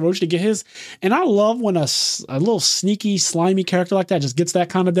waiting for Orochi to get his. And I love when a little sneaky, slimy character like that just gets that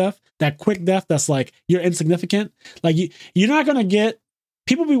kind of death, that quick death. That's like, you're insignificant. Like, you're not gonna get.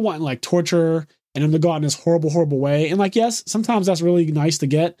 People be wanting like torture and him to go out in this horrible, horrible way. And like, yes, sometimes that's really nice to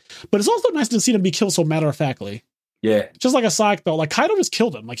get, but it's also nice to see them be killed so matter of factly. Yeah, just like a side though. Like, Kaido just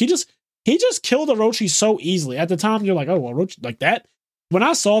killed him. Like, he just killed Orochi so easily. At the time, you're like, oh, well, Orochi, like that. When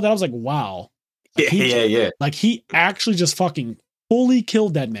I saw that, I was like, wow. Like, yeah. Like, he actually just fucking fully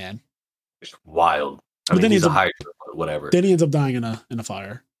killed that man. It's wild. I But mean, then he's a Hydra, whatever. Then he ends up dying in a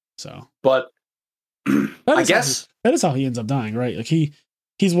fire. So, but I guess that is how he ends up dying, right? Like,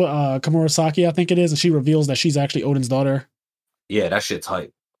 he's what Komurasaki, I think it is, and she reveals that she's actually Odin's daughter. Yeah, that shit's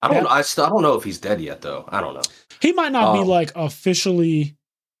hype. I don't know if he's dead yet, though. I don't know. He might not be like officially.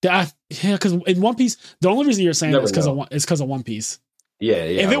 Yeah, because in One Piece, the only reason you're saying this is because of One Piece. Yeah.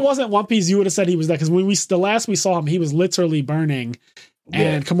 If it wasn't One Piece, you would have said he was dead. Because when the last we saw him, he was literally burning,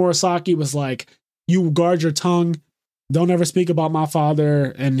 and Komurasaki was like, "You guard your tongue, don't ever speak about my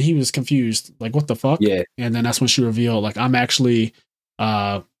father," and he was confused, like, "What the fuck?" Yeah. And then that's when she revealed, like, "I'm actually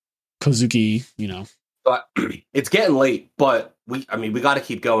Kozuki," you know. But it's getting late, but we got to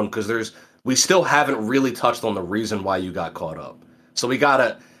keep going because we still haven't really touched on the reason why you got caught up. So we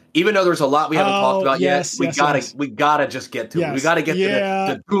gotta, even though there's a lot we haven't talked about yet, we gotta just get to it. We gotta get to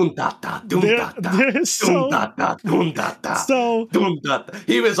the doom da da doom da da doom da da doom da da doom da da.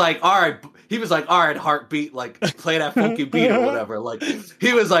 He was like, all right, heartbeat, like, play that funky beat or whatever. Like,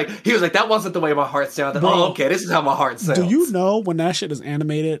 he was like, that wasn't the way my heart sounded. Bro, okay, this is how my heart sounds. Do you know when that shit is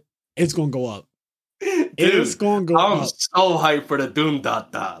animated, it's gonna go up. Dude, it's gonna go up. I'm so hyped for the doom da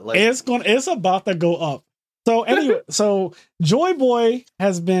da. Like, it's about to go up. So anyway, so Joy Boy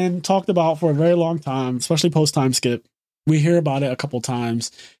has been talked about for a very long time, especially post time skip. We hear about it a couple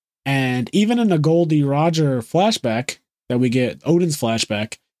times, and even in the Goldie Roger flashback that we get, Odin's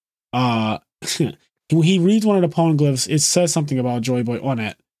flashback, when he reads one of the poneglyphs, it says something about Joy Boy on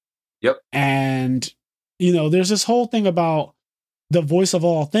it. Yep. And there's this whole thing about the voice of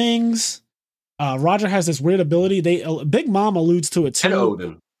all things. Roger has this weird ability. Big Mom alludes to it too. And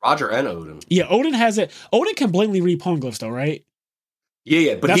Odin. Roger and Odin. Yeah, Odin has it. Odin can blatantly read poneglyphs though, right?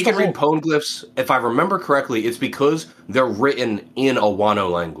 Yeah, but he can read poneglyphs. If I remember correctly, it's because they're written in a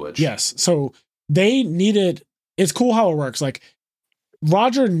Wano language. Yes. So they needed. It's cool how it works. Like,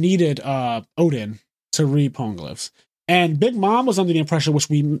 Roger needed Odin to read poneglyphs, and Big Mom was under the impression, which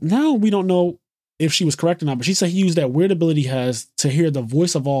we don't know if she was correct or not, but she said he used that weird ability he has to hear the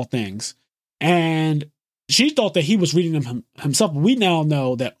voice of all things. And she thought that he was reading them himself. We now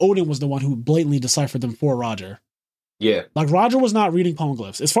know that Odin was the one who blatantly deciphered them for Roger. Yeah. Like, Roger was not reading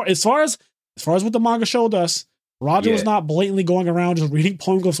poneglyphs. As far as what the manga showed us, Roger was not blatantly going around just reading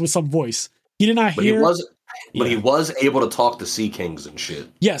poneglyphs with some voice. He did not hear. He was able to talk to Sea Kings and shit.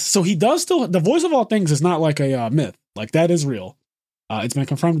 Yes, so he does still. The voice of all things is not like a myth. Like, that is real. It's been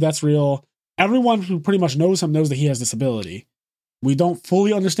confirmed that's real. Everyone who pretty much knows him knows that he has this ability. We don't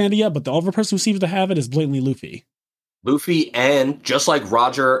fully understand it yet, but the other person who seems to have it is blatantly Luffy. Luffy, and just like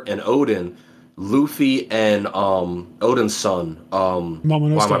Roger and Odin, Luffy and Odin's son,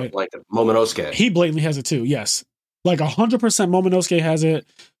 Momonosuke. He blatantly has it too, yes. Like 100% Momonosuke has it.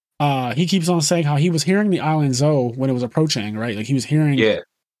 He keeps on saying how he was hearing the island Zou when it was approaching, right? Like, he was hearing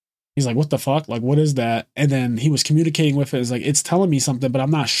He's like, what the fuck? Like, what is that? And then he was communicating with it. It's like, it's telling me something, but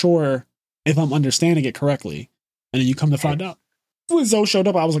I'm not sure if I'm understanding it correctly. And then you come to find out. When Zoe showed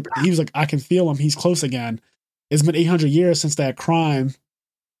up, he was like, I can feel him. He's close again. It's been 800 years since that crime,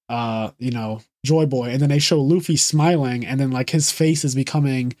 Joy Boy. And then they show Luffy smiling, and then like his face is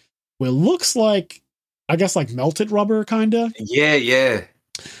becoming what looks like, I guess, like melted rubber, kind of. Yeah.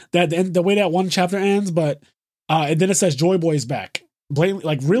 That the way that one chapter ends, but and then it says Joy Boy is back. Blatantly,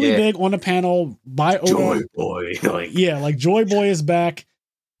 like really big on the panel by Oda. Joy Boy. Like Joy Boy is back.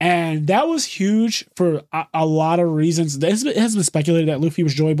 And that was huge for a lot of reasons. It has been speculated that Luffy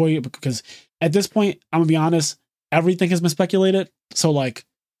was Joy Boy because at this point, I'm going to be honest, everything has been speculated. So like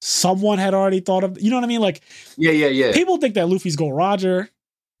someone had already thought of, you know what I mean? Like, yeah. People think that Luffy's Gold Roger.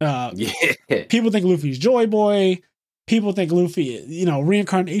 People think Luffy's Joy Boy. People think Luffy,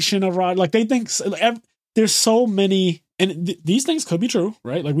 reincarnation of Roger. Like they think there's so many, and these things could be true,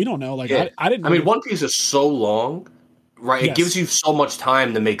 right? Like we don't know. Like I didn't. I mean, One Piece is so long. Right, it gives you so much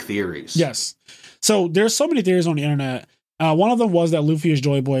time to make theories. Yes. So there's so many theories on the internet. One of them was that Luffy is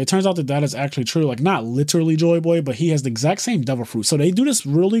Joy Boy. It turns out that is actually true. Like not literally Joy Boy, but he has the exact same devil fruit. So they do this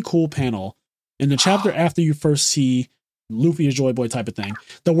really cool panel in the chapter after you first see Luffy is Joy Boy type of thing.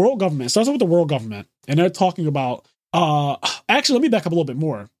 The world government starts with the world government, and they're talking about. Actually, let me back up a little bit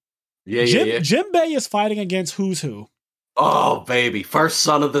more. Jinbei is fighting against Who's Who. Oh baby, first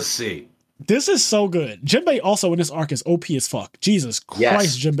son of the sea. This is so good. Jinbei also in this arc is OP as fuck. Jesus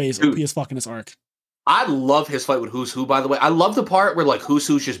Christ, Jinbei is OP as fuck in this arc. I love his fight with Who's Who, by the way. I love the part where like Who's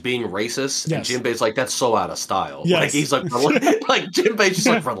Who's just being racist, and Jinbei's like, that's so out of style. Yes. Like he's like, like Jinbei's just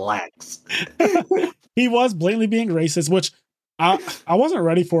like, relax. He was blatantly being racist, which I wasn't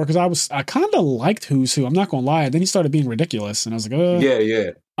ready for because I kind of liked Who's Who. I'm not gonna lie. Then he started being ridiculous, and I was like,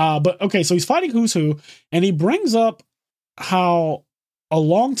 yeah. But okay, so he's fighting Who's Who, and he brings up how a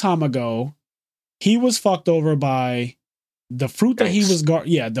long time ago, he was fucked over by the fruit that he was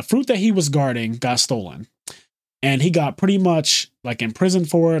the fruit that he was guarding got stolen, and he got pretty much like imprisoned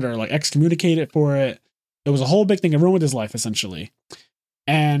for it or like excommunicated for it. It was a whole big thing. It ruined his life essentially,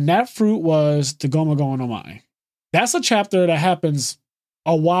 and that fruit was the Gomu Gomu no Mai. That's a chapter that happens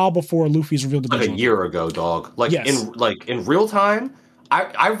a while before Luffy's revealed to be like a year ago, dog. Like in real time,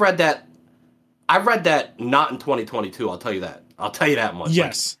 I read that. I read that not in 2022. I'll tell you that. I'll tell you that much.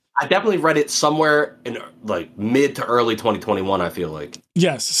 Yes. Like, I definitely read it somewhere in like mid to early 2021, I feel like.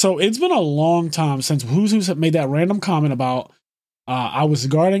 Yes. So it's been a long time since Who's made that random comment about I was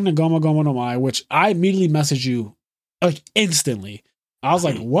guarding the Gomu Gomu no Mai, which I immediately messaged you like instantly. I was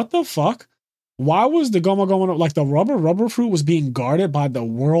like, what the fuck? Why was the Gomu Gomu like the rubber fruit was being guarded by the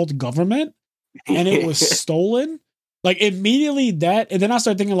world government and it was stolen? Like immediately that, and then I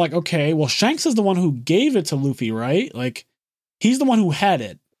started thinking like, okay, well Shanks is the one who gave it to Luffy, right? Like he's the one who had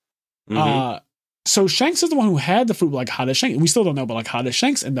it. Mm-hmm. So Shanks is the one who had the fruit. Like how did Shanks? We still don't know, but like how did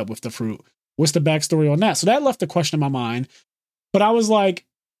Shanks end up with the fruit? What's the backstory on that? So that left a question in my mind. But I was like,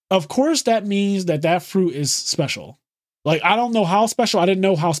 of course that means that fruit is special. Like I don't know how special. I didn't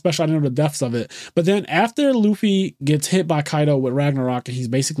know how special. I didn't know the depths of it. But then after Luffy gets hit by Kaido with Ragnarok and he's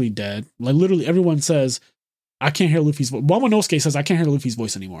basically dead. Like literally everyone says, I can't hear Luffy's voice. Momonosuke says, I can't hear Luffy's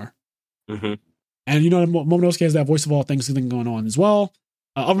voice anymore. Mm-hmm. And Momonosuke has that voice of all things going on as well.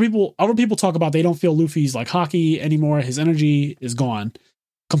 Other people talk about they don't feel Luffy's like hockey anymore. His energy is gone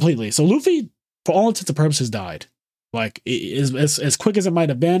completely. So Luffy, for all intents and purposes, died. Like as quick as it might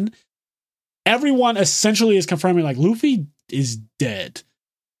have been. Everyone essentially is confirming like Luffy is dead.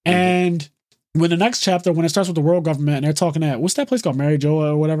 Mm-hmm. And when the next chapter, when it starts with the world government and they're talking at what's that place called, Mary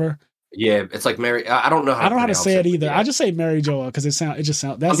Joa or whatever. Yeah, it's like Mary. I don't know how to say it either. Yeah. I just say Mary Joa because it just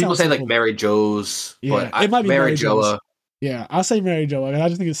sounds. Some people say like cool. Mary Joe's. Yeah, but it might be Mary Joa. Yeah, I'll say Mary Joa. I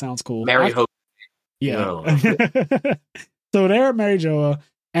just think it sounds cool. Mary Hope. Yeah. So they're at Mary Joa,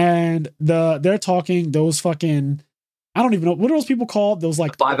 and they're talking those fucking. I don't even know what are those people called. Those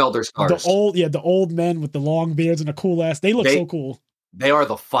like the 5 Elder Scars. The old men with the long beards and the cool ass. They look so cool. They are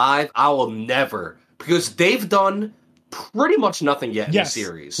the 5. I will never because they've done pretty much nothing yet in the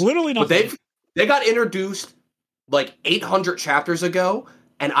series. Literally nothing. But they got introduced like 800 chapters ago,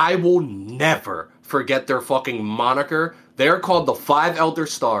 and I will never forget their fucking moniker. They're called the 5 Elder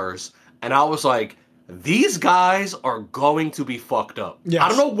Stars, and I was like, these guys are going to be fucked up. Yes. I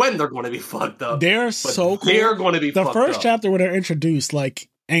don't know when they're going to be fucked up. They're so cool. They're going to be fucked up. The first chapter where they're introduced, like,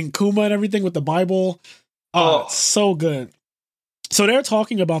 and Kuma and everything with the Bible. It's so good. So they're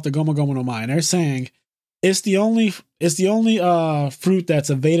talking about the Gomu Gomu no Mai, and they're saying, it's the only fruit that's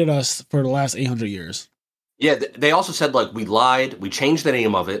evaded us for the last 800 years. Yeah, they also said like we lied, we changed the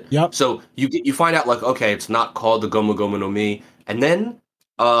name of it. Yep. So you find out like okay, it's not called the Gomu Gomu no Mi, and then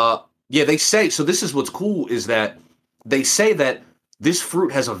Yeah, they say, so this is what's cool, is that they say that this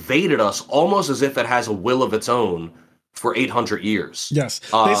fruit has evaded us almost as if it has a will of its own for 800 years. Yes.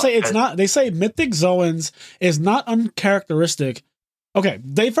 They say it's not, they say mythic Zoans is not uncharacteristic. Okay,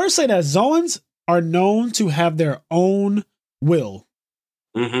 they first say that Zoans are known to have their own will.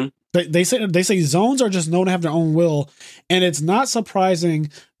 Mm-hmm. They say Zoans are just known to have their own will, and it's not surprising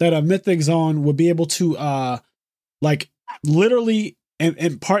that a mythic Zoan would be able to like literally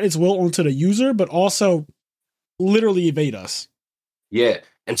impart its will onto the user, but also literally evade us. Yeah.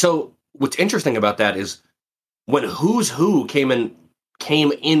 And so what's interesting about that is when Who's Who came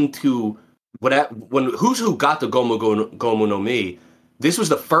into when Who's Who got the Gomu no Mi, this was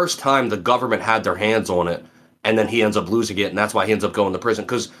the first time the government had their hands on it, and then he ends up losing it, and that's why he ends up going to prison,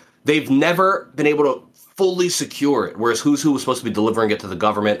 because they've never been able to fully secure it, whereas Who's Who was supposed to be delivering it to the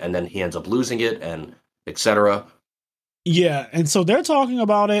government, and then he ends up losing it, and etc. Yeah, and so they're talking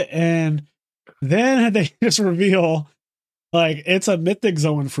about it, and then they just reveal, like, it's a mythic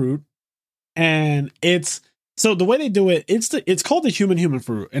Zoan fruit, and it's, so the way they do it, it's called the human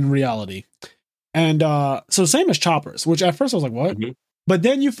fruit in reality. And so same as Choppers, which at first I was like, what? Mm-hmm. But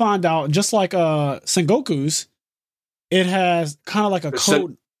then you find out, just like Sengoku's, it has kind of like a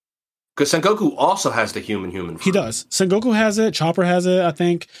code. Because Sengoku also has the human fruit. He does. Sengoku has it, Chopper has it, I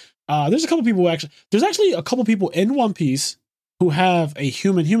think. There's a couple people there's actually a couple people in One Piece who have a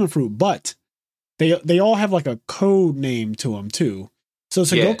human fruit, but they all have like a code name to them too. So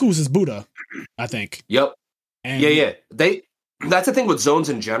Sengoku's is Buddha, I think. Yep. And yeah. That's the thing with zones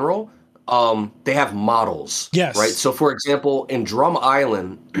in general. They have models. Yes. Right. So for example, in Drum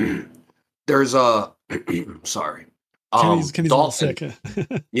Island, there's a sorry. Kenny's Dalton. Sick.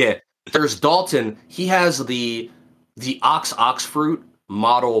 Yeah. There's Dalton. He has the ox fruit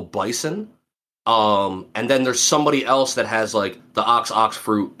model bison. And then there's somebody else that has like the ox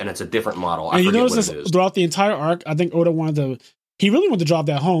fruit, and it's a different model. And you notice this throughout the entire arc. I think Oda he really wanted to drop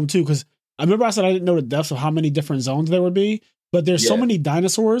that home too, because I remember I said I didn't know the depths of how many different zones there would be, but there's so many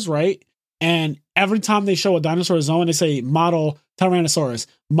dinosaurs, right? And every time they show a dinosaur zone, they say model Tyrannosaurus,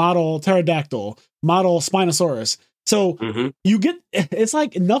 model Pterodactyl, model Spinosaurus. So you get, it's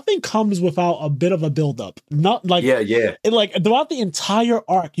like nothing comes without a bit of a buildup. Not like, like throughout the entire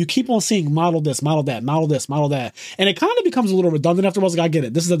arc, you keep on seeing model this, model that, model this, model that. And it kind of becomes a little redundant afterwards. Like, I get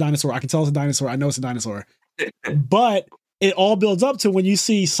it. This is a dinosaur. I can tell it's a dinosaur. I know it's a dinosaur. But it all builds up to when you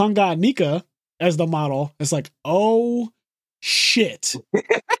see Sun God Nika as the model. It's like, oh, shit.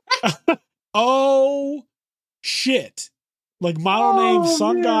 Oh, shit. Like model name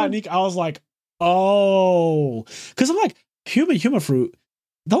Sun God Nika. I was like, oh, because I'm like, human fruit.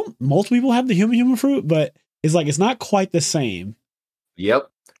 Don't most people have the human fruit? But it's like, it's not quite the same. Yep.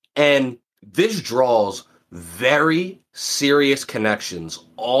 And this draws very serious connections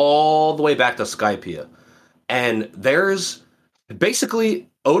all the way back to Skypiea. And there's basically,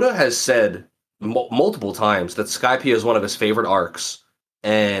 Oda has said multiple times that Skypiea is one of his favorite arcs,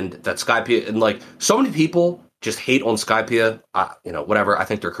 and that Skypiea, and like so many people just hate on Skypiea. Whatever. I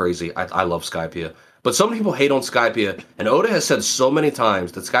think they're crazy. I love Skypiea. But so many people hate on Skypiea, and Oda has said so many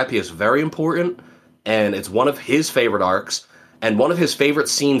times that Skypiea is very important, and it's one of his favorite arcs, and one of his favorite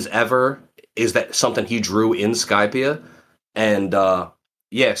scenes ever is that something he drew in Skypiea. And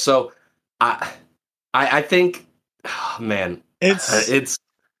so I think, man, it's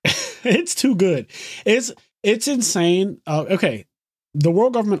it's too good. It's insane. Okay, the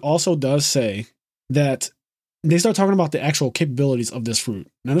world government also does say that they start talking about the actual capabilities of this fruit.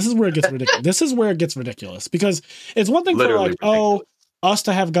 Now, this is where it gets ridiculous. This is where it gets ridiculous, because it's one thing for like, us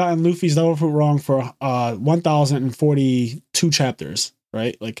to have gotten Luffy's Devil Fruit wrong for 1,042 chapters,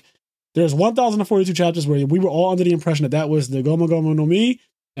 right? Like, there's 1,042 chapters where we were all under the impression that was the Gomu Gomu no Mi,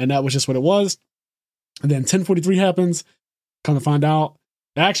 and that was just what it was. And then 1043 happens. Come to find out,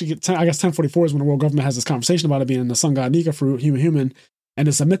 actually, I guess 1044 is when the world government has this conversation about it being the Sun God Nika fruit, human. And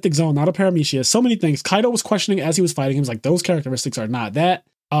it's a mythic zone, not a paramecia. So many things. Kaido was questioning as he was fighting. He was like, those characteristics are not that.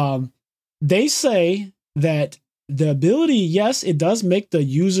 They say that the ability, yes, it does make the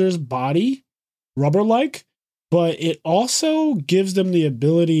user's body rubber-like, but it also gives them the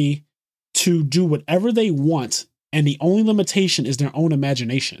ability to do whatever they want. And the only limitation is their own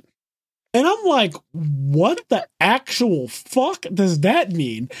imagination. And I'm like, what the actual fuck does that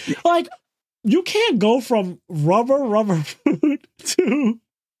mean? Like, you can't go from rubber fruit to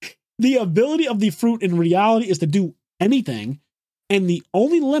the ability of the fruit in reality is to do anything. And the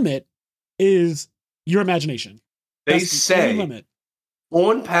only limit is your imagination. They say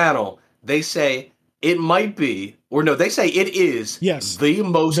on panel, they say it might be, or no, they say it is the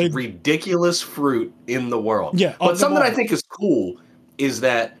most ridiculous fruit in the world. Yeah. But something I think is cool is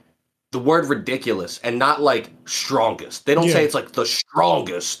that the word ridiculous and not like strongest. They don't say it's like the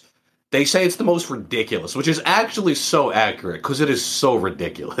strongest. They say it's the most ridiculous, which is actually so accurate because it is so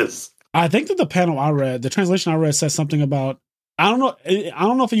ridiculous. I think that the panel I read, the translation I read says something about, I don't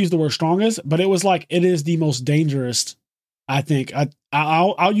know if it used the word strongest, but it was like, it is the most dangerous. I think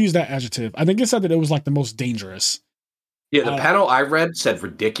I'll use that adjective. I think it said that it was like the most dangerous. Yeah, the panel I read said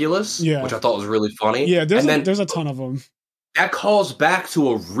ridiculous, which I thought was really funny. Yeah, there's a ton of them. That calls back to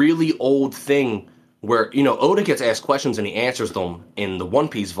a really old thing where, Oda gets asked questions and he answers them in the One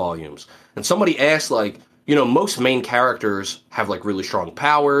Piece volumes. And somebody asked, like, most main characters have, like, really strong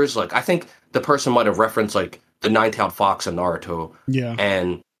powers. Like, I think the person might have referenced, like, the Nine-Tailed Fox and Naruto. Yeah.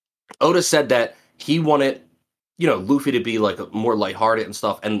 And Oda said that he wanted, Luffy to be, like, more lighthearted and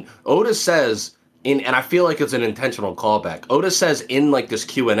stuff. And Oda says, and I feel like it's an intentional callback, Oda says in, like, this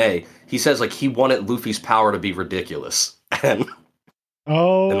Q&A, he says, like, he wanted Luffy's power to be ridiculous. And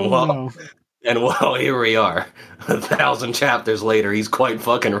no. And here we are, 1,000 chapters later. He's quite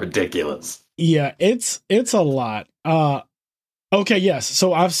fucking ridiculous. Yeah, it's a lot. Okay, yes.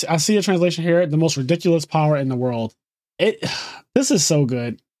 So I see a translation here. The most ridiculous power in the world. This is so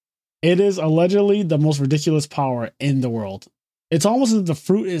good. It is allegedly the most ridiculous power in the world. It's almost as if the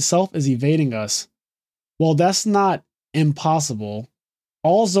fruit itself is evading us. Well, that's not impossible.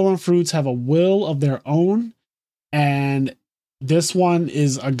 All Zoan fruits have a will of their own, and this one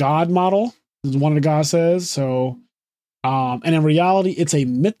is a god model. One of the gods says so. And in reality, it's a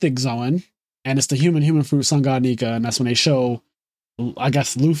mythic Zoan, and it's the human fruit Sun God Nika, and that's when they show, I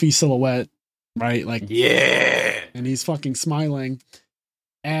guess, Luffy's silhouette, right? Like, yeah, and he's fucking smiling,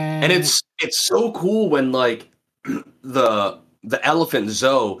 and it's so cool when like the elephant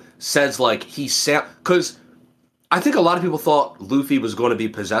Zoe says like because I think a lot of people thought Luffy was going to be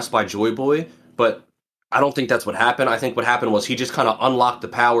possessed by Joy Boy, but I don't think that's what happened. I think what happened was he just kind of unlocked the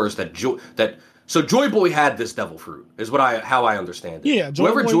powers so Joy Boy had this devil fruit, is how I understand it. Yeah,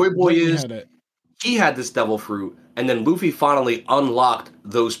 whoever Joy Boy is, he had this devil fruit, and then Luffy finally unlocked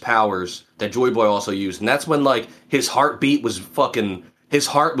those powers that Joy Boy also used, and that's when like his heart was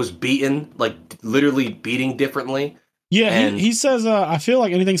beaten, like literally beating differently. Yeah, he says, I feel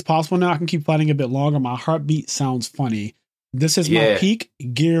like anything's possible now. I can keep fighting a bit longer. My heartbeat sounds funny. This is my peak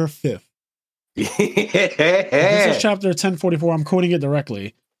gear 5th. This is chapter 1044. I'm quoting it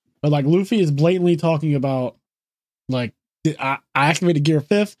directly. But like Luffy is blatantly talking about like I activated gear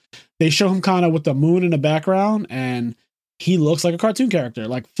 5th. They show him kind of with the moon in the background, and he looks like a cartoon character,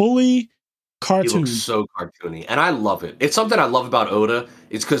 like fully cartoon. He looks so cartoony, and I love it. It's something I love about Oda.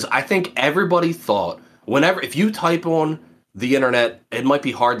 It's because I think everybody thought if you type on the internet, it might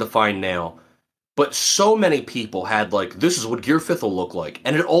be hard to find now, but so many people had like, this is what Gear 5th will look like,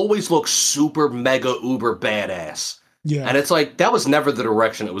 and it always looks super mega uber badass. Yeah, and it's like that was never the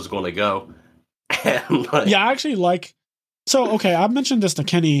direction it was going to go. And like, yeah, I actually like. So okay, I mentioned this to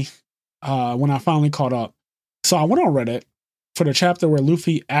Kenny when I finally caught up. So I went on Reddit for the chapter where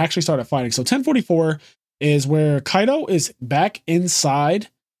Luffy actually started fighting. So 1044 is where Kaido is back inside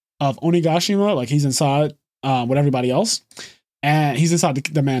of Onigashima, like he's inside with everybody else, and he's inside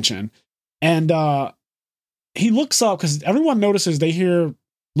the mansion, and he looks up because everyone notices they hear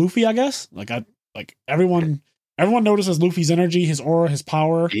Luffy. I guess everyone notices Luffy's energy, his aura, his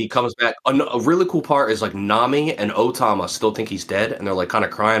power. He comes back. A really cool part is like Nami and Otama still think he's dead, and they're like kind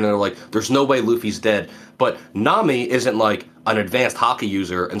of crying, and they're like, "There's no way Luffy's dead." But Nami isn't like an advanced Haki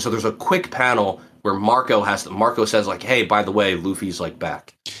user, and so there's a quick panel where Marco says like, "Hey, by the way, Luffy's like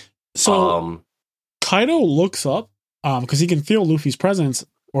back." So Kaido looks up because he can feel Luffy's presence,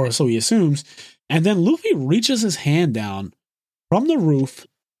 or so he assumes, and then Luffy reaches his hand down from the roof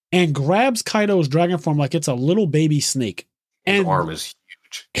and grabs Kaido's dragon form like it's a little baby snake. And his arm is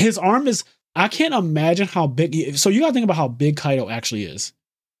huge. His arm is, I can't imagine how big. So you gotta think about how big Kaido actually is.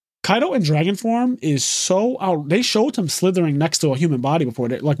 Kaido in dragon form is so out. They showed him slithering next to a human body before.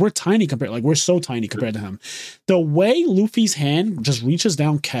 Like we're tiny we're so tiny compared to him. The way Luffy's hand just reaches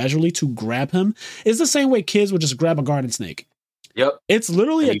down casually to grab him is the same way kids would just grab a garden snake. Yep. It's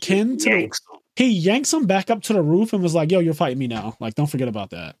literally akin to he yanks him back up to the roof and was like, "Yo, you're fighting me now. Like, don't forget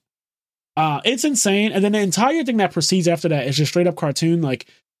about that." It's insane. And then the entire thing that proceeds after that is just straight up cartoon, like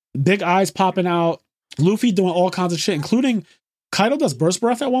big eyes popping out, Luffy doing all kinds of shit, including Kaido does burst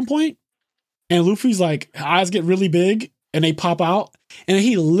breath at one point, and Luffy's like eyes get really big and they pop out, and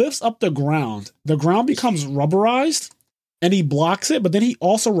he lifts up the ground. The ground becomes rubberized, and he blocks it, but then he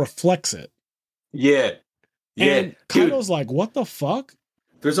also reflects it. Yeah, yeah. And Kaido's like, "What the fuck?"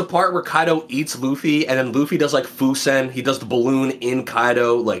 There's a part where Kaido eats Luffy, and then Luffy does like Fusen. He does the balloon in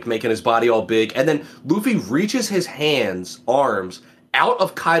Kaido, like making his body all big, and then Luffy reaches his arms, out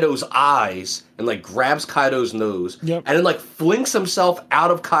of Kaido's eyes and like grabs Kaido's nose, Yep. and then like flings himself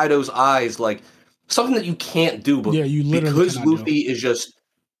out of Kaido's eyes, like something that you can't do. But Yeah, you literally because cannot Luffy is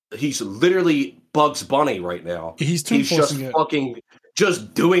he's literally Bugs Bunny right now. He's just fucking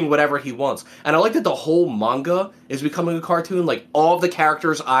just doing whatever he wants. And I like that the whole manga is becoming a cartoon. Like all of the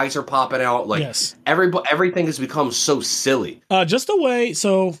characters' eyes are popping out. Like everything has become so silly. Just the way,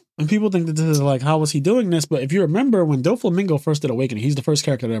 so when people think that this is like, how was he doing this? But if you remember when Doflamingo first did Awakening, he's the first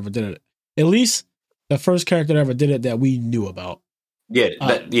character that ever did it. At least the first character that ever did it that we knew about. Yeah,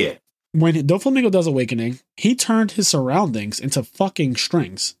 When Doflamingo does Awakening, he turned his surroundings into fucking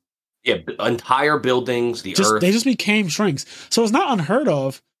strings. Yeah, entire buildings, earth. They just became strings. So it's not unheard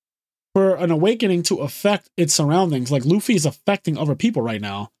of for an Awakening to affect its surroundings. Like Luffy is affecting other people right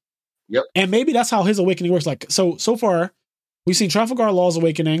now. Yep. And maybe that's how his Awakening works. Like, so far, we've seen Trafalgar Law's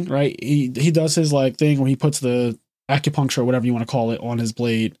Awakening, right? He does his like thing where he puts the acupuncture or whatever you want to call it on his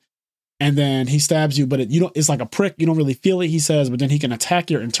blade. And then he stabs you, but it's like a prick. You don't really feel it, he says, but then he can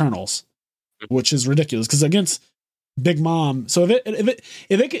attack your internals, which is ridiculous. Because against Big Mom, so if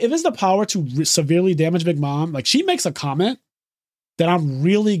it's the power to severely damage Big Mom, like she makes a comment that I'm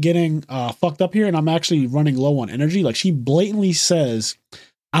really getting fucked up here, and I'm actually running low on energy. Like she blatantly says,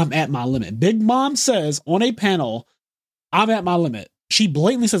 "I'm at my limit." Big Mom says on a panel, "I'm at my limit." She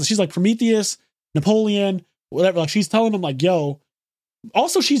blatantly says it. She's like Prometheus, Napoleon, whatever. Like she's telling him like, "Yo."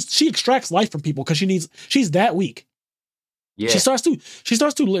 Also, she extracts life from people because she's that weak. Yeah. She starts to,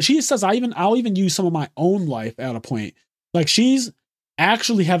 she says, I'll even use some of my own life at a point. Like she's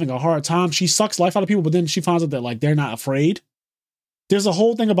actually having a hard time. She sucks life out of people, but then she finds out that like, they're not afraid. There's a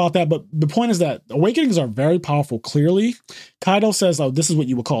whole thing about that. But the point is that awakenings are very powerful. Clearly Kaido says, "Oh, this is what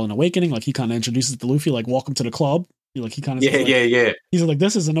you would call an awakening." Like he kind of introduces it to Luffy, like, "Welcome to the club." Like he kind of He's like,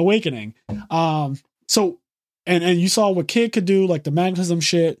 "This is an awakening." So, and you saw what Kid could do, like the magnetism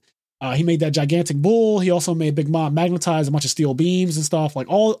shit. He made that gigantic bull. He also made Big Mom magnetize a bunch of steel beams and stuff. Like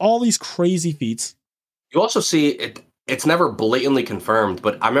all these crazy feats. You also see it. It's never blatantly confirmed,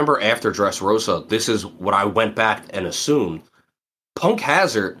 but I remember after Dressrosa, this is what I went back and assumed. Punk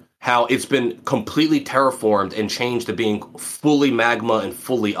Hazard, how it's been completely terraformed and changed to being fully magma and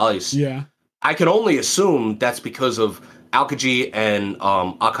fully ice. Yeah. I can only assume that's because of Aokiji and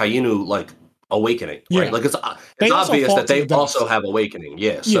Akainu, like, awakening, right? Yeah. Like it's obvious that they also have awakening.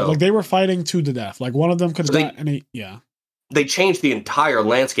 Yeah. So like they were fighting to the death. Like one of them could have got any. Yeah. They changed the entire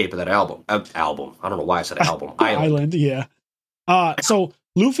landscape of that album. I don't know why I said album. Island. Yeah. So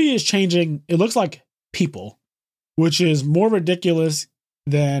Luffy is changing. It looks like people, which is more ridiculous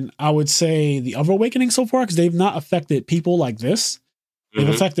than I would say the other awakenings so far, because they've not affected people like this. They've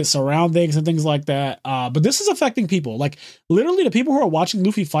affected surroundings and things like that. But this is affecting people. Like, literally, the people who are watching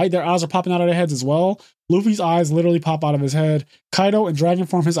Luffy fight, their eyes are popping out of their heads as well. Luffy's eyes literally pop out of his head. Kaido in dragon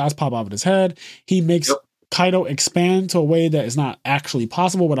form, his eyes pop out of his head. He makes Kaido expand to a way that is not actually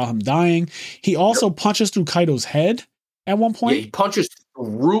possible without him dying. He also punches through Kaido's head at one point. Yeah, he punches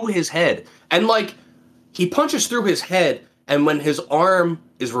through his head. And, like, he punches through his head, and when his arm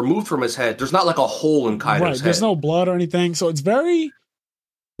is removed from his head, there's not, like, a hole in Kaido's head. There's no blood or anything. So it's very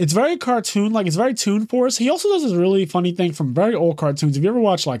cartoon, like it's very Toon Force. He also does this really funny thing from very old cartoons. If you ever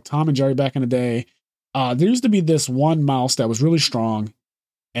watched like Tom and Jerry back in the day, there used to be this one mouse that was really strong,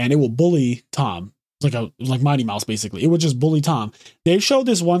 and it would bully Tom. It was like Mighty Mouse, basically. It would just bully Tom. They showed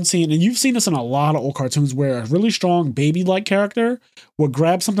this one scene, and you've seen this in a lot of old cartoons, where a really strong baby-like character would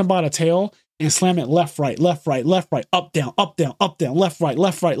grab something by the tail and slam it left, right, left, right, left, right, up, down, up, down, up, down, left, right,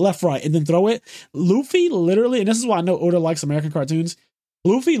 left, right, left, right, and then throw it. Luffy literally, and this is why I know Oda likes American cartoons,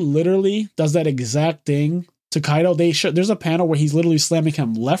 Luffy literally does that exact thing to Kaido. There's a panel where he's literally slamming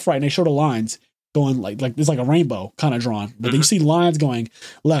him left, right, and they show the lines going like it's like a rainbow kind of drawn. But you see lines going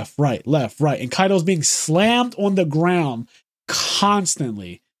left, right, and Kaido's being slammed on the ground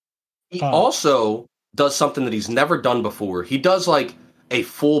constantly. He also does something that he's never done before. He does like a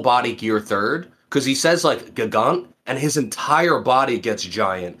full body gear third, because he says like Gigant, and his entire body gets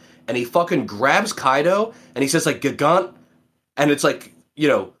giant. And he fucking grabs Kaido, and he says like Gigant, and it's like, you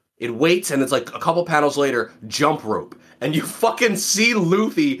know, it waits, and it's like a couple panels later, jump rope. And you fucking see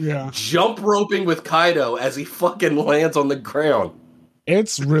Luffy jump roping with Kaido as he fucking lands on the ground.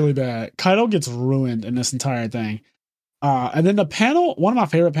 It's really bad. Kaido gets ruined in this entire thing. And then the panel, one of my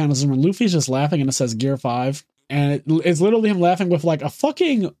favorite panels is when Luffy's just laughing and it says Gear 5. And it's literally him laughing with like a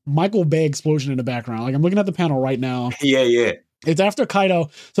fucking Michael Bay explosion in the background. Like I'm looking at the panel right now. Yeah. It's after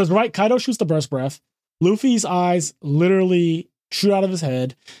Kaido. So it's right. Kaido shoots the burst breath. Luffy's eyes literally shoot out of his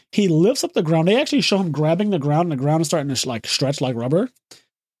head. He lifts up the ground. They actually show him grabbing the ground, and the ground is starting to like stretch like rubber.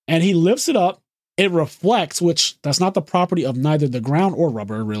 And he lifts it up, it reflects, which that's not the property of neither the ground or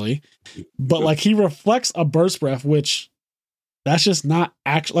rubber, really. But like he reflects a burst breath, which that's just not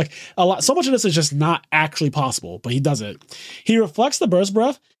actually like a lot. So much of this is just not actually possible, but he does it. He reflects the burst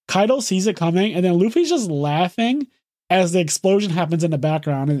breath. Kaido sees it coming, and then Luffy's just laughing as the explosion happens in the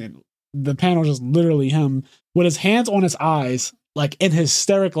background, and the panel just literally him with his hands on his eyes, like in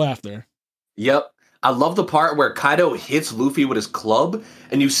hysteric laughter. Yep. I love the part where Kaido hits Luffy with his club,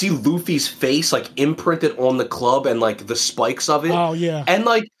 and you see Luffy's face like imprinted on the club and like the spikes of it. Oh yeah. And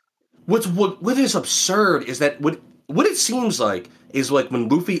like what is absurd is that what it seems like is like when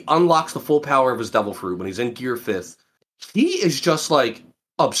Luffy unlocks the full power of his Devil Fruit when he's in Gear 5th, he is just like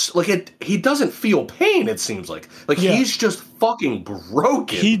he doesn't feel pain, it seems like. Like he's just fucking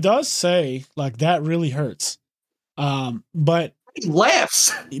broken. He does say like that really hurts. But he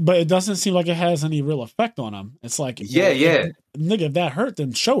laughs. But it doesn't seem like it has any real effect on him. It's like nigga, if that hurt,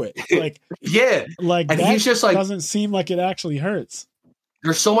 then show it. Like like and that he's just like doesn't seem like it actually hurts.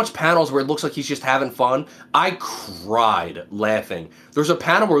 There's so much panels where it looks like he's just having fun. I cried laughing. There's a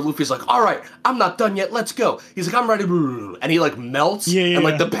panel where Luffy's like, all right, I'm not done yet. Let's go. He's like, I'm ready. And he like melts and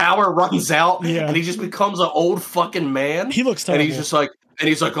like the power runs out and he just becomes an old fucking man. He looks terrible. And he's just like,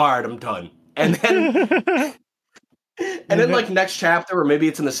 all right, I'm done. And then, and then like next chapter, or maybe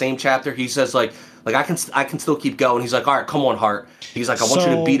it's in the same chapter, he says like I can still keep going. He's like, all right, come on, Heart. He's like, I want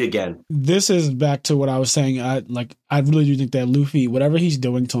you to beat again. This is back to what I was saying. I really do think that Luffy, whatever he's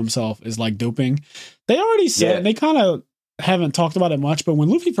doing to himself, is like doping. They already said they kind of haven't talked about it much, but when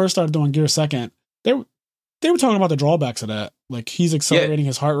Luffy first started doing Gear Second, they were talking about the drawbacks of that. Like he's accelerating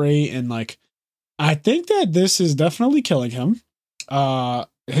his heart rate, and like I think that this is definitely killing him. I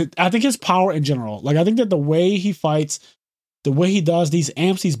think his power in general, like I think that the way he fights, the way he does these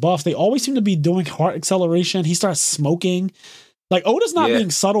amps, these buffs, they always seem to be doing heart acceleration. He starts smoking. Like Oda's not being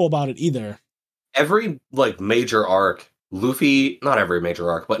subtle about it either. Every like major arc, Luffy, not every major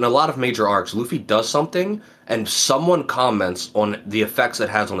arc, but in a lot of major arcs, Luffy does something and someone comments on the effects it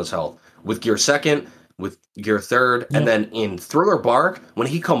has on his health. With Gear Second, with Gear Third, and then in Thriller Bark, when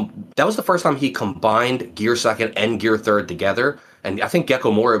that was the first time he combined Gear Second and Gear Third together. And I think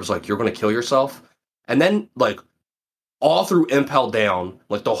Gecko Moria was like, you're going to kill yourself. And then like all through Impel Down,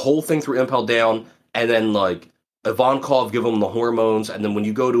 like the whole thing through Impel Down, and then like Ivankov give him the hormones, and then when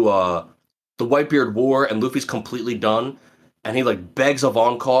you go to the Whitebeard War and Luffy's completely done, and he like begs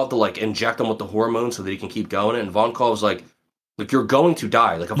Ivankov to like inject him with the hormones so that he can keep going, and Ivankov's like you're going to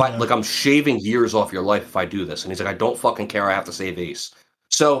die. Like if I'm shaving years off your life if I do this. And he's like, I don't fucking care, I have to save Ace.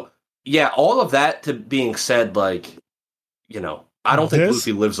 So yeah, all of that to being said, like, you know, I don't think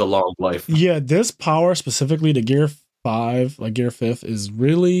Luffy lives a long life. Yeah, this power specifically to Gear 5, like Gear 5th, is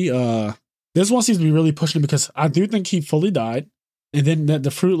really this one seems to be really pushing it, because I do think he fully died, and then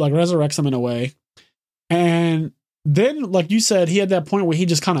the fruit like resurrects him in a way. And then, like you said, he had that point where he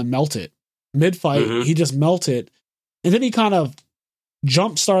just kind of melted. Mid-fight, he just melted. And then he kind of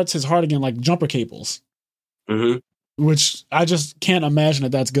jump starts his heart again, like jumper cables. Which I just can't imagine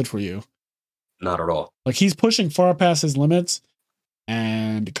that that's good for you. Not at all. Like he's pushing far past his limits,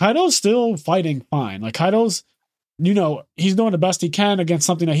 and Kaido's still fighting fine. Like Kaido's, you know, he's doing the best he can against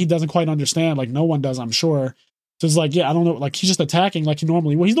something that he doesn't quite understand. Like no one does, I'm sure. So it's like, yeah, I don't know. Like he's just attacking like he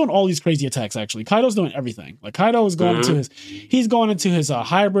normally. Well, he's doing all these crazy attacks. Actually, Kaido's doing everything. Like Kaido is going into his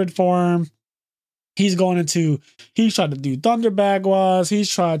hybrid form. He's tried to do Thunder Bagwas. He's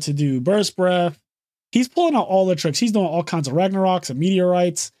tried to do Burst Breath. He's pulling out all the tricks. He's doing all kinds of Ragnaroks and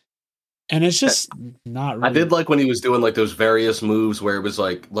Meteorites. And it's just not really. I did like when he was doing like those various moves where it was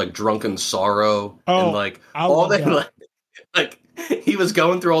like Drunken Sorrow. And like all that. Like he was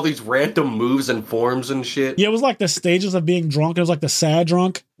going through all these random moves and forms and shit. Yeah, it was like the stages of being drunk. It was like the sad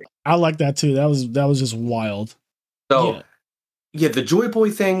drunk. I like that too. That was just wild. So yeah, the Joy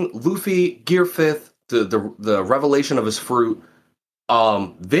Boy thing, Luffy, Gear 5th, the revelation of his fruit,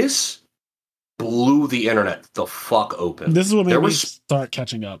 this blew the internet the fuck open. This is what made me start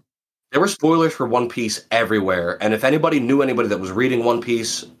catching up. There were spoilers for One Piece everywhere, and if anybody knew anybody that was reading One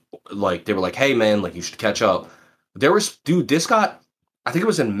Piece, like they were like, "Hey man, like you should catch up." This got, I think it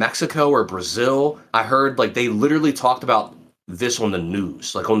was in Mexico or Brazil. I heard like they literally talked about this on the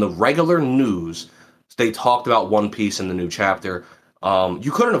news, like on the regular news. They talked about One Piece in the new chapter.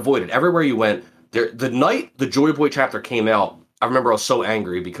 You couldn't avoid it. Everywhere you went, the night the Joy Boy chapter came out, I remember I was so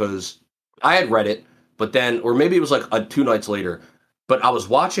angry because I had read it, but then, or maybe it was like 2 nights later, but I was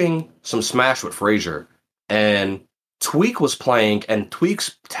watching some Smash with Frazier, and Tweak was playing, and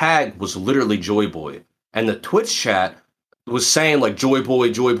Tweak's tag was literally Joy Boy. And the Twitch chat was saying like, Joy Boy,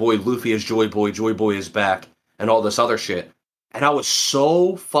 Luffy is Joy Boy is back, and all this other shit. and I was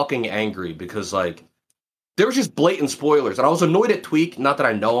so fucking angry because like there was just blatant spoilers, and I was annoyed at Tweak. Not that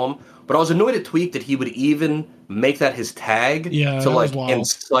I know him, but I was annoyed at Tweak that he would even make that his tag to like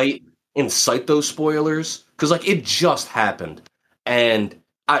incite those spoilers, because like it just happened, and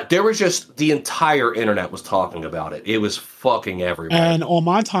there was just the entire internet was talking about it. It was fucking everywhere. And on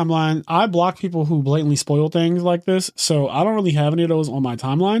my timeline, I block people who blatantly spoil things like this, so I don't really have any of those on my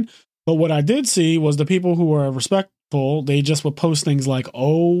timeline. But what I did see was the people who were respectful, they just would post things like,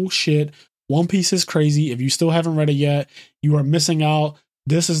 oh shit, One Piece is crazy. If you still haven't read it yet, you are missing out.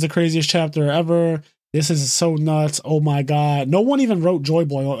 This is the craziest chapter ever. This is so nuts. Oh my God. No one even wrote Joy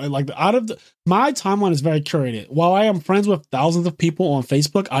Boy. Like, my timeline is very curated. While I am friends with thousands of people on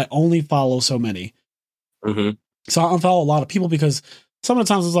Facebook, I only follow so many. Mm-hmm. So I unfollow a lot of people because some of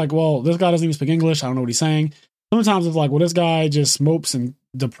the times it's like, well, this guy doesn't even speak English. I don't know what he's saying. Sometimes it's like, well, this guy just mopes and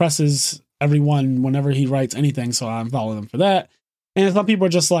depresses everyone whenever he writes anything. So I unfollow them for that. And some people are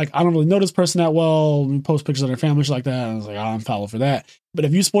just like, I don't really know this person that well. We post pictures of their family, shit like that. And I was like, I'll unfollow for that. But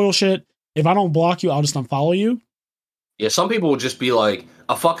if you spoil shit, if I don't block you, I'll just unfollow you. Yeah, some people will just be like,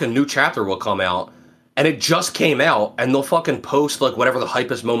 a fucking new chapter will come out, and it just came out, and they'll fucking post like whatever the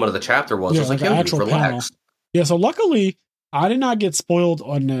hypest moment of the chapter was. Yeah, It's like, yo, actual relax. panel. Yeah, so luckily, I did not get spoiled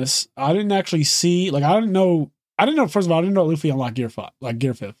on this. I didn't actually see, like, I didn't know, first of all, I didn't know Luffy unlocked Gear 5, like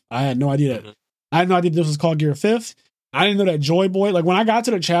Gear 5th. I had no idea that. Mm-hmm. I had no idea this was called Gear 5th. I didn't know that Joy Boy, like when I got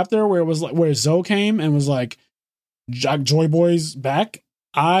to the chapter where it was like, where Zoe came and was like, Joy Boy's back,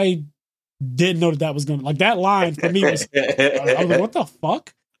 I didn't know that was gonna, like, that line for me was, I was like, what the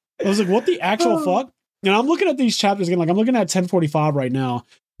fuck? I was like, what the actual fuck? And I'm looking at these chapters again, like I'm looking at 1045 right now.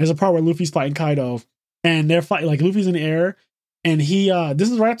 There's a part where Luffy's fighting Kaido, and they're fighting, like Luffy's in the air, and he,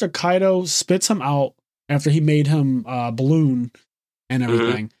 this is right after Kaido spits him out after he made him balloon and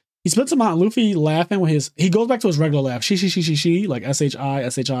everything. Mm-hmm. He spits him out, and Luffy laughing with he goes back to his regular laugh, she, like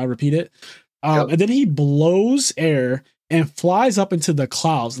SHI, repeat it. Yep. And then he blows air and flies up into the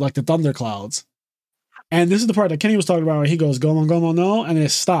clouds, like the thunder clouds. And this is the part that Kenny was talking about where he goes, Gomo, no, and it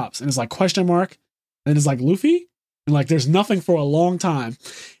stops. And it's like question mark. And it's like Luffy. And like there's nothing for a long time.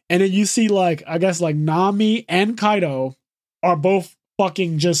 And then you see like, I guess like Nami and Kaido are both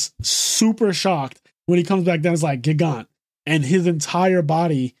fucking just super shocked when he comes back down. It's like Gigant. And his entire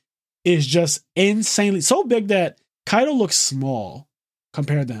body is just insanely so big that Kaido looks small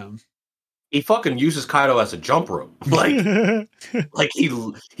compared to him. He fucking uses Kaido as a jump rope. Like, like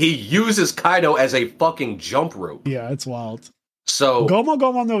he uses Kaido as a fucking jump rope. Yeah, it's wild. So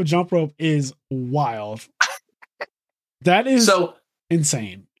Gomo no jump rope is wild. That is so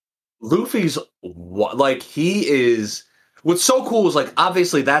insane. Luffy's like, he is. What's so cool is like,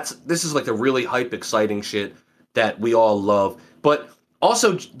 obviously this is like the really hype, exciting shit that we all love, but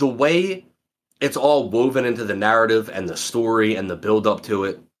also the way it's all woven into the narrative and the story and the build up to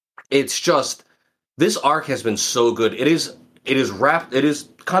it. It's just, this arc has been so good. It is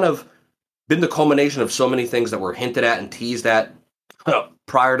kind of been the culmination of so many things that were hinted at and teased at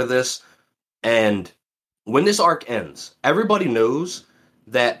prior to this. And when this arc ends, everybody knows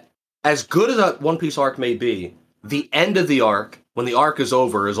that as good as a One Piece arc may be, the end of the arc, when the arc is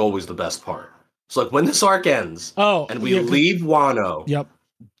over, is always the best part. So like when this arc ends and we leave Wano, yep,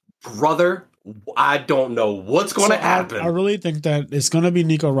 brother, I don't know what's going to happen. I really think that it's going to be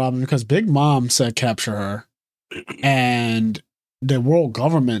Nico Robin because Big Mom said capture her and the world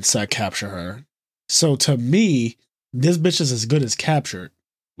government said capture her. So to me, this bitch is as good as captured.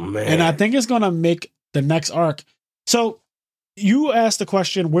 Man. And I think it's going to make the next arc. So you asked the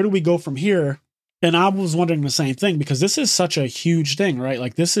question, where do we go from here? And I was wondering the same thing because this is such a huge thing, right?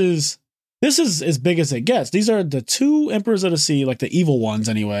 Like this is as big as it gets. These are the two Emperors of the Sea, like the evil ones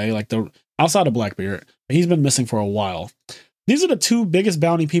anyway, like the outside of Blackbeard. He's been missing for a while. These are the two biggest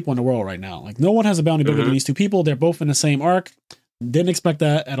bounty people in the world right now. Like no one has a bounty bigger than these two people. They're both in the same arc. Didn't expect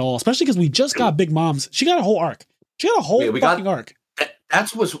that at all, especially because we just got Big Mom's. She got a whole arc. She got a whole fucking arc.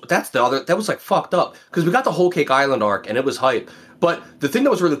 That was like fucked up because we got the Whole Cake Island arc and it was hype. But the thing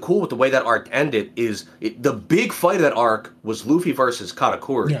that was really cool with the way that arc ended is the big fight of that arc was Luffy versus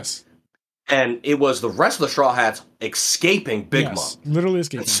Katakuri. Yes. And it was the rest of the Straw Hats escaping Big Mom. Literally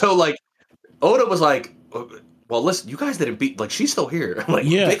escaping. So like Oda was like, well, listen, you guys didn't beat, like, she's still here. Like,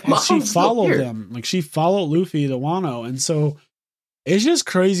 yeah, Big Mom's she followed here. them. Like, she followed Luffy to Wano. And so it's just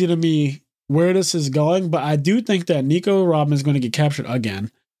crazy to me where this is going. But I do think that Nico Robin is going to get captured again.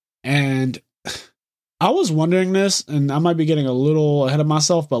 And I was wondering this, and I might be getting a little ahead of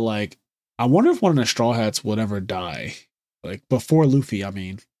myself, but, like, I wonder if one of the Straw Hats would ever die. Like, before Luffy, I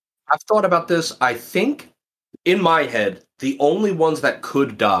mean. I've thought about this. I think, in my head, the only ones that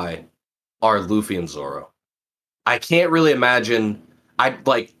could die are Luffy and Zoro. I can't really imagine.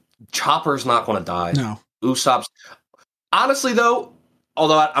 Chopper's not going to die. No. Usopp's honestly though,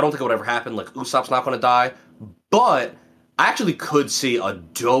 although I don't think it would ever happen. Like Usopp's not going to die, but I actually could see a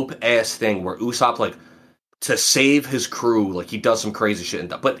dope ass thing where Usopp like to save his crew, like he does some crazy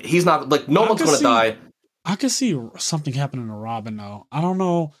shit, but he's not like no one's going to die. I could see something happening to Robin though. I don't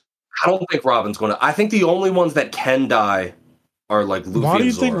know. I don't think Robin's going to. I think the only ones that can die are like Luffy. Why do you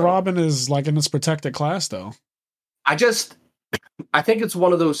and Zoro. think Robin is like in this protected class though? I think it's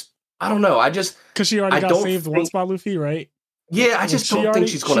one of those. I don't know. Because she already got saved once by Luffy, right? Yeah, I just don't think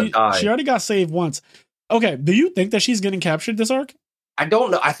she's going to die. She already got saved once. Okay, do you think that she's getting captured this arc? I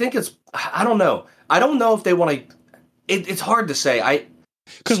don't know. I think it's. I don't know. I don't know if they want to. It's hard to say.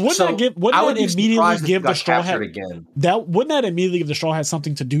 Because wouldn't that immediately give the Straw Hat again? Wouldn't that immediately give the Straw Hat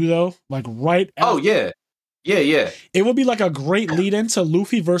something to do though? Like right. Oh yeah. It would be like a great lead into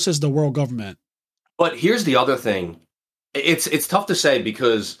Luffy versus the world government. But here's the other thing. It's tough to say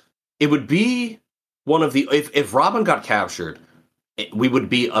because it would be one of the if Robin got captured, we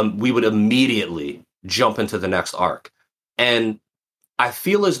would immediately jump into the next arc. And I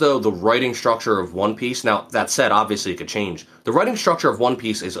feel as though the writing structure of One Piece, now that said, obviously it could change. The writing structure of One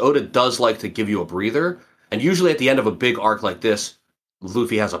Piece is Oda does like to give you a breather, and usually at the end of a big arc like this,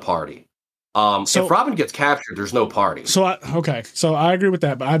 Luffy has a party. If Robin gets captured, there's no party. So I agree with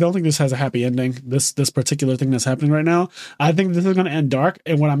that, but I don't think this has a happy ending. This particular thing that's happening right now, I think this is going to end dark.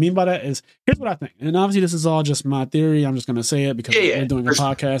 And what I mean by that is, here's what I think. And obviously, this is all just my theory. I'm just going to say it because we're doing a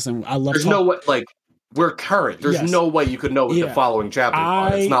podcast, and I love. There's no way, like we're current. There's no way you could know what the following chapter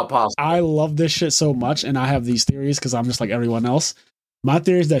are. It's not possible. I love this shit so much, and I have these theories because I'm just like everyone else. My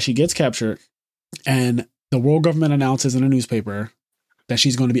theory is that she gets captured, and the world government announces in a newspaper that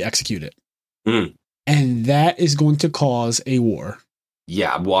she's going to be executed. Mm. And that is going to cause a war.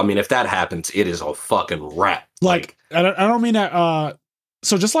 Yeah, well, I mean, if that happens, it is a fucking wrap. Like I don't mean that.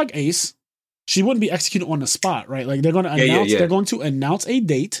 So just like Ace, she wouldn't be executed on the spot, right? Like they're going to announce. They're going to announce a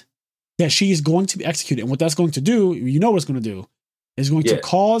date that she is going to be executed, and what that's going to do, you know, what it's going to do, is going to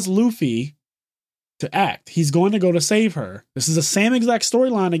cause Luffy to act. He's going to go to save her. This is the same exact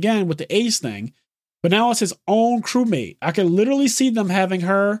storyline again with the Ace thing, but now it's his own crewmate. I can literally see them having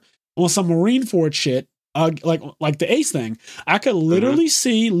her on some Marineford shit, like the Ace thing. I could literally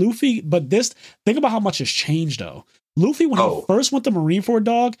see Luffy, but think about how much has changed though. Luffy, when he first went to Marineford,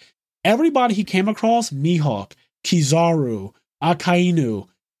 dog, everybody he came across, Mihawk, Kizaru, Akainu,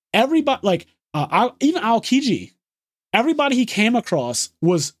 everybody, like even Aokiji, everybody he came across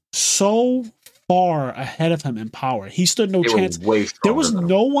was so far ahead of him in power. He stood no chance. There was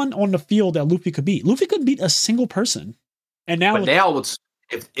no one on the field that Luffy could beat. Luffy couldn't beat a single person. And now it's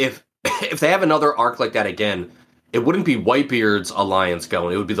if they have another arc like that again, it wouldn't be Whitebeard's alliance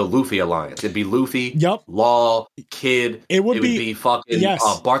going. It would be the Luffy alliance. It'd be Luffy, Law, Kid. It would be fucking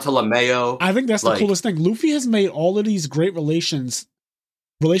Bartolomeo. I think that's the coolest thing. Luffy has made all of these great relationships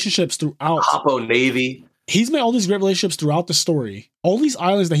throughout. Hoppo Navy. He's made all these great relationships throughout the story. All these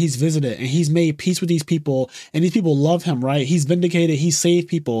islands that he's visited, and he's made peace with these people, and these people love him, right? He's vindicated. He saved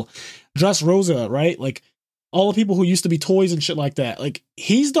people. Dressrosa, right? Like, all the people who used to be toys and shit like that. Like,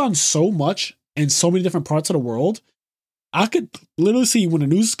 he's done so much in so many different parts of the world. I could literally see when the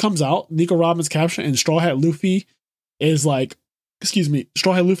news comes out, Nico Robin's captured and Straw Hat Luffy is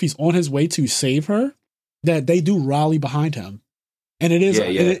Straw Hat Luffy's on his way to save her, that they do rally behind him. And it is,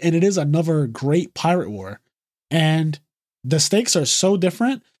 and it is another great pirate war. And the stakes are so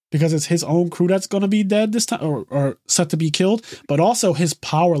different because it's his own crew that's going to be dead this time or set to be killed, but also his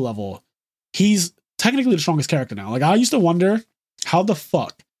power level. He's technically the strongest character now. Like, I used to wonder, how the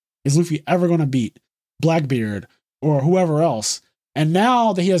fuck is Luffy ever going to beat Blackbeard or whoever else? And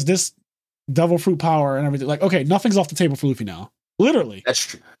now that he has this devil fruit power and everything, like, okay, nothing's off the table for Luffy now. Literally. That's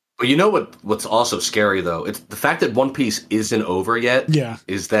true. But you know what's also scary though? It's the fact that One Piece isn't over yet. Yeah.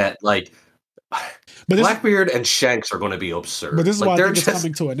 Is that like Blackbeard and Shanks are going to be absurd. But this is like, why I think it's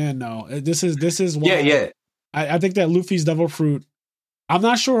coming to an end though. This is why. Yeah. I think that Luffy's devil fruit, I'm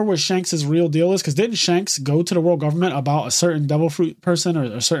not sure what Shanks' real deal is, because didn't Shanks go to the world government about a certain devil fruit person or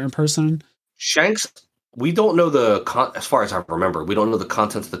a certain person? Shanks, we don't know as far as I remember, we don't know the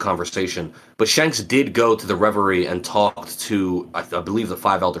contents of the conversation, but Shanks did go to the Reverie and talked to, I believe, the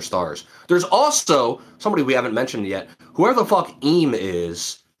Five Elder Stars. There's also somebody we haven't mentioned yet. Whoever the fuck Eam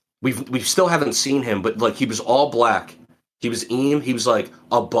is, we still haven't seen him, but like, he was all black. He was Eam. He was like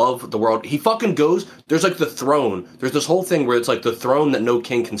above the world. He fucking goes. There's like the throne. There's this whole thing where it's like the throne that no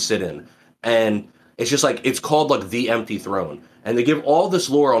king can sit in. And it's just like, it's called like the empty throne. And they give all this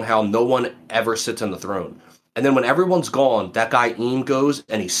lore on how no one ever sits on the throne. And then when everyone's gone, that guy Eam goes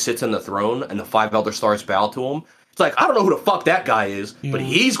and he sits in the throne, and the 5 Elder Stars bow to him. It's like, I don't know who the fuck that guy is, but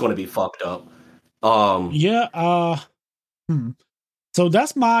he's going to be fucked up. So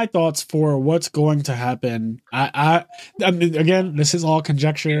that's my thoughts for what's going to happen. I mean, again, this is all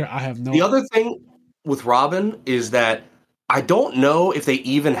conjecture. I have no. The other thing with Robin is that I don't know if they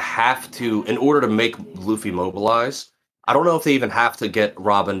even have to, in order to make Luffy mobilize, I don't know if they even have to get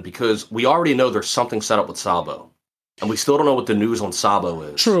Robin, because we already know there's something set up with Sabo. And we still don't know what the news on Sabo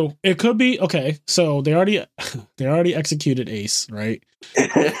is. True. It could be, okay, so they already executed Ace, right?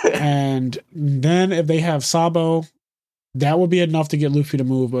 And then if they have Sabo, that would be enough to get Luffy to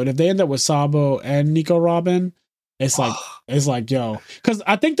move. But if they end up with Sabo and Nico Robin, it's like, yo. Because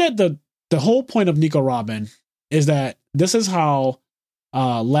I think that the whole point of Nico Robin is that this is how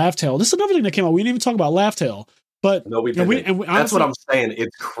Laugh-Tale, this is another thing that came out. We didn't even talk about Laugh-Tale. But no, we didn't. Honestly, that's what I'm saying.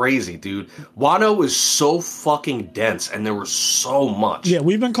 It's crazy, dude. Wano is so fucking dense, and there was so much. Yeah,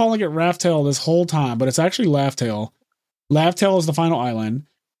 we've been calling it Raft-Tale this whole time, but it's actually Laugh-Tale. Laugh-Tale is the final island,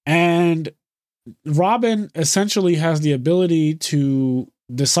 and Robin essentially has the ability to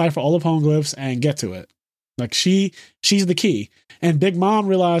decipher all the poneglyphs and get to it. Like she's the key. And Big Mom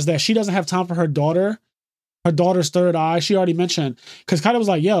realized that she doesn't have time for her daughter's third eye. She already mentioned, because Kaido was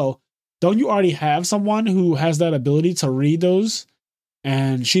like, yo, don't you already have someone who has that ability to read those?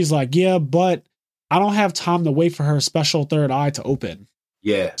 And she's like, yeah, but I don't have time to wait for her special third eye to open.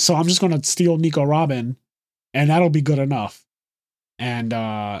 Yeah. So I'm just going to steal Nico Robin, and that'll be good enough. And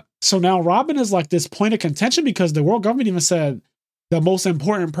so now Robin is like this point of contention, because the world government even said the most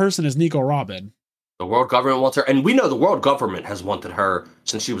important person is Nico Robin. The world government wants her. And we know the world government has wanted her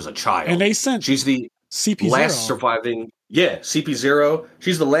since she was a child. And they sent... She's the CP0. Last surviving... Yeah, CP0.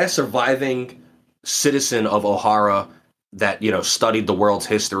 She's the last surviving citizen of Ohara that, studied the world's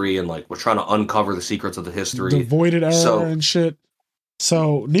history and, we're trying to uncover the secrets of the history. The voided era and shit.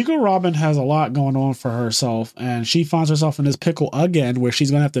 So Nico Robin has a lot going on for herself, and she finds herself in this pickle again where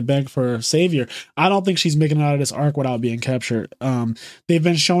she's going to have to beg for a savior. I don't think she's making it out of this arc without being captured. They've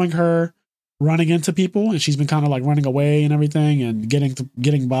been showing her running into people, and she's been kind of running away and everything and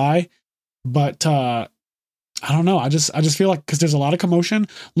getting by. But I don't know. I just feel like, because there's a lot of commotion,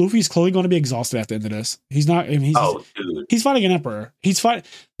 Luffy's clearly going to be exhausted at the end of this. He's not. I mean, he's fighting an emperor.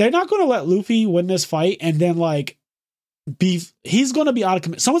 They're not going to let Luffy win this fight and then he's going to be out of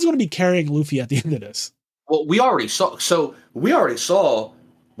command. Someone's going to be carrying Luffy at the end of this. Well, we already saw. So we already saw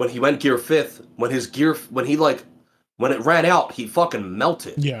when he went Gear 5th, when it ran out, he fucking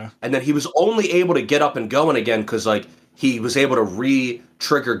melted. Yeah. And then he was only able to get up and going again because he was able to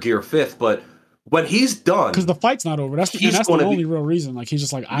re-trigger Gear 5th, but when he's done, because the fight's not over. That's the only real reason. He's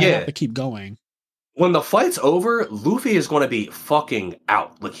just I have to keep going. When the fight's over, Luffy is going to be fucking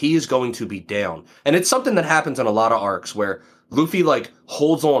out. He is going to be down. And it's something that happens in a lot of arcs where Luffy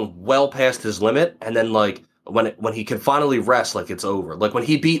holds on well past his limit, and then when he can finally rest, it's over. When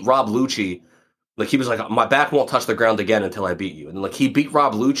he beat Rob Lucci, he was my back won't touch the ground again until I beat you. And he beat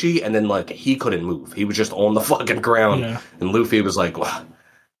Rob Lucci, and then he couldn't move. He was just on the fucking ground. Yeah. And Luffy was well,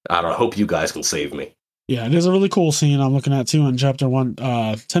 I don't know, hope you guys can save me. Yeah, there's a really cool scene I'm looking at too in chapter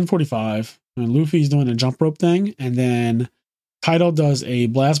 1045. And Luffy's doing a jump rope thing, and then Kaido does a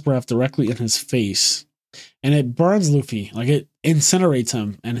blast breath directly in his face, and it burns Luffy. It incinerates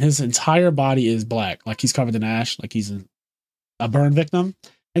him, and his entire body is black, he's covered in ash, he's a burn victim.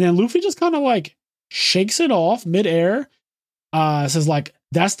 And then Luffy just kind of shakes it off midair, says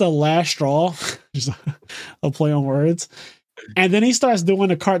that's the last straw. Just a play on words. And then he starts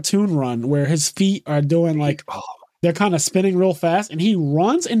doing a cartoon run where his feet are doing they're kind of spinning real fast, and he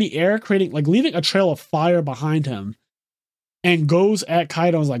runs in the air, leaving a trail of fire behind him, and goes at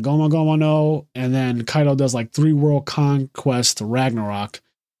Kaido. Is Gomo Gomo no, and then Kaido does 3 World Conquest Ragnarok,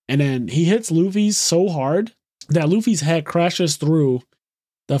 and then he hits Luffy so hard that Luffy's head crashes through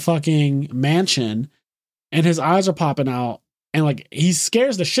the fucking mansion, and his eyes are popping out, and he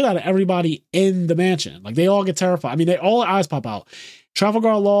scares the shit out of everybody in the mansion. They all get terrified. I mean, all their eyes pop out.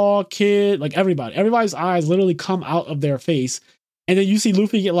 Trafalgar Law, Kid, everybody's eyes literally come out of their face. And then you see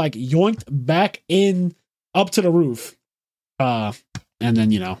Luffy get yoinked back in up to the roof. And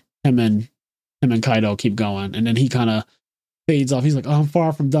then, him and Kaido keep going. And then he kind of fades off. He's oh, I'm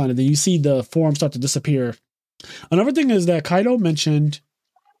far from done. And then you see the form start to disappear. Another thing is that Kaido mentioned,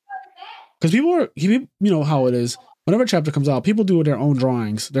 because you know how it is. Whenever a chapter comes out, people do their own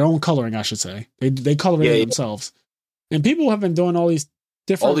drawings, their own coloring, I should say. They color it themselves. And people have been doing all these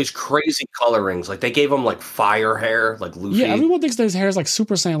crazy colorings. They gave him fire hair, Luffy. Yeah, everyone thinks that his hair is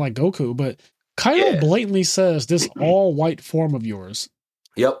Super Saiyan like Goku, but Kaido blatantly says this all white form of yours.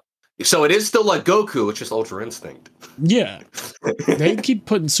 Yep. So it is still like Goku, it's just Ultra Instinct. Yeah. They keep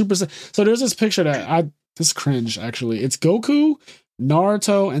putting Super Saiyan. So there's this picture that this cringe actually. It's Goku,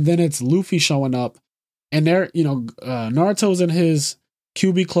 Naruto, and then it's Luffy showing up. And they're, Naruto's in his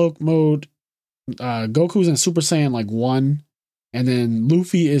QB cloak mode. Goku's in Super Saiyan like 1. And then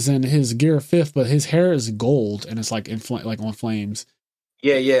Luffy is in his Gear 5th, but his hair is gold and it's like on flames.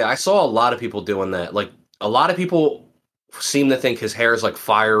 Yeah. I saw a lot of people doing that. Like a lot of people seem to think his hair is like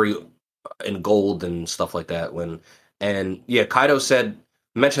fiery and gold and stuff like that. Kaido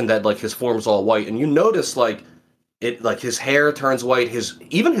mentioned that like his form's all white, and you notice like his hair turns white,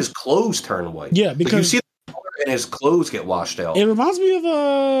 even his clothes turn white. Yeah, because like, you see the color and his clothes get washed out. It reminds me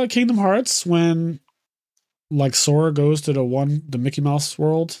of Kingdom Hearts when like Sora goes to the Mickey Mouse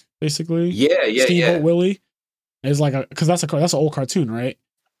world, basically. Yeah. Steamboat Willie is like because that's an old cartoon, right?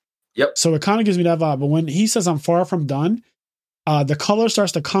 Yep. So it kind of gives me that vibe. But when he says I'm far from done, the color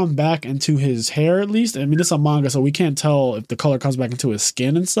starts to come back into his hair, at least. I mean, it's a manga, so we can't tell if the color comes back into his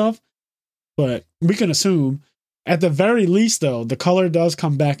skin and stuff. But we can assume, at the very least, though, the color does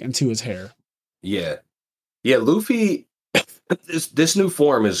come back into his hair. Yeah. Luffy, this new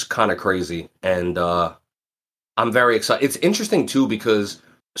form is kind of crazy, and I'm very excited. It's interesting too because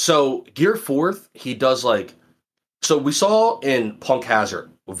Gear 4th, he does like. So we saw in Punk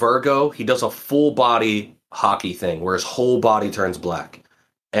Hazard, Virgo, he does a full body hockey thing where his whole body turns black.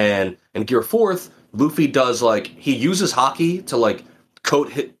 And in Gear 4th, Luffy does like, he uses hockey to like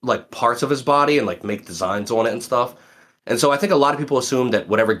coat like parts of his body and like make designs on it and stuff. And so I think a lot of people assume that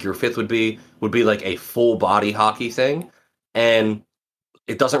whatever Gear 5th would be like a full body hockey thing. And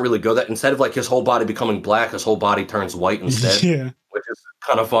it doesn't really go that. Instead of like his whole body becoming black, his whole body turns white instead. Yeah. Which is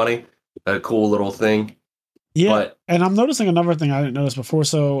kind of funny. A cool little thing. Yeah, and I'm noticing another thing I didn't notice before.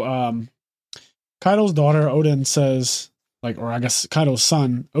 So, Kaido's daughter, Odin, says, or I guess Kaido's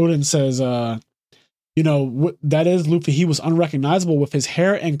son, Odin says, that is Luffy. He was unrecognizable with his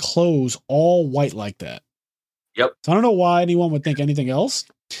hair and clothes all white like that. Yep. So I don't know why anyone would think anything else.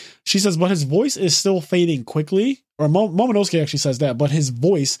 She says, but his voice is still fading quickly. Or Momonosuke actually says that, but his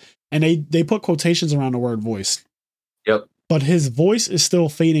voice, and they put quotations around the word voice. Yep. But his voice is still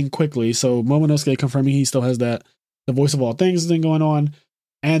fading quickly. So Momonosuke confirming he still has the voice of all things thing going on.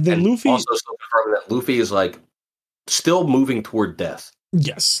 And then Luffy also still confirming that Luffy is like still moving toward death.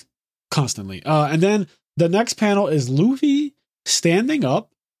 Yes, constantly. And then the next panel is Luffy standing up,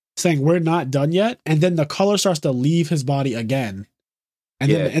 saying we're not done yet. And then the color starts to leave his body again.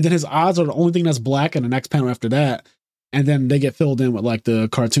 And then his eyes are the only thing that's black in the next panel after that. And then they get filled in with like the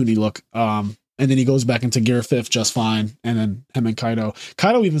cartoony look. And then he goes back into Gear 5th just fine. And then him and Kaido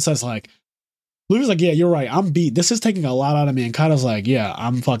even says like, Luffy's like, yeah, you're right. I'm beat. This is taking a lot out of me. And Kaido's like, yeah,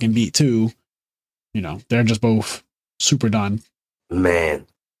 I'm fucking beat too. They're just both super done. Man.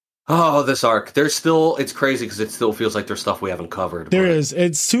 Oh, this arc. It's crazy because it still feels like there's stuff we haven't covered. There is.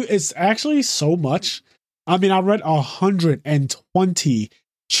 It's actually so much. I mean, I read 120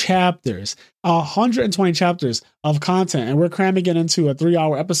 chapters, 120 chapters of content, and we're cramming it into a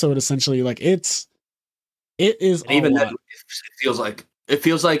 3-hour episode essentially. Like it is. And even then, it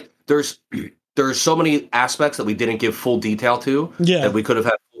feels like there's so many aspects that we didn't give full detail to. Yeah, that we could have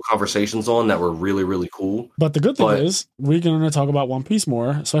had full conversations on that were really, really cool. But the good thing is we're going to talk about One Piece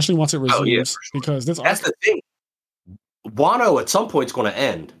more, especially once it resumes, because that's the thing. Wano at some point is going to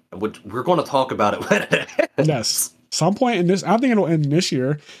end, and we're going to talk about it when it ends. Yes. Some point in this, I think it'll end this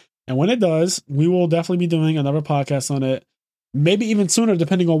year. And when it does, we will definitely be doing another podcast on it. Maybe even sooner,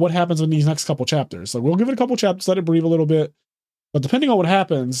 depending on what happens in these next couple chapters. So we'll give it a couple chapters, let it breathe a little bit. But depending on what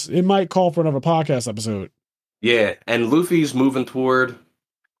happens, it might call for another podcast episode. Yeah, and Luffy's moving toward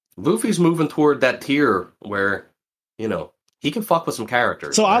that tier where, he can fuck with some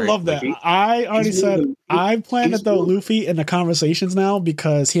characters. So right? I love that. I already said I plan to throw Luffy in the conversations now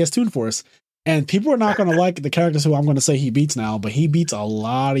because he has Toon Force. And people are not going to like the characters who I'm going to say he beats now, but he beats a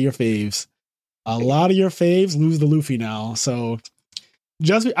lot of your faves. A lot of your faves lose to Luffy now. So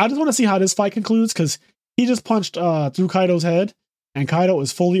I just want to see how this fight concludes because he just punched through Kaido's head and Kaido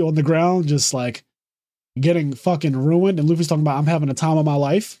is fully on the ground, just like getting fucking ruined. And Luffy's talking about, I'm having a time of my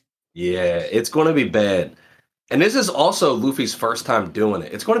life. Yeah, it's going to be bad. And this is also Luffy's first time doing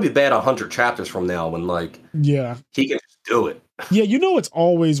it. It's going to be bad 100 chapters from now when he can just do it. Yeah, it's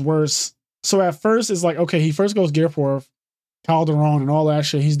always worse. So at first it's like, okay, he first goes Gear 4, Calderon and all that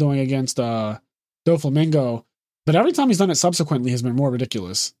shit he's doing against Doflamingo. But every time he's done it subsequently has been more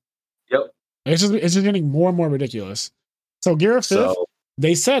ridiculous. Yep. It's just getting more and more ridiculous. So Gear 5th,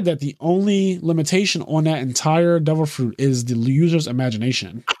 they said that the only limitation on that entire Devil Fruit is the user's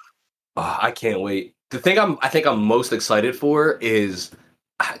imagination. I can't wait. The thing I think I'm most excited for is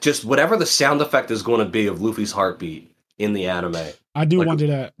just whatever the sound effect is going to be of Luffy's heartbeat in the anime. I do wonder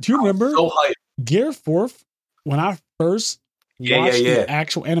that. Do you remember so hyped. Gear 4th when I first watched the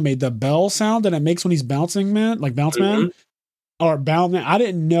actual anime, the bell sound that it makes when he's bouncing, man, like bounce man or bound man? I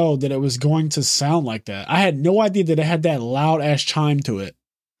didn't know that it was going to sound like that. I had no idea that it had that loud ass chime to it.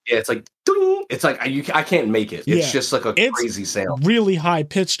 Yeah, it's like ding! It's like I can't make it. It's just like a crazy sound. Really high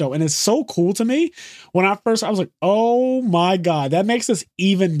pitched though, and it's so cool to me. When I was like, "Oh my god, that makes this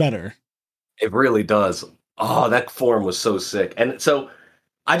even better." It really does. Oh, that form was so sick, and so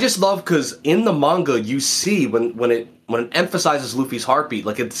I just love because in the manga you see when it emphasizes Luffy's heartbeat,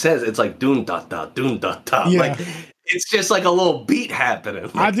 like it says, it's like dun da da dun da da. Yeah. Like it's just like a little beat happening.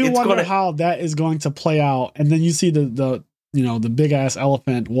 Like, I do wonder how that is going to play out, and then you see the the big ass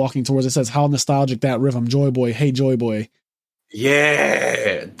elephant walking towards it. Says how nostalgic that rhythm, Joy Boy, hey Joy Boy.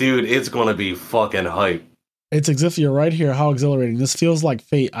 Yeah, dude, it's gonna be fucking hype. It's Exifia right here. How exhilarating. This feels like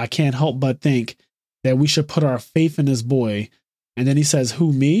fate. I can't help but think that we should put our faith in this boy. And then he says,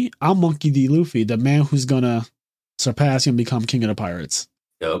 who, me? I'm Monkey D. Luffy, the man who's gonna surpass you and become king of the pirates.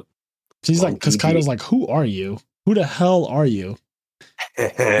 Yep. So he's like, because Kaido's like, who are you? Who the hell are you?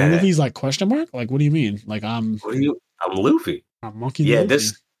 And Luffy's like, question mark? Like, what do you mean? Like, I'm Luffy. I'm Monkey D. Yeah,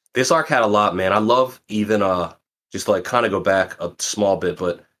 Luffy. this arc had a lot, man. I love even just to like kind of go back a small bit,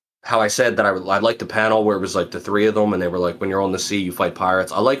 but how I said that I like the panel where it was like the three of them and they were like, when you're on the sea, you fight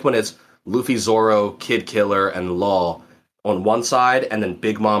pirates. I like when it's Luffy, Zoro, Kid Killer, and Law on one side, and then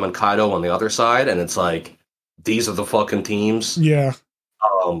Big Mom and Kaido on the other side, and it's like, these are the fucking teams. Yeah.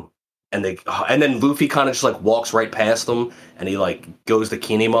 And then Luffy kind of just like walks right past them, and he like goes to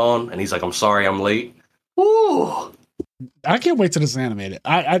Kinemon, and he's like, I'm sorry, I'm late. Ooh. I can't wait till this is animated.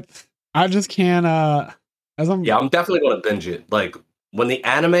 I just can't. I'm definitely gonna binge it. Like when the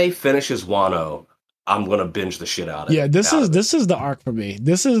anime finishes Wano, I'm gonna binge the shit out of it. Yeah, this is the arc for me.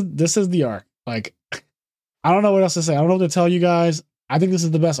 This is the arc. Like, I don't know what else to say. I don't know what to tell you guys. I think this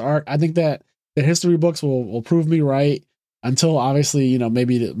is the best arc. I think that the history books will prove me right until obviously,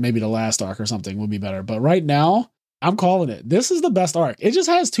 maybe the last arc or something will be better. But right now, I'm calling it. This is the best arc. It just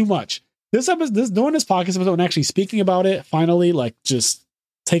has too much. Doing this podcast episode and actually speaking about it, finally, like just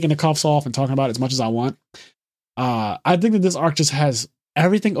taking the cuffs off and talking about it as much as I want. I think that this arc just has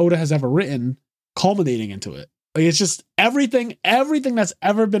everything Oda has ever written culminating into it. Like, it's just everything that's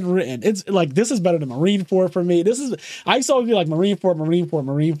ever been written. It's like, this is better than Marineford for me. I used to always be like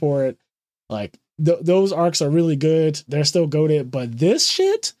Marineford. Like those arcs are really good. They're still goated, but this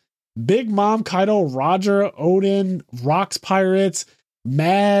shit, Big Mom, Kaido, Roger, Odin, Rocks Pirates,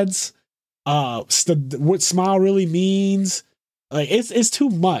 Mads, what Smile really means. Like it's too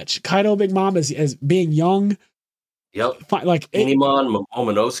much. Kaido, Big Mom as being young. Yep. Like Kinemon,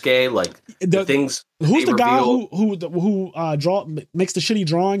 Momonosuke, like the things. Who's the guy who makes the shitty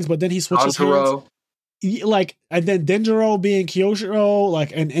drawings, but then he switches hands? Like, and then Denjiro being Kyoshiro,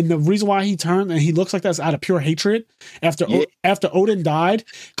 like, and the reason why he turned and he looks like that's out of pure hatred after Odin died,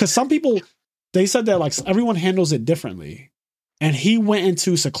 because some people they said that like everyone handles it differently, and he went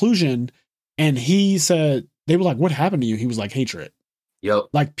into seclusion, and he said they were like, "What happened to you?" He was like, "Hatred." Yep.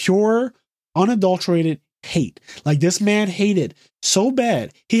 Like pure, unadulterated hate. Like this man hated so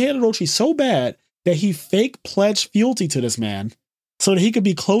bad. He hated Orochi so bad that he fake pledged fealty to this man so that he could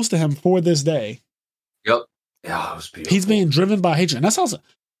be close to him for this day. Yep. Yeah, it was beautiful. He's being driven by hatred. And that's how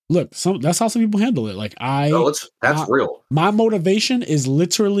that's how some people handle it. Like that's real. My motivation is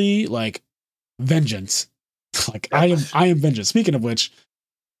literally like vengeance. Like I am vengeance. Speaking of which,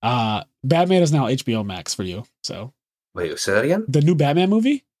 Batman is now HBO Max for you. So wait, say that again? The new Batman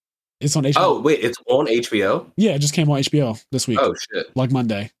movie? It's on HBO. Oh, wait, it's on HBO? Yeah, it just came on HBO this week. Oh, shit. Like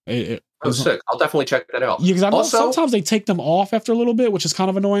Monday. Sick. I'll definitely check that out. Yeah, because I know sometimes they take them off after a little bit, which is kind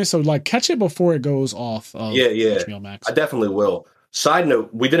of annoying. So, like, catch it before it goes off of HBO Max. I definitely will. Side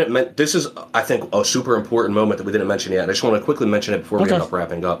note, this is, I think, a super important moment that we didn't mention yet. I just want to quickly mention it before we end up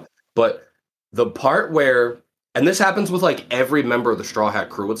wrapping up. But the part where, and this happens with, like, every member of the Straw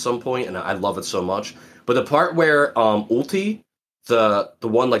Hat crew at some point, and I love it so much, but the part where Ulti, the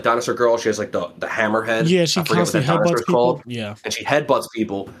one like dinosaur girl, she has like the hammerhead. Yeah, she constantly headbutts people. Called. Yeah, and she headbutts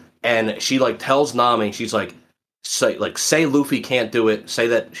people, and she like tells Nami, she's like, say Luffy can't do it. Say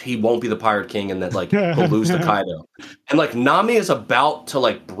that he won't be the Pirate King, and that like he'll lose to Kaido. And like Nami is about to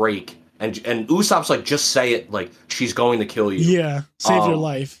like break, and Usopp's like, just say it, like she's going to kill you. Yeah, save your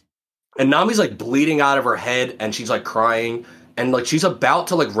life. And Nami's like bleeding out of her head, and she's like crying, and like she's about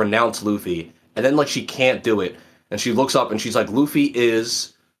to like renounce Luffy, and then like she can't do it. And she looks up and she's like, Luffy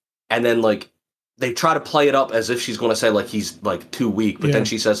is, and then like they try to play it up as if she's going to say like he's like too weak, but then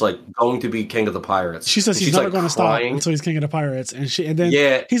she says like going to be king of the pirates. She says he's never going to stop until he's king of the pirates, and then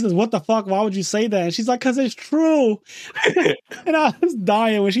he says, "What the fuck? Why would you say that?" And she's like, "Cause it's true." And I was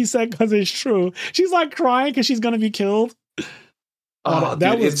dying when she said, "Cause it's true." She's like crying because she's going to be killed. Oh,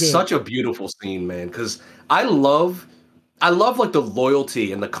 that dude, it's good. Such a beautiful scene, man. Because I love like the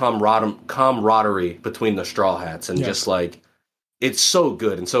loyalty and the camaraderie between the Straw Hats, and just like. It's so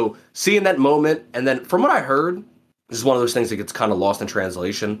good. And so seeing that moment, and then from what I heard, this is one of those things that gets kind of lost in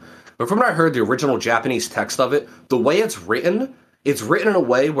translation, but from what I heard, the original Japanese text of it, the way it's written in a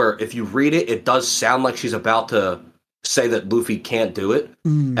way where if you read it, it does sound like she's about to say that Luffy can't do it.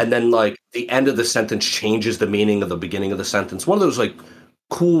 And then like the end of the sentence changes the meaning of the beginning of the sentence. One of those like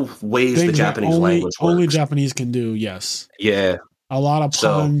cool ways things the Japanese language works. Only Japanese can do, yes. Yeah. A lot of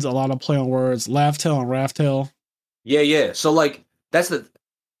puns, a lot of play on words, laugh tail and raft tail. Yeah. So like,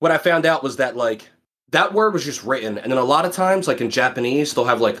 what I found out was that like that word was just written, and then a lot of times like in Japanese they'll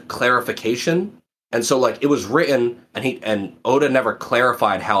have like clarification, and so like it was written and Oda never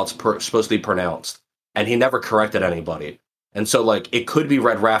clarified how it's supposed to be pronounced, and he never corrected anybody, and so like it could be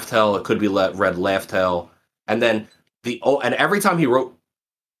read Raftel, it could be read Laugh-tail, and then and every time he wrote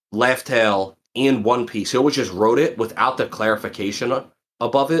Laugh-tail in One Piece he always just wrote it without the clarification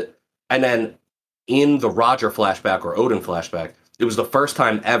above it, and then in the Roger flashback or Odin flashback. It was the first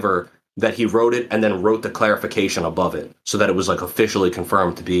time ever that he wrote it and then wrote the clarification above it so that it was like officially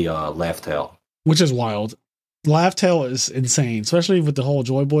confirmed to be Laugh-tail. Which is wild. Laugh-tail is insane, especially with the whole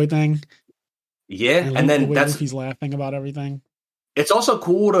Joy Boy thing. Yeah, and then he's laughing about everything. It's also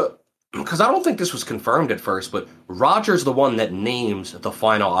cool because I don't think this was confirmed at first, but Roger's the one that names the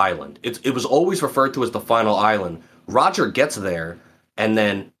final island. It was always referred to as the final island. Roger gets there, and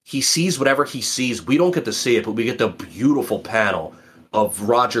then he sees whatever he sees. We don't get to see it, but we get the beautiful panel of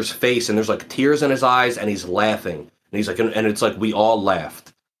Roger's face, and there's like tears in his eyes, and he's laughing. And he's like, and it's like we all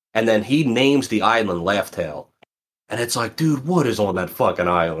laughed. And then he names the island Laugh-tail. And it's like, dude, what is on that fucking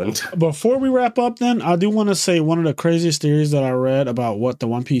island? Before we wrap up, then, I do want to say one of the craziest theories that I read about what the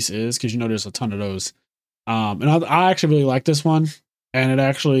One Piece is, because there's a ton of those. And I actually really like this one, and it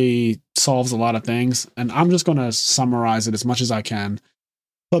actually solves a lot of things. And I'm just going to summarize it as much as I can.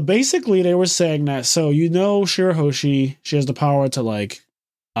 But basically, they were saying that, Shirahoshi, she has the power to, like,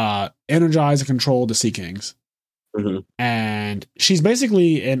 energize and control the Sea Kings. Mm-hmm. And she's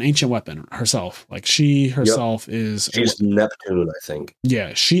basically an ancient weapon herself. Like, she herself is... She's Neptune, I think.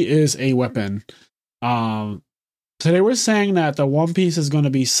 Yeah, she is a weapon. So they were saying that the One Piece is going to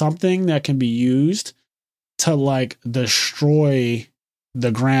be something that can be used to, like, destroy the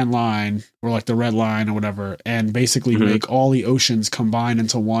Grand Line or like the Red Line or whatever, and basically make all the oceans combine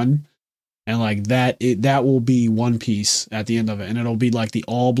into one, and like that will be One Piece at the end of it, and it'll be like the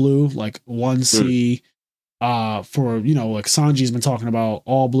all blue, like one sea. For like Sanji's been talking about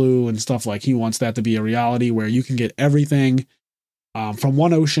all blue and stuff, like he wants that to be a reality where you can get everything from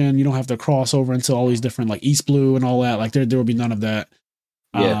one ocean. You don't have to cross over into all these different like East Blue and all that. Like there will be none of that.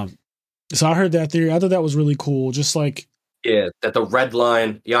 So I heard that theory. I thought that was really cool. Just like. Yeah, that the Red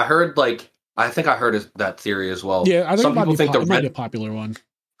Line. Yeah, I think I heard that theory as well. Yeah, I think some people think it might be a popular one.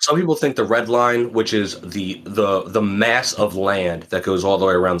 Some people think the Red Line, which is the mass of land that goes all the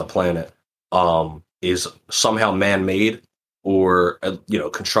way around the planet, is somehow man-made or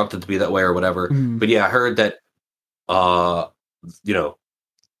constructed to be that way or whatever. But yeah, I heard that at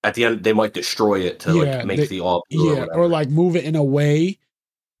the end they might destroy it to make the all blue or like move it in a way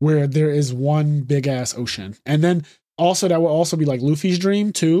where there is one big ass ocean, and then. Also, that will also be like Luffy's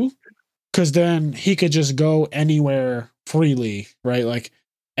dream too, because then he could just go anywhere freely, right? Like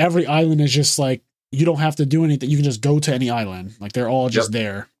every island is just like you don't have to do anything; you can just go to any island. Like they're all just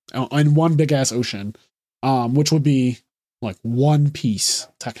there in one big ass ocean, which would be like One Piece,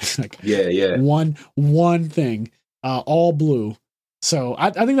 technically. Yeah. One thing, all blue. So I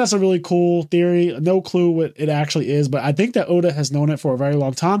think that's a really cool theory. No clue what it actually is, but I think that Oda has known it for a very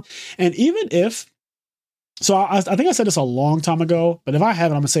long time, and even if. So I think I said this a long time ago, but if I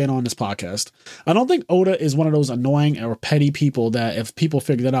haven't, I'm going to say it on this podcast. I don't think Oda is one of those annoying or petty people that if people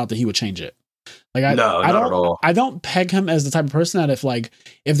figured it out, that he would change it. Like not at all. I don't peg him as the type of person that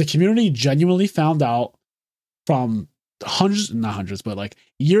if the community genuinely found out from not hundreds, but like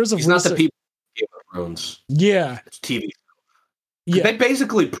years of He's research. Not the people Game of Thrones. Yeah. It's TV. Yeah. They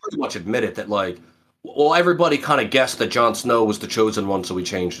basically pretty much admitted that everybody kind of guessed that Jon Snow was the chosen one, so we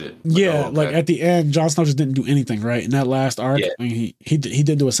changed it. Like at the end, Jon Snow just didn't do anything, right? In that last arc, I mean, he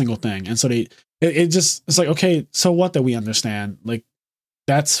didn't do a single thing, and so it's like, okay, so what that we understand, like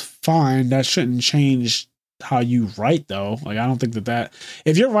that's fine. That shouldn't change how you write, though. Like, I don't think that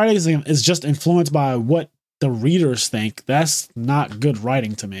if your writing is just influenced by what the readers think, that's not good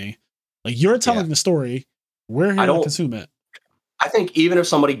writing to me. Like, you're telling the story, we're here to consume it. I think even if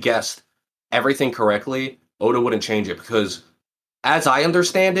somebody guessed everything correctly, Oda wouldn't change it because, as I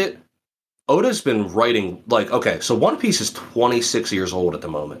understand it, Oda's been writing, like, okay, so One Piece is 26 years old at the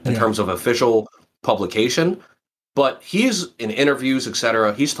moment in terms of official publication, but he's in interviews,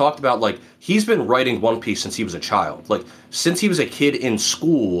 etc. He's talked about, like, he's been writing One Piece since he was a child. Like, since he was a kid in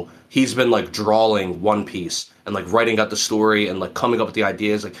school, he's been, like, drawing One Piece and, like, writing out the story and, like, coming up with the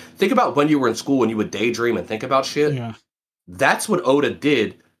ideas. Like, think about when you were in school and you would daydream and think about shit. Yeah. That's what Oda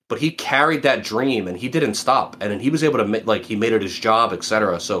did, but he carried that dream and he didn't stop. And then he was able to make, like, he made it his job,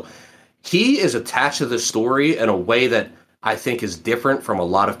 etc. So he is attached to this story in a way that I think is different from a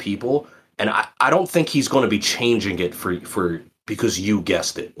lot of people. And I don't think he's going to be changing it for because you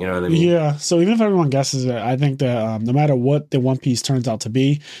guessed it. You know what I mean? Yeah. So even if everyone guesses it, I think that no matter what the One Piece turns out to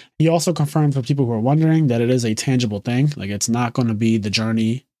be, he also confirmed for people who are wondering that it is a tangible thing. Like, it's not going to be the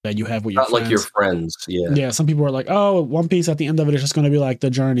journey that you have with your friends. Not like your friends. Yeah. Yeah. Some people are like, oh, One Piece at the end of it is just going to be like the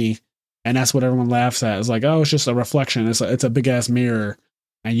journey. And that's what everyone laughs at. It's like, oh, it's just a reflection. It's a big ass mirror.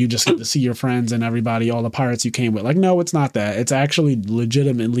 And you just get to see your friends and everybody, all the pirates you came with. Like, no, it's not that. It's actually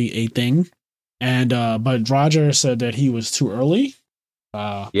legitimately a thing. And but Roger said that he was too early.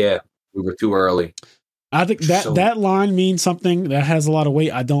 Yeah, we were too early. I think that line means something that has a lot of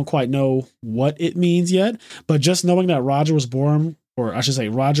weight. I don't quite know what it means yet, but just knowing that Roger was born, or I should say,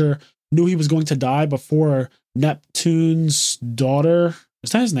 Roger knew he was going to die before Neptune's daughter. Is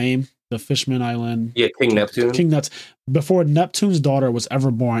that his name? The Fishman Island. Yeah, King Neptune. King Nuts. Before Neptune's daughter was ever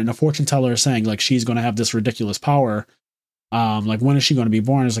born, the fortune teller is saying, like, she's going to have this ridiculous power. Like, when is she going to be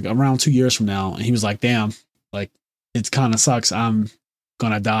born? It's like around 2 years from now. And he was like, damn, like, it kind of sucks. I'm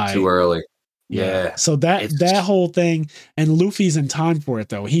going to die. Too early. Yeah. So that whole thing, and Luffy's in time for it,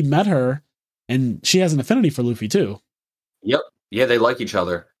 though. He met her, and she has an affinity for Luffy, too. Yep. Yeah, they like each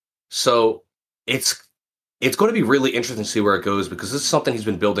other. So it's going to be really interesting to see where it goes, because this is something he's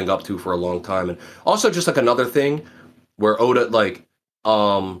been building up to for a long time. And also, just like another thing where Oda, like,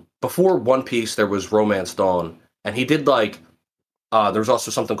 before One Piece, there was Romance Dawn. And he did, like, there was also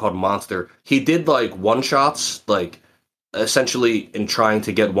something called Monster. He did, like, one-shots, like, essentially in trying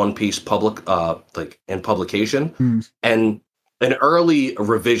to get One Piece in publication. And in early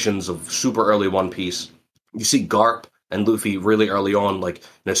revisions of super early One Piece, you see Garp and Luffy really early on, like,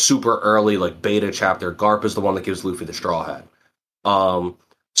 in a super early, like, beta chapter. Garp is the one that gives Luffy the straw hat.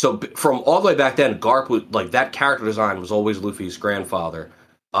 So from all the way back then, Garp, like, that character design was always Luffy's grandfather.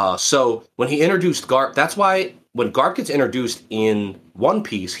 So when he introduced Garp, that's why when Garp gets introduced in One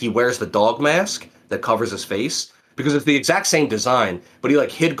Piece, he wears the dog mask that covers his face, because it's the exact same design, but he,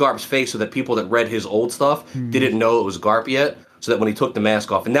 like, hid Garp's face so that people that read his old stuff didn't know it was Garp yet, so that when he took the mask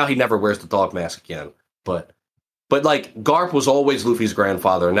off, and now he never wears the dog mask again. But like, Garp was always Luffy's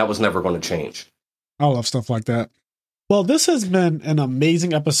grandfather, and that was never going to change. I love stuff like that. Well, this has been an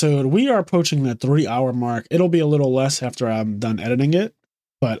amazing episode. We are approaching the 3-hour mark. It'll be a little less after I'm done editing it,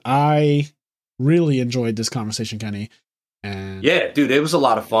 but I really enjoyed this conversation, Kenny. And yeah, dude, it was a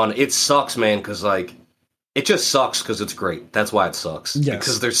lot of fun. It sucks, man, because, like, it just sucks because it's great. That's why it sucks. Yes.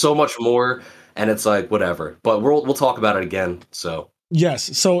 Because there's so much more, and it's like, whatever. But we'll talk about it again. So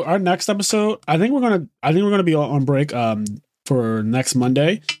yes. So our next episode, I think we're gonna be on break for next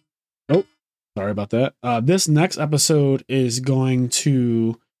Monday. Oh, sorry about that. This next episode is going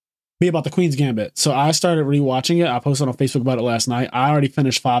to be about the Queen's Gambit. So I started rewatching it. I posted on Facebook about it last night. I already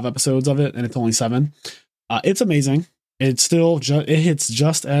finished 5 episodes of it, and it's only 7. It's amazing. It's still it hits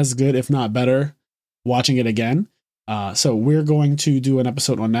just as good, if not better, watching it again. So we're going to do an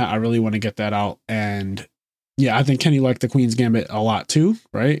episode on that. I really want to get that out. And yeah, I think Kenny liked the Queen's Gambit a lot too,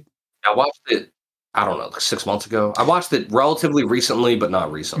 right? I watched it, I don't know, like 6 months ago. I watched it relatively recently, but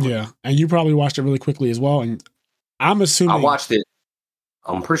not recently. Yeah. And you probably watched it really quickly as well. And I'm assuming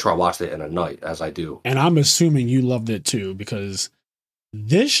I'm pretty sure I watched it in a night, as I do. And I'm assuming you loved it too, because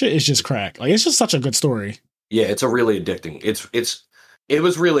this shit is just crack. Like, it's just such a good story. Yeah, it's a really addicting. It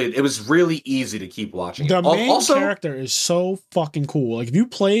was really easy to keep watching. The main character is so fucking cool. Like, if you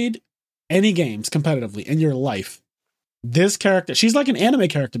played any games competitively in your life, this character, she's like an anime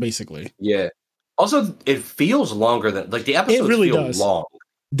character, basically. Yeah. Also, it feels longer than, like, the episodes feel long.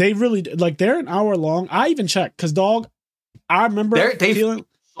 They really, like, they're an hour long. I even checked, because, dog, I remember they feeling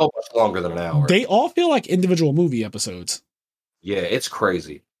so much longer than an hour. They all feel like individual movie episodes. Yeah, it's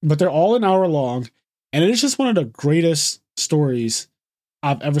crazy. But they're all an hour long, and it is just one of the greatest stories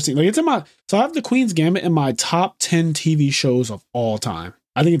I've ever seen. Like, it's so I have the Queen's Gambit in my top 10 TV shows of all time.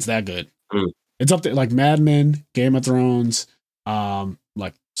 I think it's that good. It's up there like Mad Men, Game of Thrones,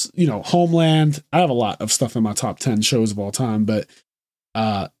 like Homeland. I have a lot of stuff in my top 10 shows of all time, but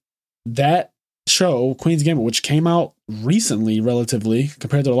that show, Queen's Gambit, which came out recently, relatively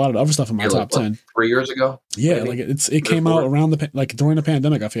compared to a lot of the other stuff in my top 10, 3 years ago. Yeah, maybe? like it came out around during the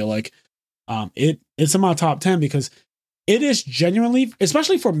pandemic. I feel like it's in my top 10 because it is genuinely,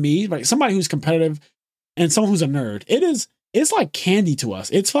 especially for me, like somebody who's competitive and someone who's a nerd. It's like candy to us.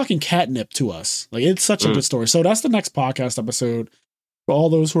 It's fucking catnip to us. Like it's such a good story. So that's the next podcast episode for all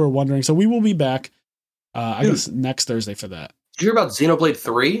those who are wondering. So we will be back, I guess next Thursday for that. Did you hear about Xenoblade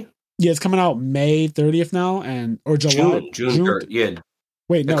 3? Yeah, it's coming out May 30th now, or July. June 30th. Yeah.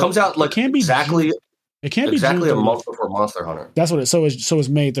 Wait, no, it comes out like it can't be exactly. June. It can't be exactly June a month before Monster Hunter. That's what it. So it's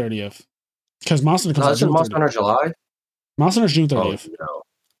May 30th because Monster Hunter comes out June 30th. Monster Hunter July. Monster Hunter's June 30th. Oh, no.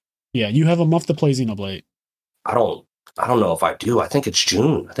 Yeah, you have a month to play Xenoblade. I don't know if I do. I think it's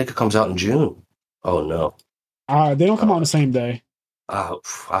June. I think it comes out in June. Oh no. They don't come out on the same day. I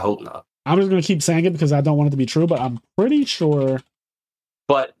hope not. I'm just gonna keep saying it because I don't want it to be true, but I'm pretty sure.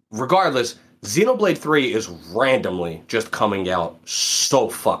 But regardless, Xenoblade 3 is randomly just coming out so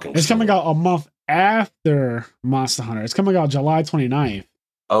fucking It's soon. coming out a month after Monster Hunter. It's coming out July 29th.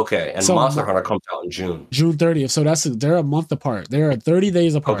 Okay, and So Monster Hunter comes out in June. June 30th. So they're a month apart. They're 30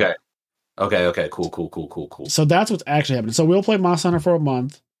 days apart. Okay. Cool. So that's what's actually happening. So we'll play Monster Hunter for a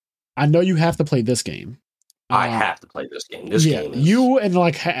month. I know you have to play this game. I have to play this game. This game is... You and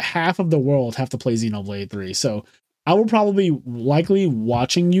like half of the world have to play Xenoblade 3. So I will probably likely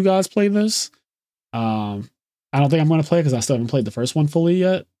watching you guys play this. I don't think I'm going to play because I still haven't played the first one fully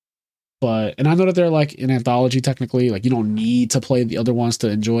yet. And I know that they're like an anthology technically. Like you don't need to play the other ones to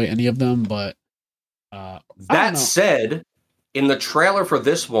enjoy any of them. But that said, in the trailer for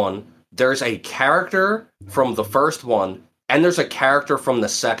this one, there's a character from the first one and there's a character from the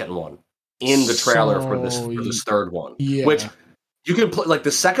second one in the trailer for this third one. Yeah. Which you can play, like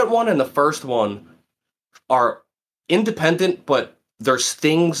the second one and the first one are independent, but there's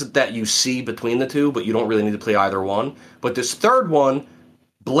things that you see between the two, but you don't really need to play either one. But this third one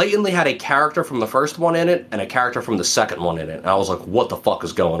blatantly had a character from the first one in it and a character from the second one in it. And I was like, what the fuck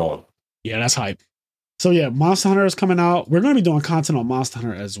is going on? Yeah, that's hype. So yeah, Monster Hunter is coming out. We're going to be doing content on Monster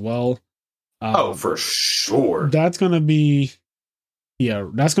Hunter as well. For sure. That's going to be a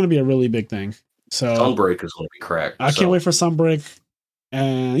really big thing. So Sunbreak is going to be cracked. I can't wait for Sunbreak.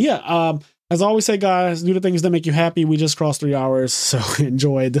 And yeah, as I always say, guys, do the things that make you happy. We just crossed 3 hours, so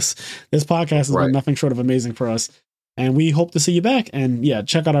enjoy this. This podcast has been nothing short of amazing for us, and we hope to see you back. And yeah,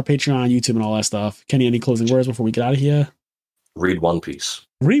 check out our Patreon, YouTube, and all that stuff. Kenny, any closing words before we get out of here? Read One Piece.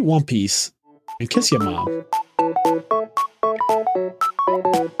 Read One Piece and kiss your mom.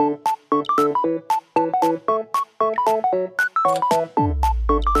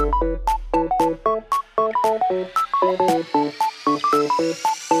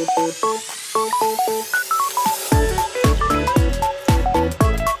 Thank you.